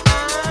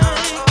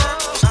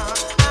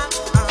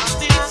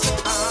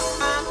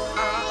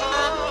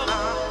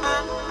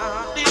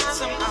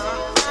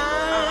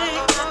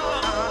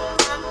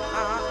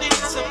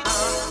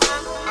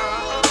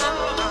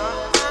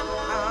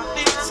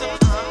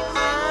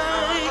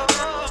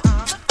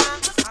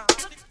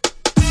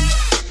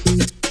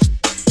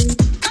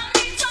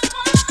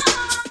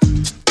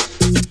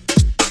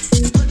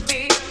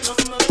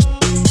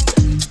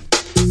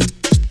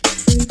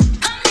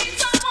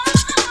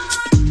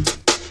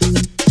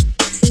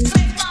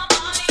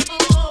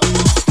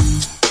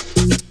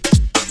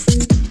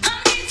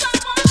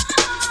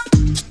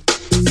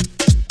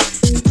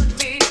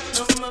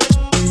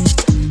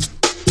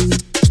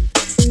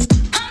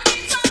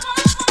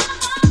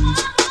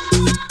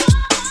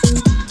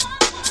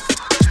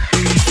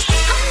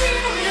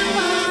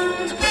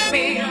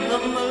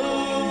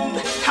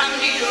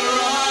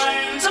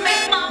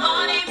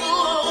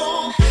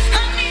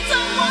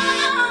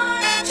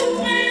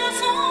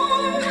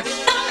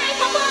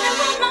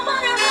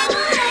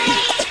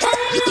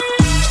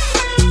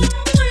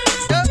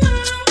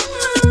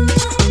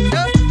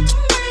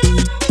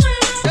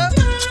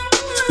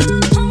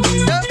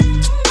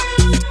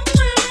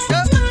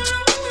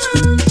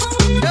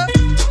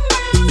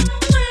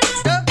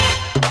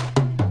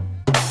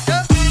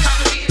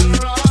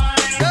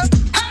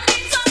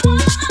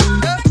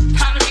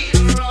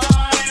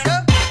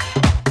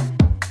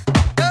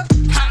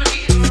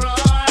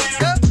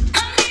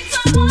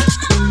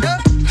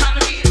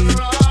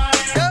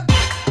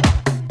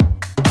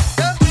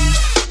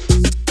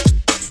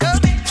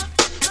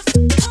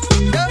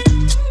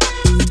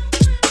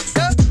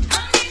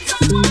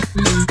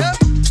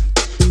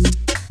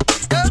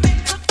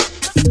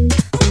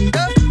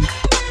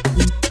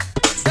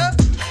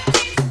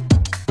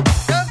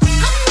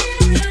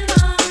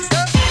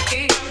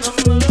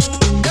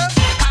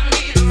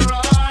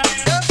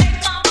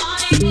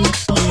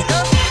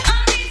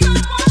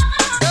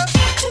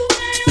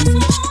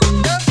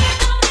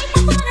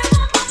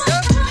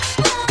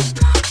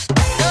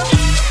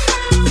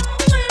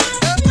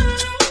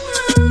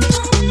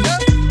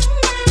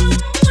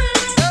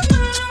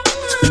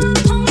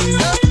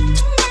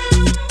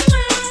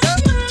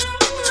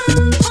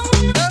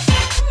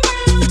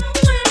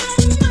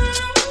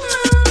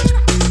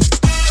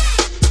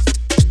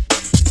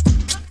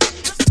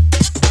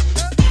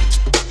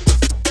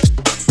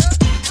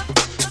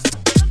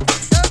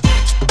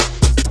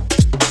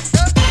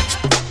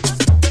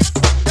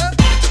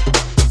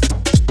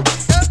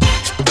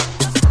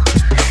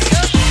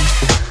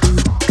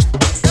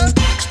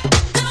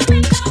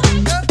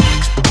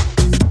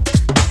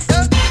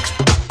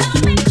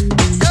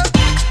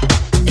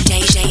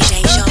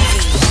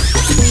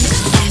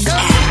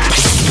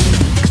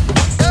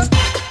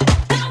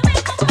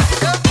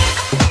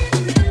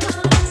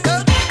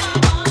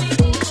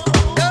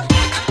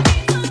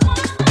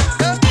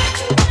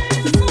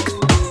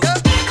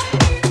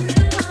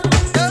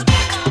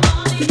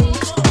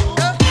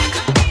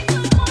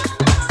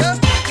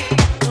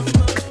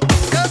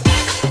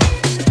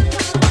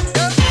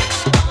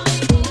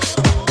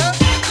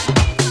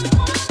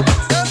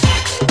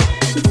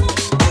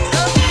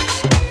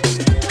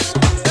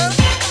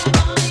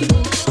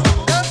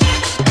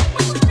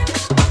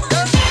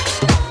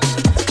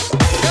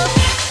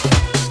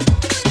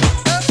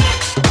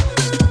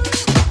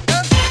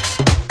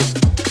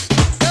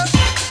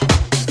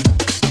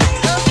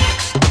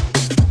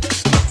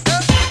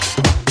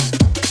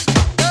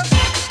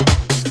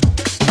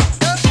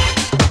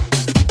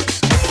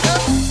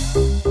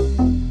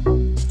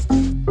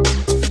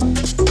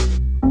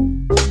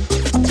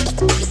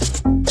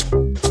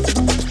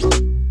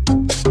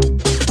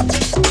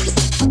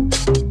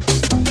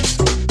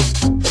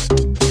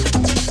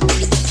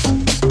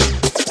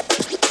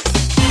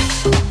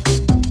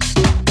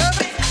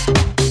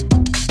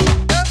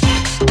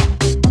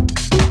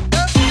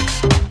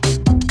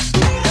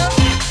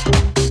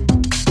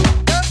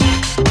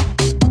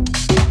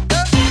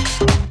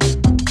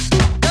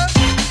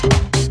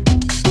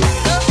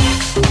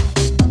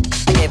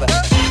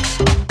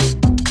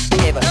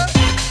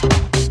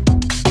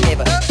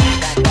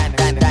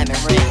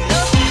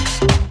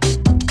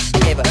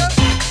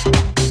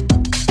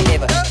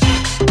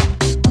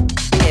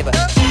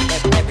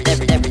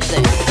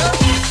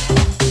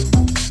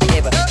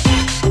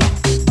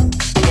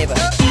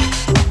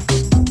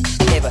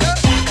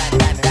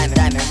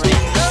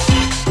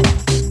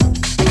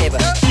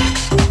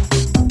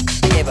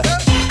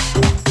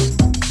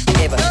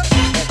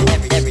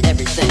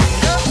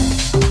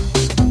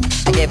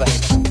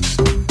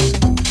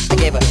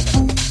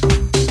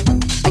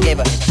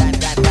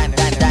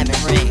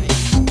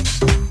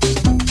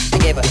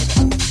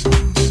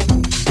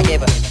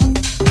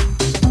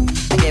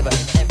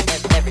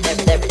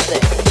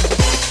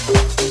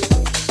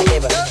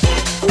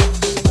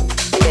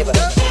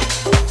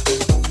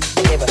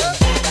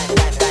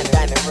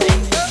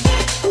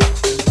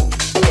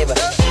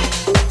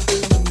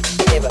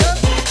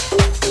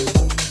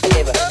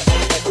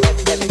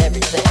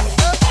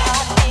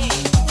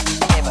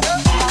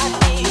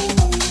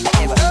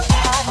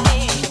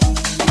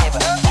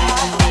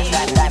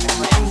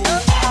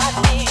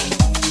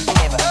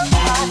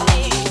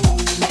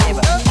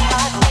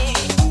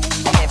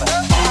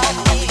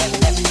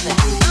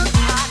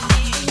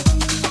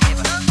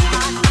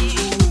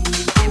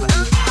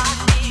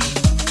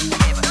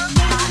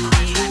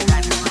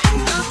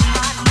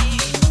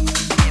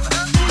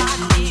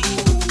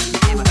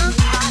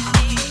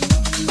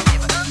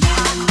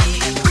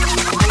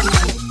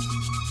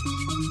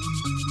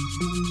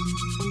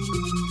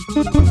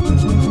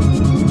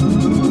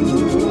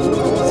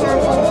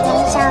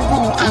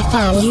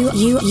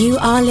 FM. You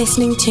are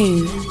listening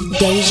to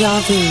Deja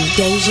Vu,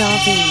 Deja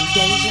Vu,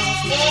 Deja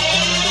Vu.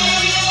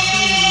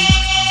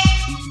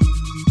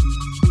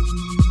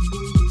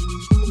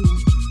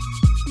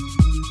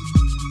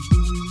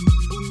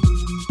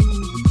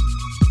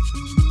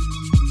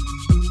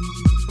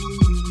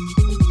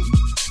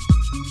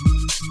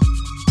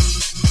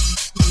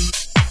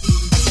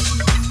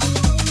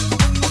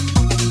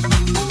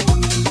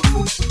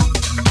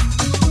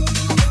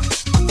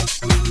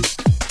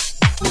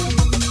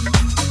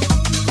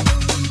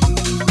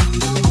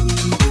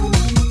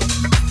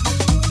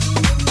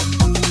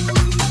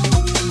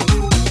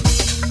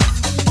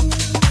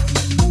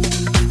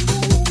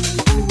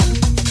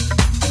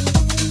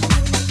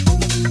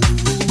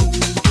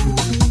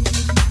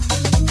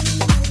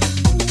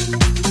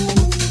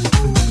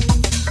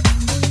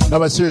 No,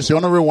 but seriously,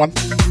 on a real one.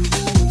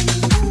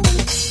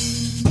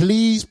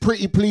 Please,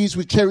 pretty please,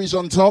 with cherries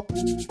on top.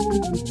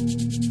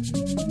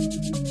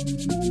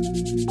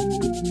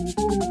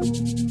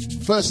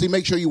 Firstly,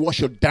 make sure you wash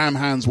your damn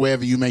hands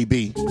wherever you may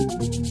be.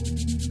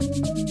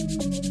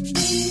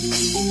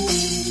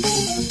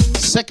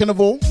 Second of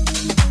all,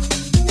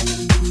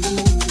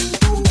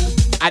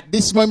 at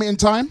this moment in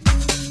time,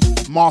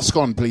 mask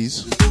on,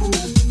 please.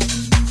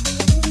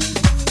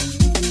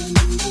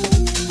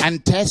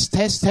 And test.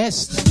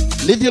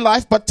 Live your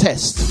life, but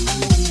test.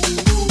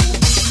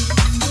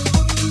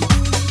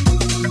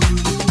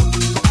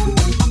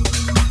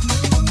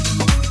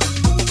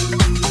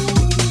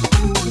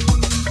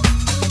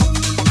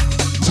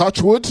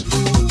 Touch wood.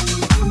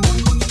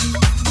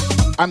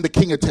 I'm the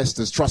king of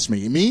testers, trust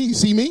me. Me, you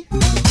see me?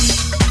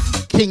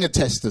 King of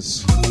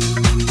testers.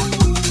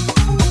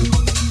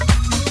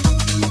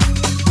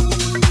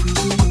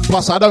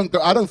 Plus, I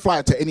don't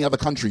fly to any other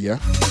country, yeah?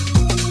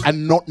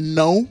 And not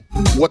know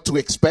what to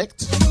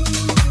expect.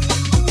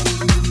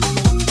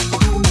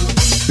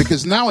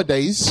 Because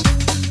nowadays,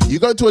 you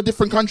go to a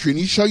different country and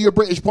you show your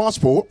British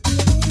passport.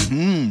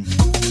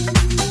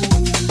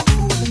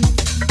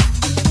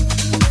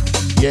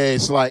 Yeah,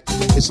 it's like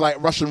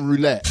Russian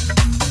roulette.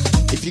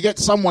 If you get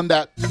someone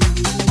that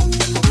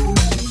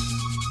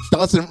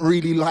doesn't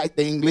really like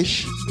the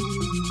English,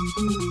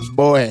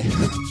 boy,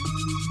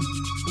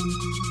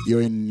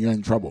 you're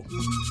in trouble.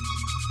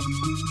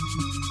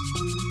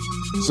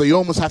 So you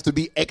almost have to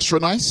be extra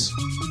nice.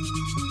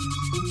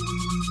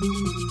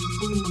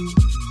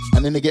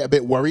 And then they get a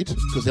bit worried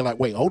because they're like,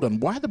 wait, hold on,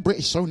 why are the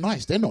British so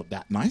nice? They're not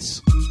that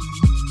nice.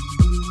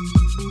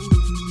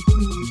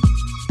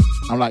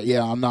 I'm like,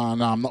 yeah, no,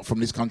 I'm not from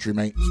this country,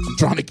 mate. I'm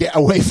trying to get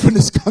away from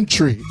this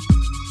country.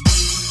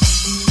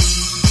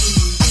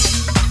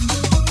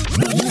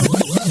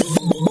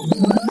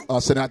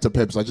 I'll send out to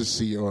Peps. I just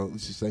see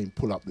she's saying,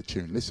 pull up the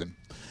tune. Listen,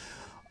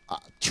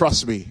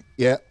 trust me,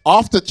 yeah.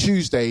 After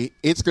Tuesday,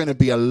 it's going to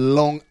be a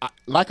long.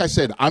 Like I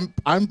said, I'm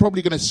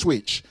probably going to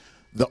switch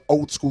the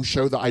old school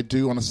show that I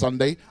do on a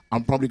Sunday.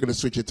 I'm probably going to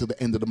switch it to the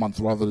end of the month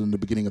rather than the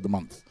beginning of the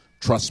month.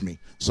 Trust me.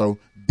 So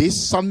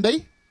this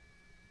Sunday,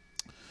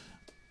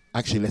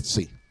 actually, let's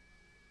see.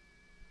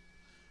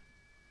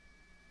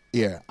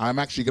 Yeah, I'm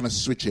actually going to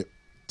switch it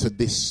to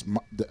this.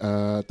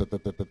 I'll put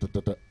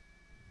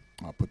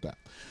that.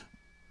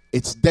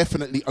 It's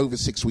definitely over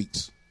 6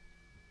 weeks.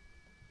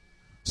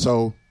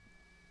 So,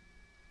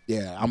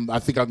 yeah, I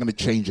think I'm going to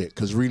change it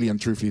because really and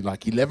truthfully,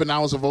 like 11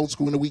 hours of old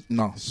school in a week.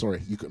 No,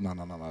 sorry,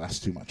 no. That's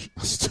too much.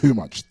 That's too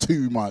much.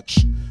 Too much.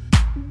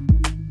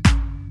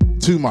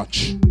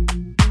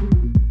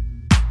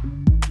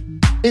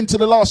 Into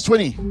the last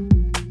 20.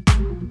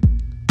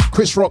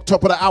 Chris Rock,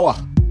 top of the hour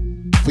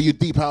for you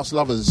deep house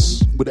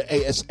lovers with the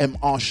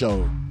ASMR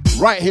show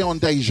right here on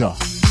Deja.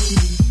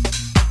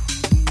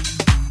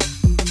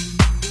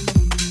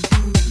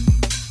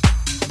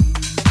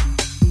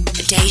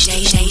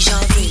 Deja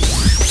Vu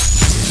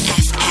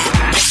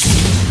FM.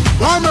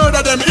 I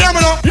murder them, hear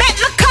me now. Let me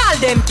call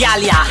them,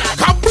 gal, ya.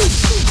 Kaboom.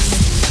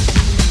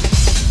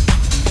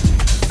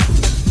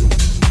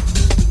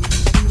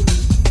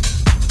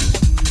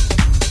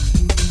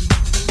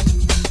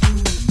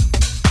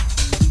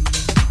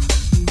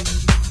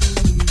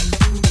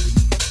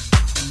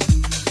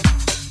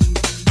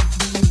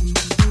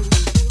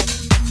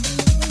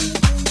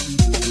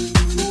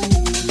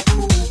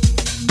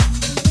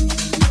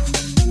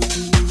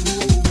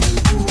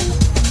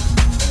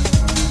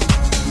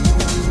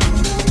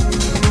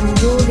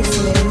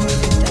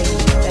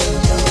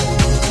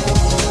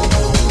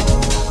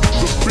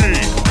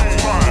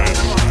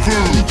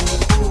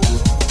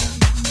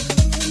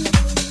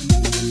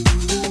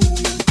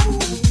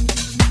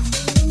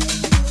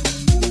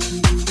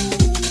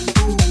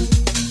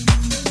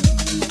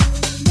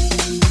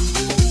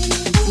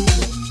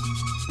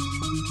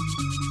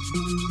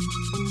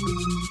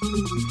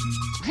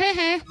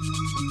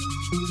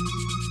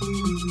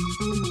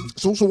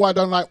 It's also why I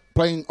don't like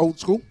playing old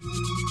school.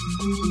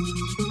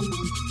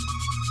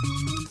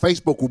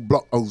 Facebook will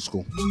block old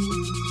school.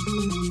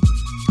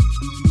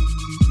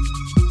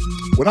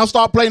 When I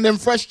start playing them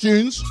fresh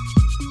tunes,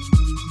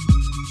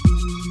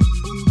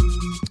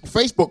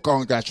 Facebook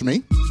can't catch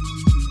me.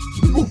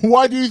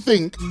 Why do you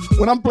think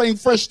when I'm playing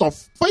fresh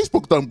stuff,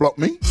 Facebook don't block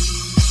me?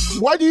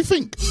 Why do you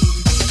think?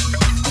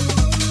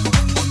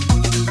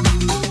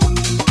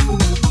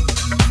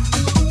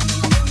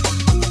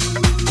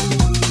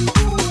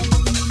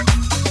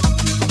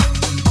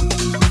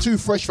 Too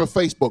fresh for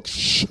Facebook.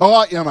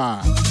 Shut your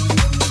man.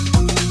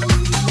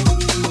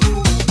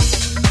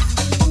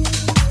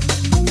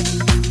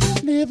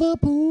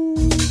 Liverpool.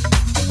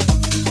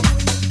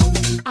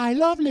 I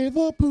love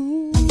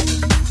Liverpool.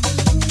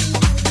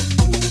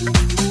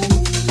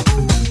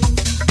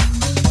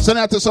 Send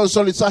out to So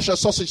Solid Sasha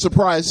Sausage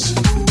Surprise.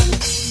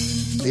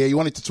 Yeah, you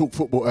wanted to talk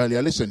football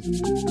earlier. Listen.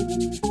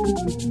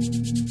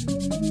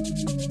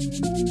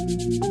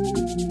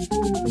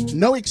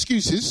 No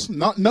excuses.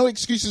 No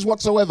excuses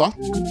whatsoever.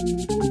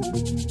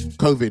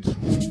 COVID.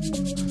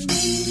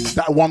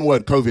 That one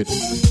word, COVID.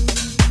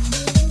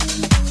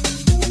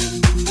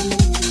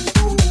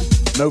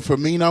 No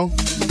Firmino.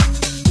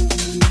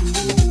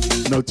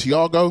 No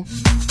Thiago.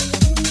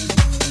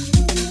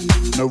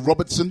 No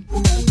Robertson.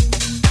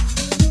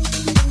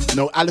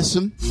 No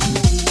Allison.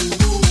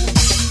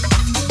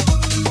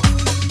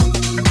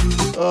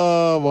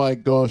 Oh my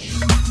gosh.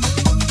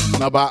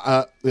 No,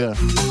 but yeah.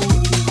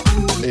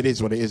 It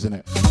is what it is, isn't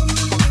it?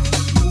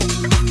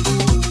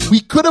 We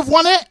could have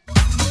won it,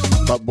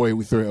 but boy,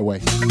 we threw it away.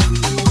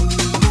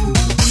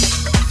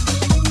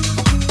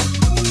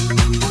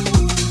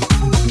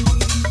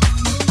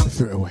 We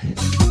threw it away.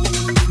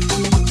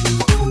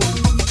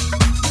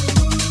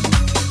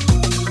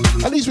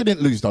 At least we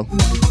didn't lose though.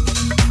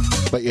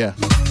 But yeah.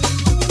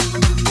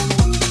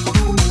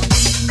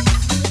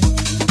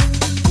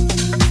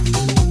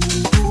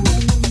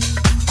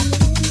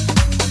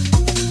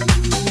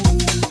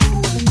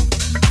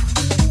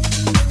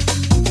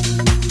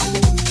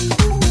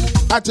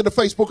 Out to the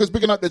Facebookers,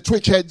 bigging up the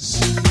Twitch heads.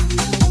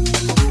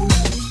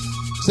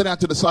 Send out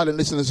to the silent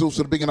listeners,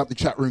 also bigging up the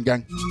chat room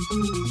gang.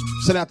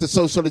 Send out to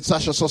So Solid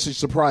Sasha Sausage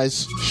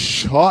Surprise.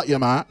 Shut your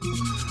man.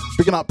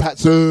 Bigging up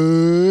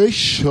Patsy.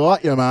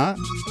 Shut your man.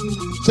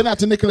 Send out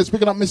to Nicholas,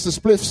 bigging up Mr.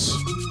 Spliffs.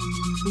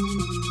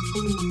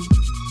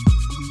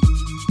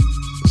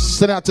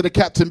 Send out to the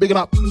captain, bigging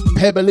up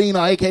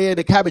Pebelina, aka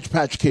the Cabbage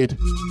Patch Kid.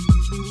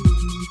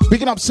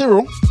 Bigging up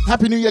Cyril.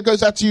 Happy New Year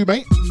goes out to you,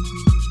 mate.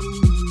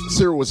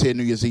 Cyril was here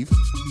New Year's Eve.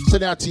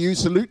 Send out to you,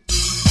 salute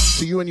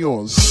to you and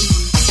yours.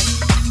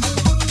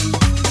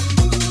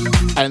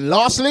 And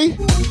lastly,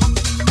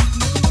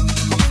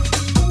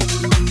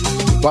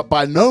 but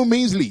by no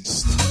means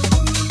least,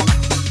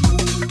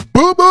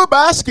 Boo Boo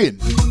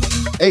Baskin,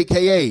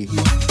 aka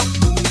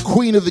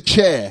Queen of the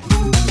Chair,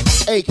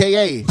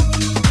 aka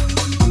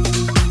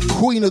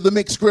Queen of the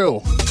Mixed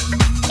Grill,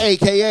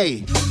 aka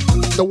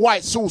the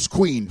White Sauce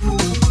Queen,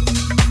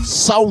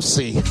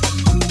 Saucy.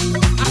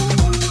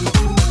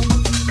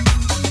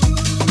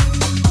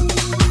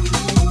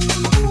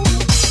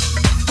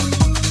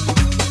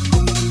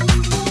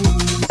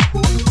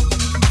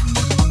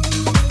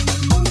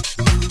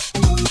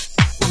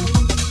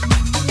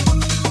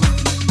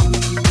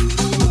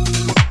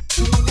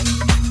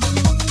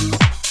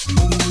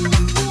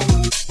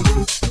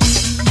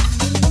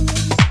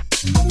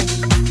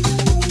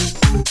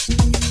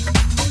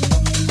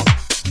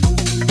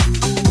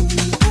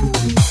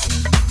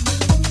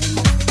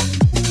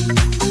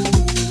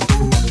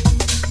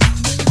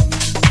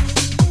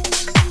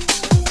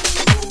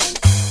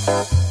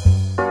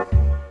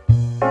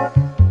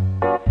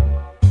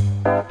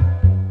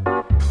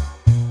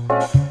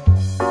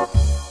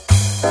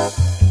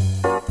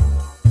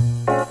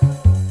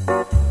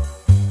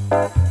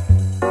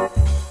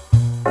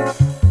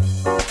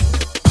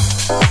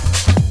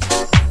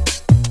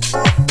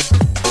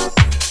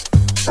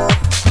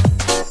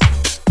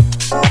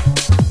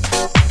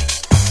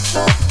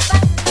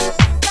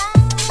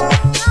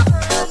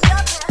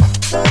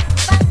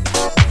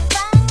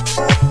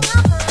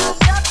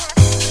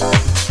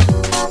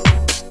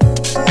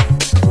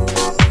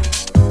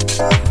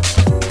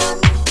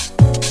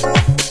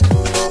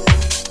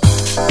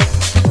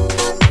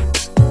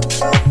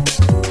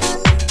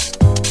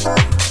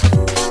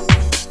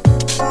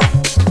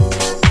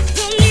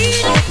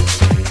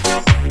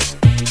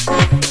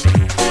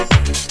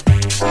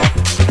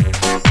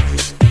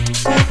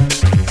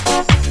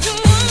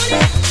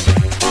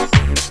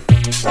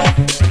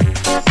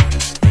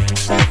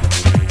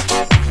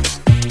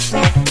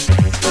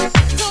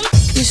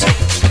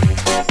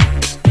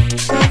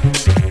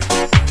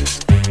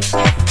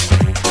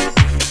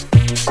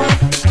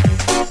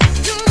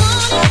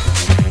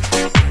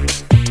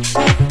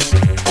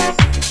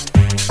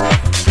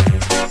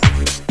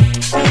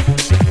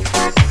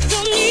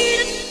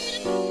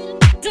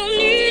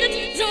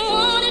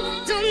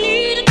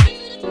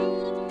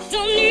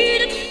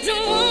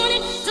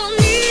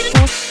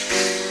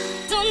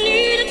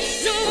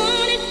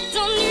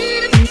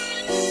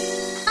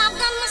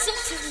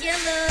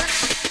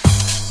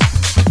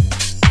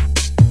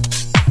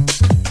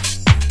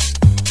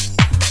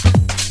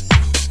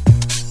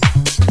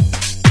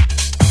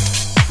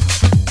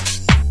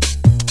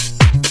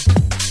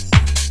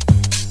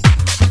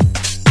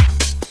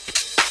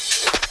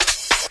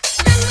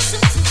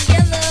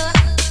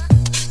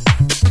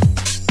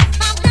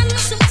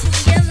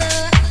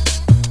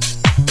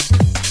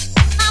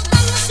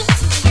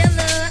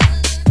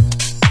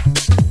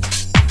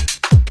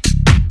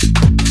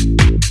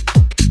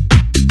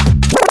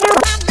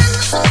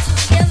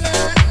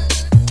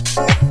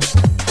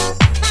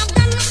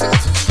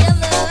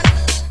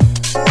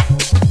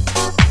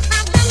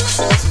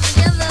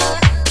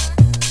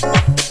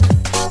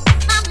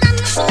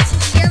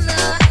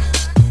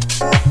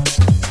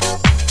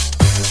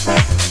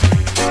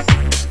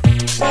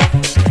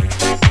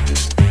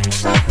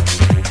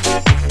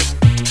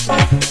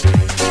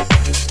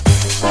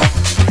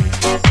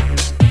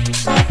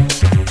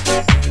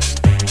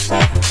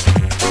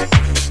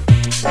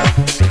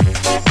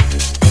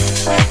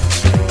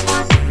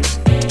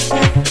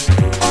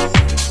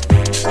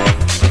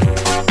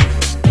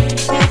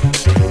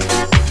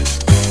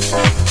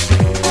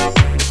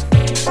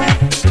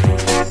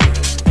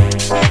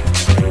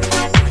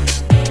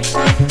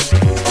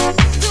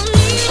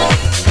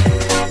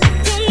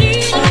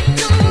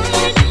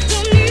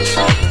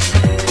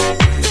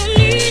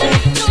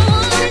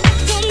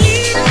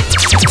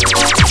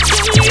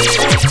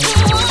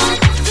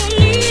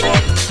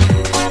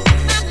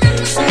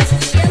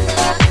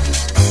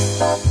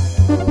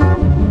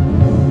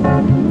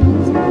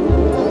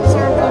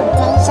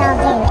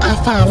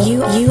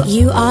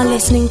 are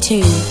listening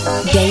to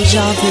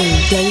Deja Vu,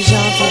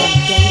 Deja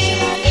Vu, Deja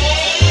Vu.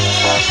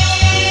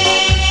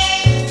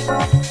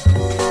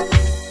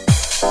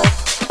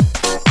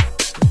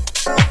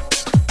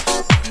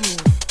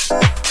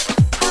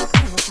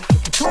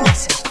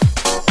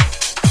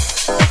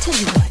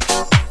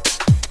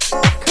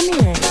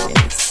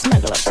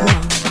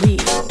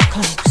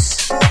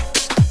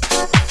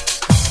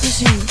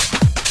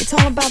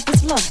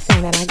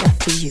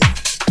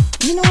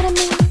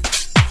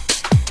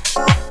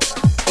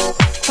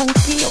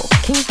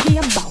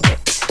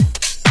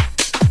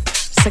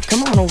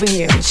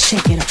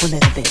 Shake it up a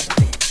little bit.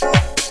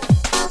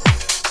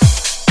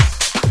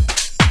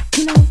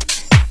 You know,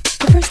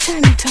 the first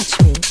time you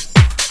touched me,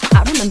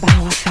 I remember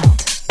how I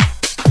felt.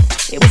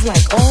 It was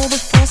like all the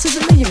forces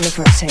in the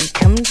universe had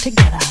come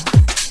together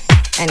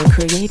and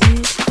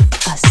created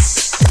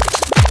us.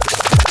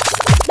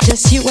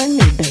 Just you and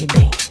me,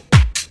 baby.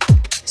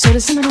 So to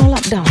sum it all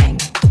up, darling,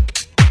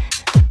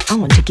 I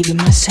want to give you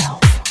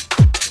myself.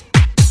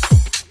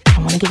 I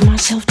want to give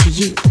myself to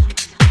you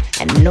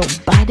and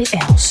nobody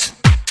else.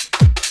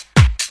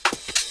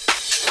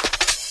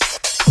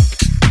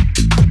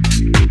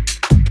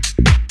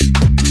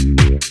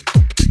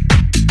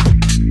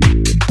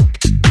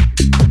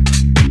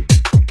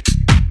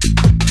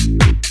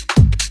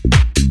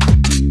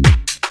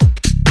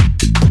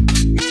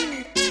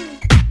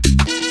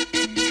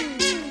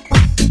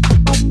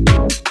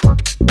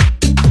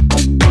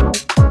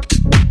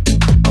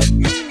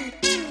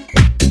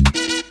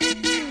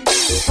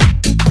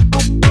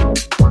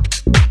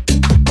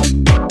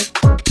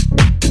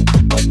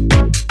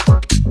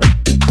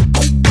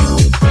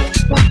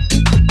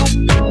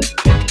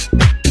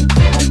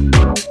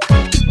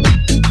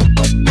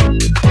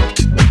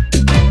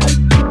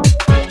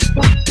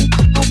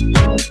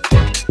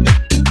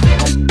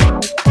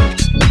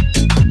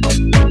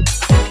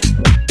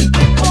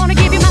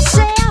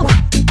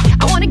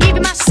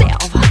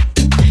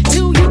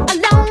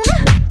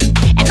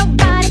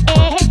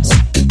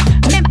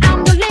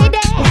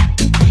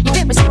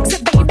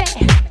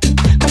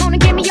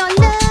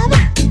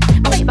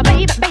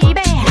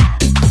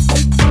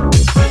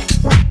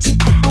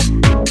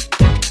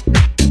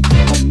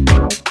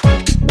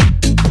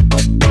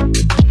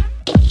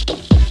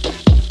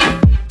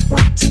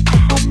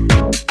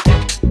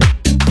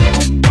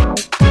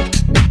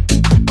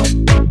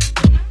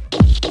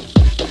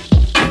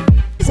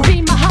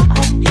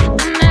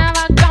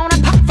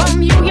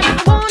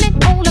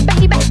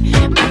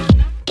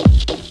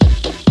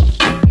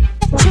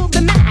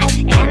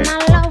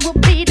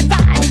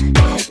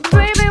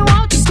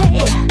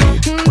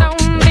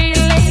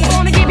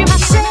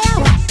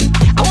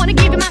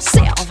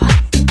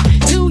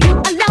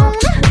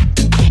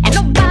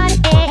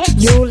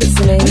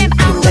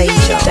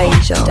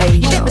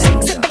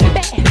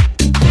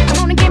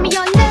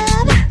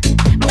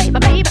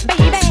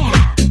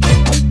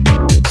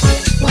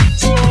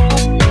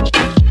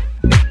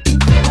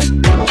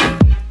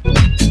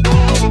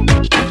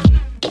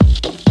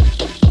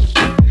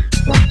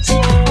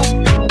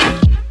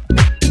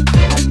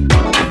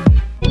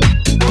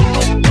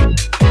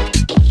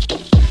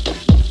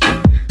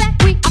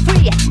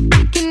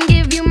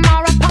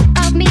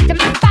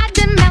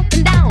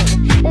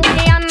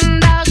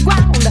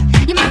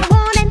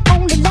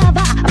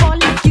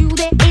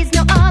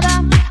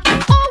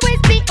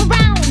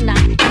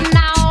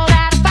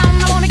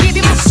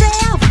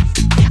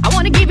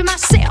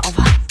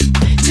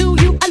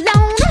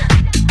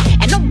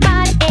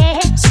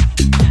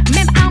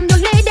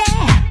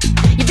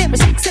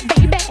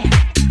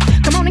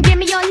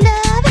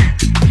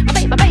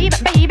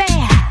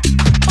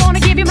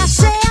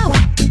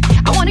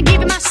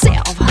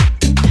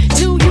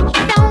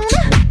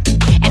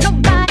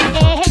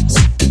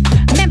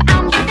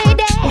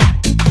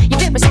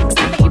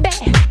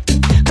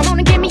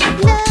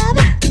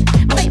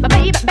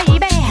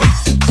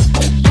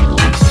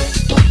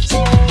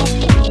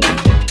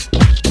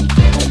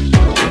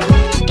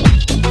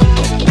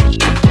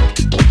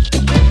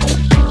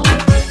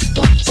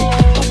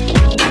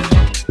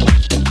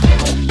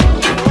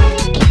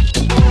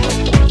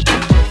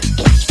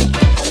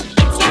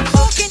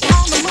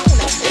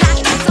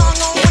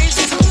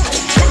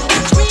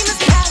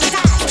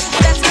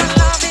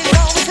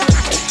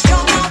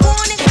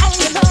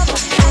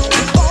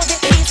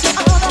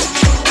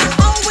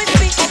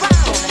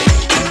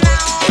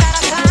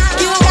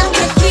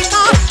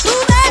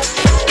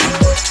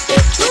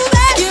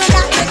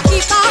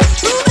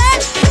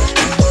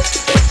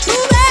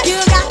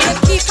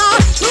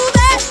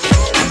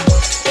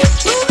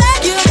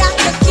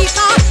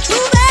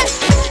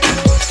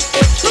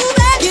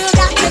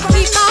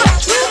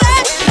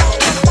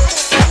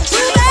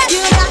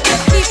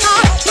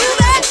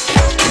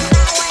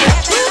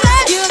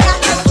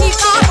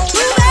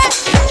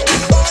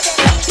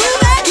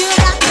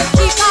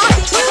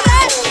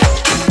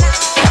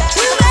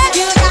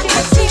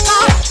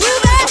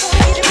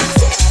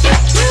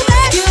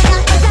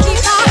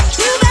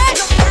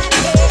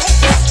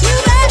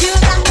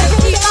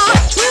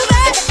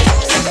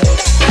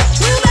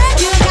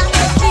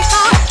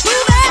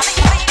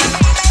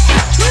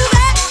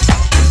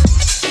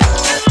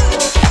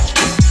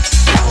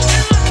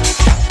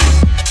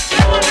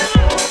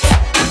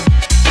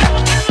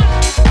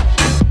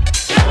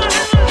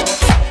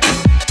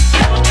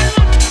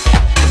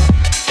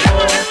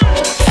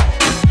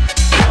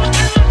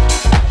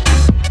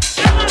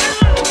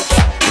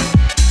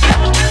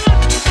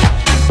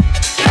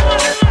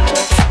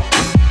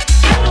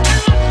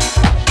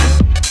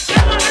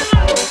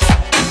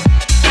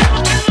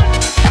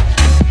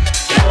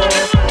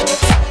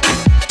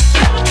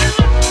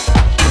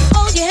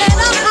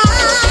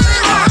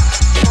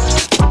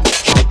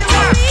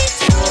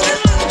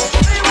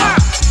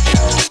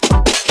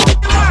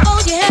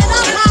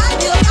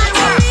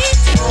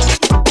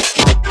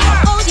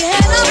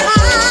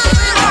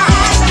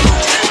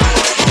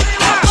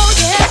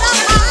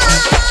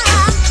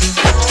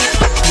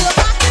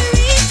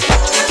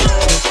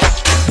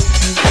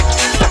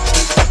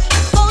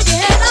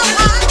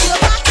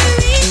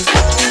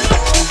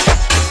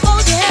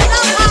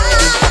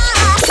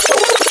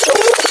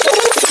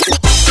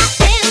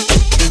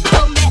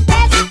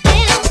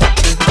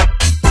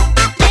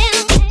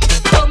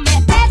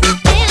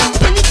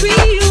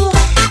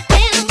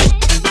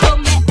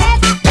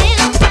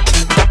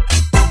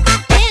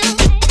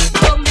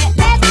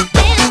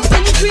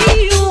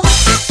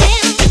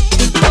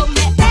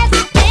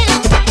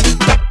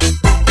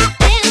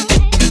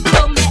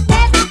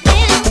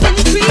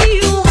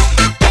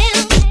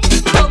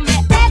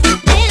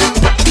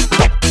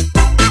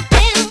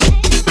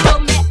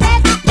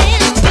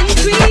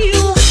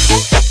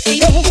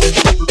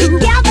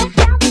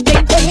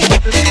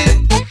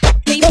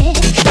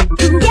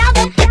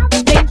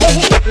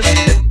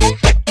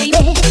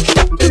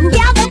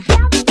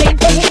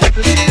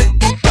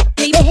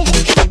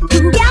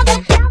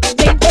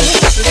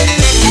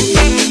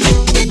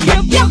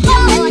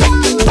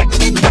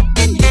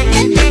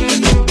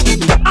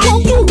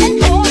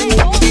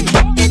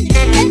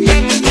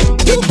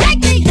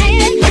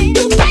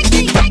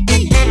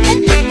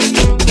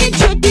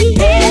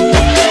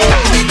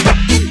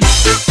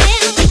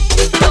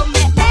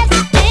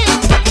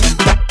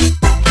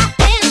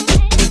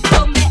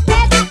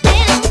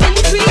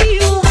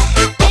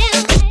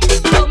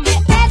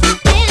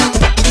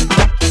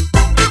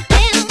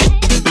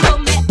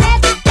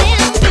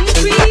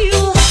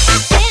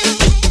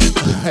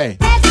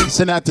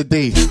 Send out to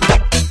D.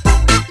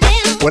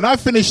 When I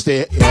finished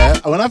it,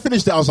 I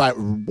was like,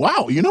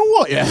 wow, you know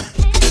what? Yeah,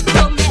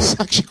 it's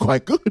actually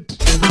quite good.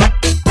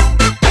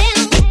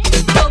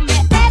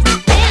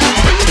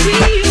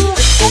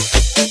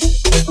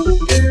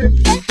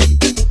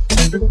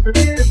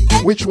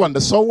 Which one,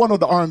 the soul one or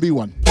the R&B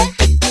one?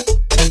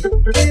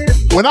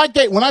 When I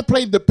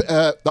played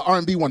the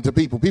R&B one to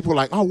people were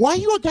like, oh, why are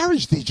you a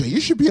garage DJ? You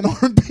should be an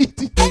R&B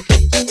DJ.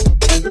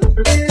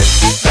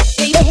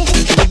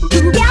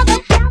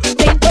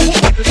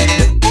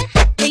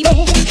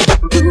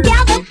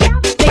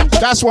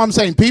 That's what I'm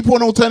saying. People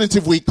on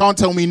Alternative Week can't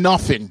tell me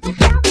nothing.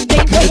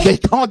 They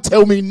can't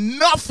tell me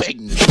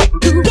nothing.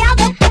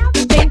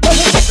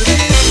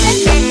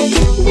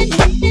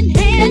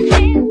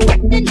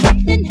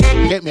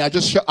 Get me? I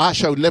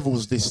showed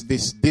levels this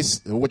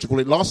what you call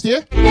it, last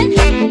year,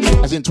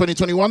 as in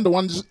 2021. The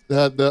ones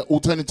the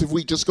Alternative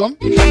Week just gone.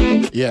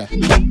 Yeah.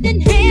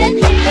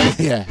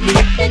 Yeah.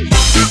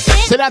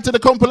 Send out to the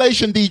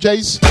compilation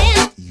DJs.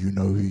 You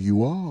know who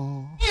you are.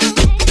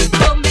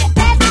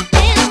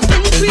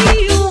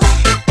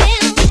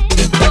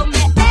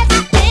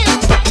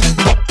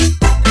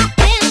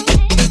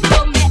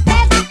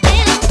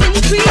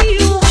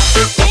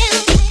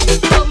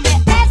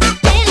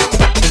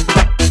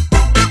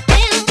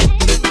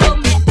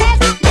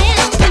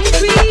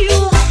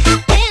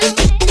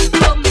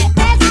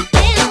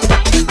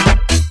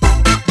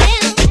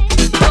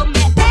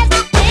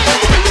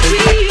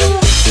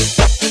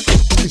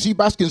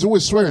 Baskin's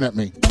always swearing at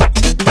me.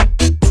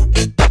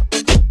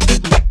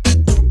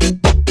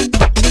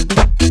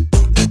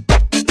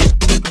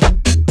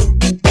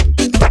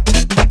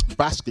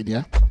 Baskin,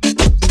 yeah?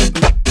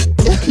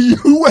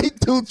 You wait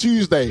till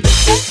Tuesday.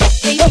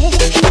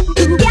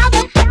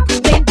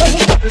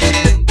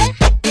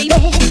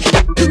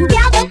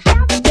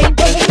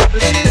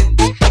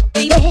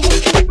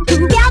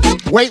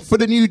 Wait for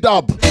the new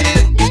dub.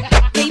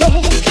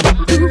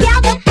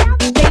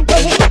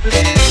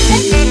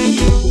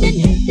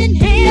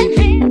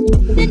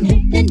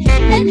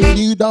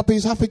 New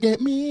duppies have to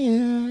get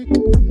milk.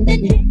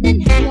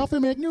 You have to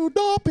make new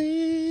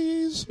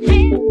duppies. Right,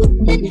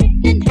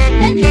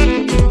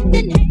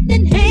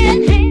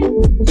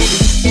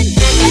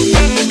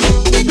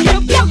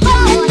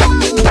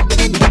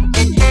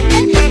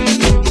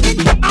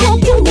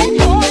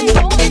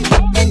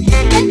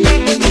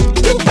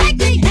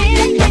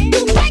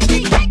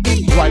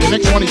 the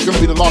next one is going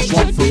to be the last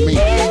one from me.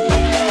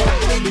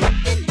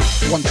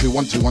 1 2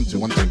 1 2 1 2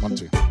 1 2 1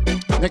 2.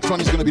 Next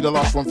one is going to be the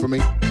last one for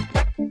me.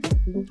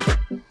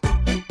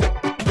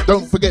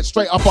 Don't forget,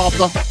 straight up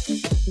after,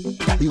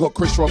 you got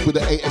Chris Rock with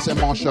the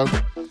ASMR show.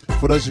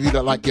 For those of you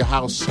that like your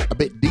house a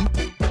bit deep,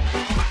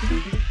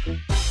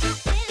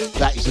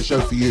 that is the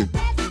show for you.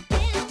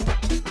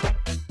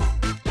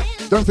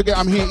 Don't forget,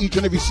 I'm here each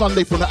and every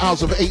Sunday from the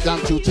hours of 8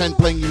 down till 10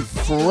 playing you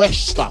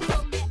fresh stuff.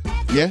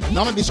 Yeah?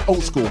 None of this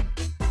old school.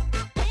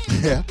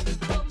 Yeah?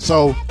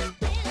 So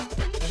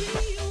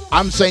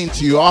I'm saying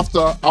to you,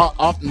 after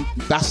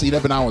that's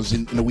 11 hours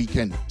in the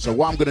weekend. So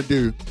what I'm going to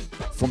do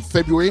from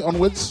February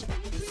onwards,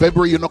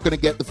 February you're not going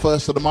to get the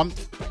first of the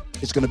month.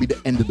 It's going to be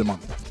the end of the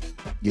month.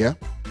 Yeah?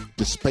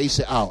 Just space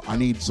it out. I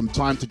need some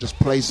time to just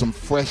play some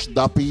fresh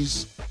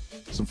duppies,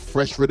 some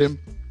fresh rhythm.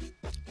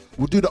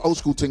 We'll do the old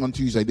school thing on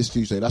Tuesday, this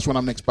Tuesday. That's when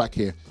I'm next back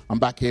here. I'm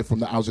back here from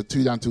the hours of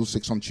 2 down till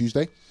 6 on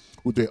Tuesday.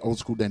 We'll do it old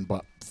school then.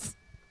 But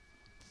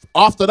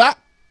after that,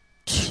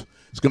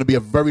 it's going to be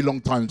a very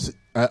long time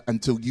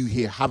until you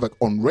hear Havoc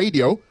on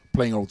radio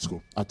playing old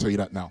school. I'll tell you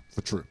that now, for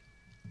true.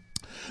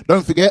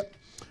 Don't forget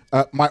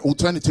my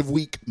Alternative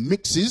Week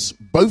mixes,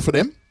 both of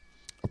them.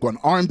 I've got an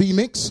R&B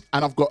mix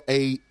and I've got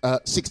a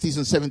 60s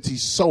and 70s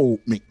soul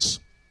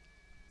mix,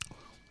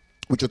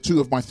 which are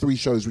two of my 3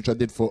 shows which I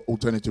did for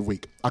Alternative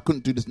Week. I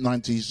couldn't do this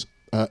 90s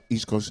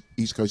East Coast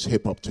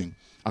hip-hop thing.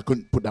 I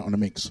couldn't put that on a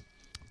mix.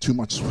 Too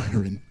much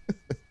swearing.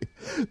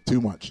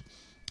 Too much.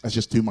 That's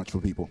just too much for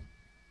people.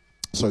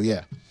 So,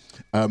 yeah.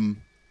 The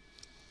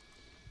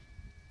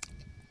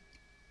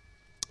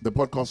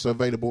podcasts are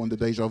available on the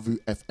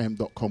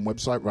DejaVuFM.com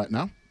website right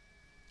now.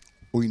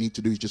 All you need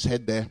to do is just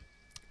head there,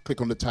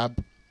 click on the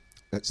tab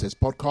that says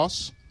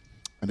podcasts,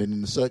 and then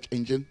in the search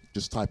engine,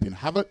 just type in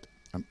Havoc,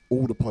 and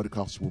all the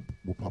podcasts will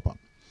pop up.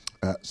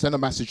 Send a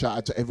message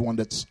out to everyone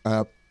that's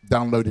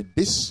downloaded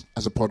this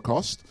as a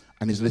podcast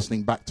and is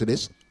listening back to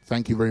this.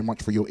 Thank you very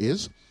much for your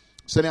ears.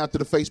 Send it out to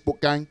the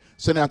Facebook gang.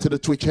 Send it out to the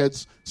Twitch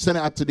heads. Send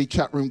it out to the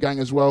chat room gang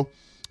as well.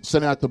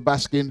 Send it out to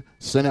Baskin.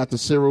 Send it out to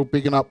Cyril.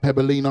 Bigging up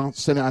Pebblina.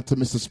 Send it out to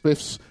Mr.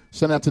 Spiffs.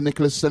 Send it out to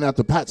Nicholas. Send it out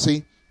to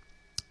Patsy.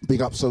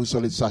 Big up So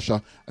Solid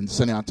Sasha. And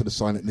send it out to the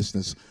silent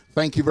listeners.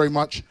 Thank you very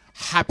much.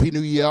 Happy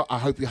New Year. I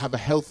hope you have a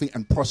healthy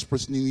and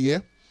prosperous New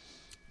Year.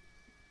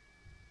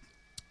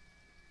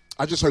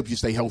 I just hope you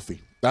stay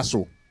healthy. That's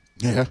all.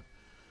 Yeah.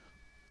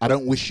 I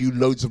don't wish you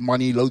loads of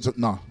money,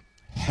 no.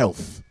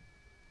 Health.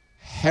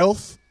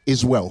 Health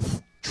is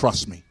wealth.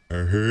 Trust me.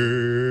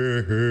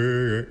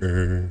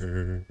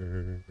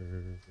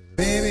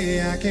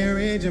 Baby, I can't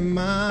read your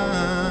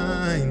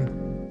mind.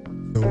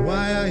 So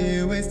why are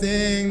you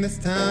wasting this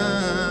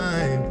time?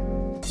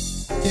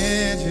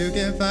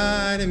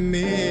 confide in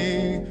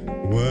me.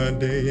 What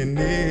do you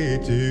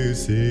need to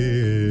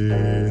see?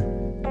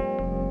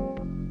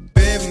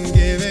 Babe, I'm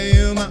giving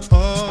you my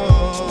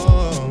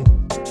all.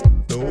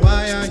 So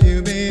why are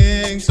you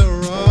being so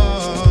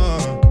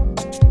wrong?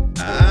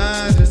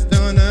 I just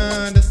don't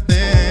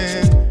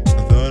understand. I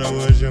thought I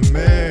was your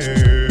man.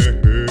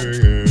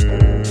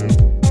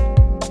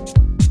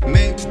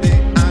 Maybe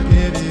I'll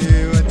give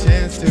you a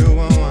chance to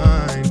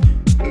unwind.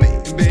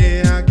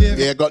 Maybe I'll give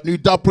you. Yeah, got new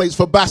dub plates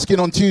for Baskin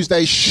on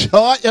Tuesday.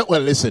 Shut it.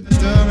 Well, listen.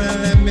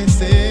 Let me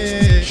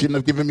see. Shouldn't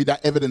have given me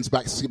that evidence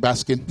back,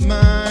 Baskin.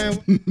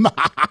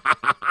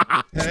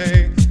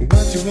 Hey,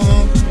 what you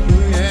want?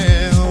 Ooh,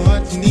 yeah,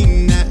 what you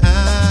need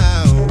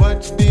now?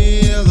 What you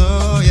feel?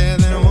 Oh, yeah,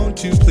 then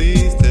won't you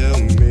please tell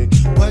me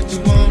what you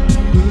want?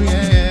 Ooh,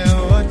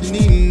 yeah, what you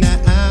need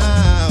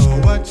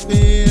now? What you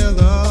feel?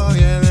 Oh,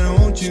 yeah,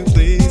 then won't you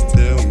please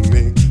tell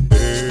me?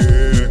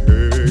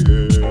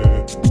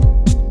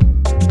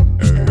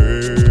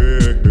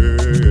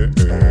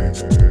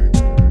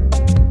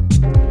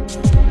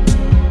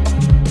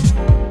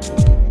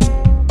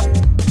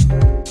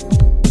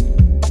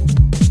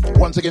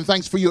 Once again,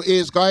 thanks for your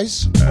ears,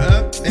 guys.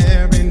 Up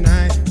every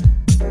night,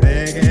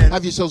 begging.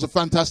 Have yourselves a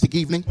fantastic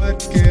evening.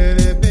 What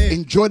could it be?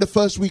 Enjoy the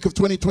first week of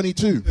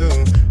 2022.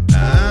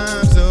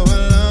 I'm so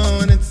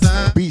alone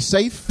inside. Be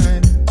safe.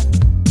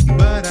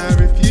 But I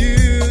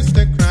refuse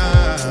to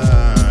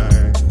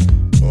cry.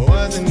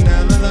 Wasn't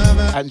another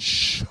lover. And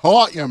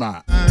shut your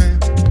mouth.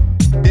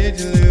 Did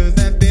you lose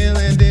that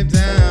feeling deep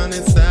down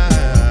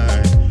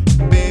inside?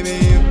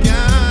 Baby, you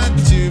got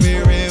to be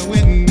real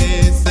with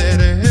me. Said,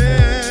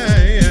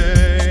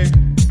 hey,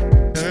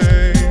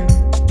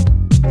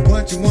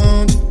 what you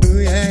want? Ooh,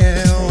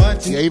 yeah,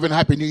 what you Yeah, even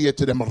Happy New Year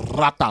to them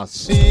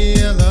ratas.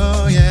 feel?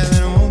 Oh, yeah,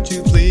 then won't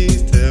you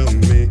please tell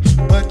me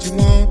what you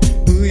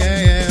want? Ooh,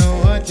 yeah,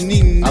 what you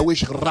need? I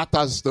wish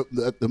ratas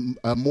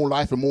the more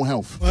life and more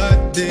health.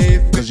 What they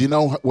Because you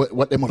know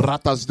what them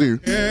ratas do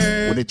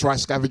when they try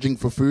scavenging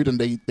for food and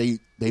they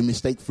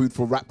mistake food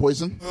for rat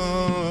poison.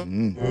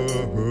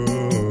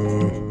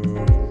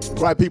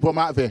 Right, people, I'm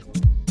out of here.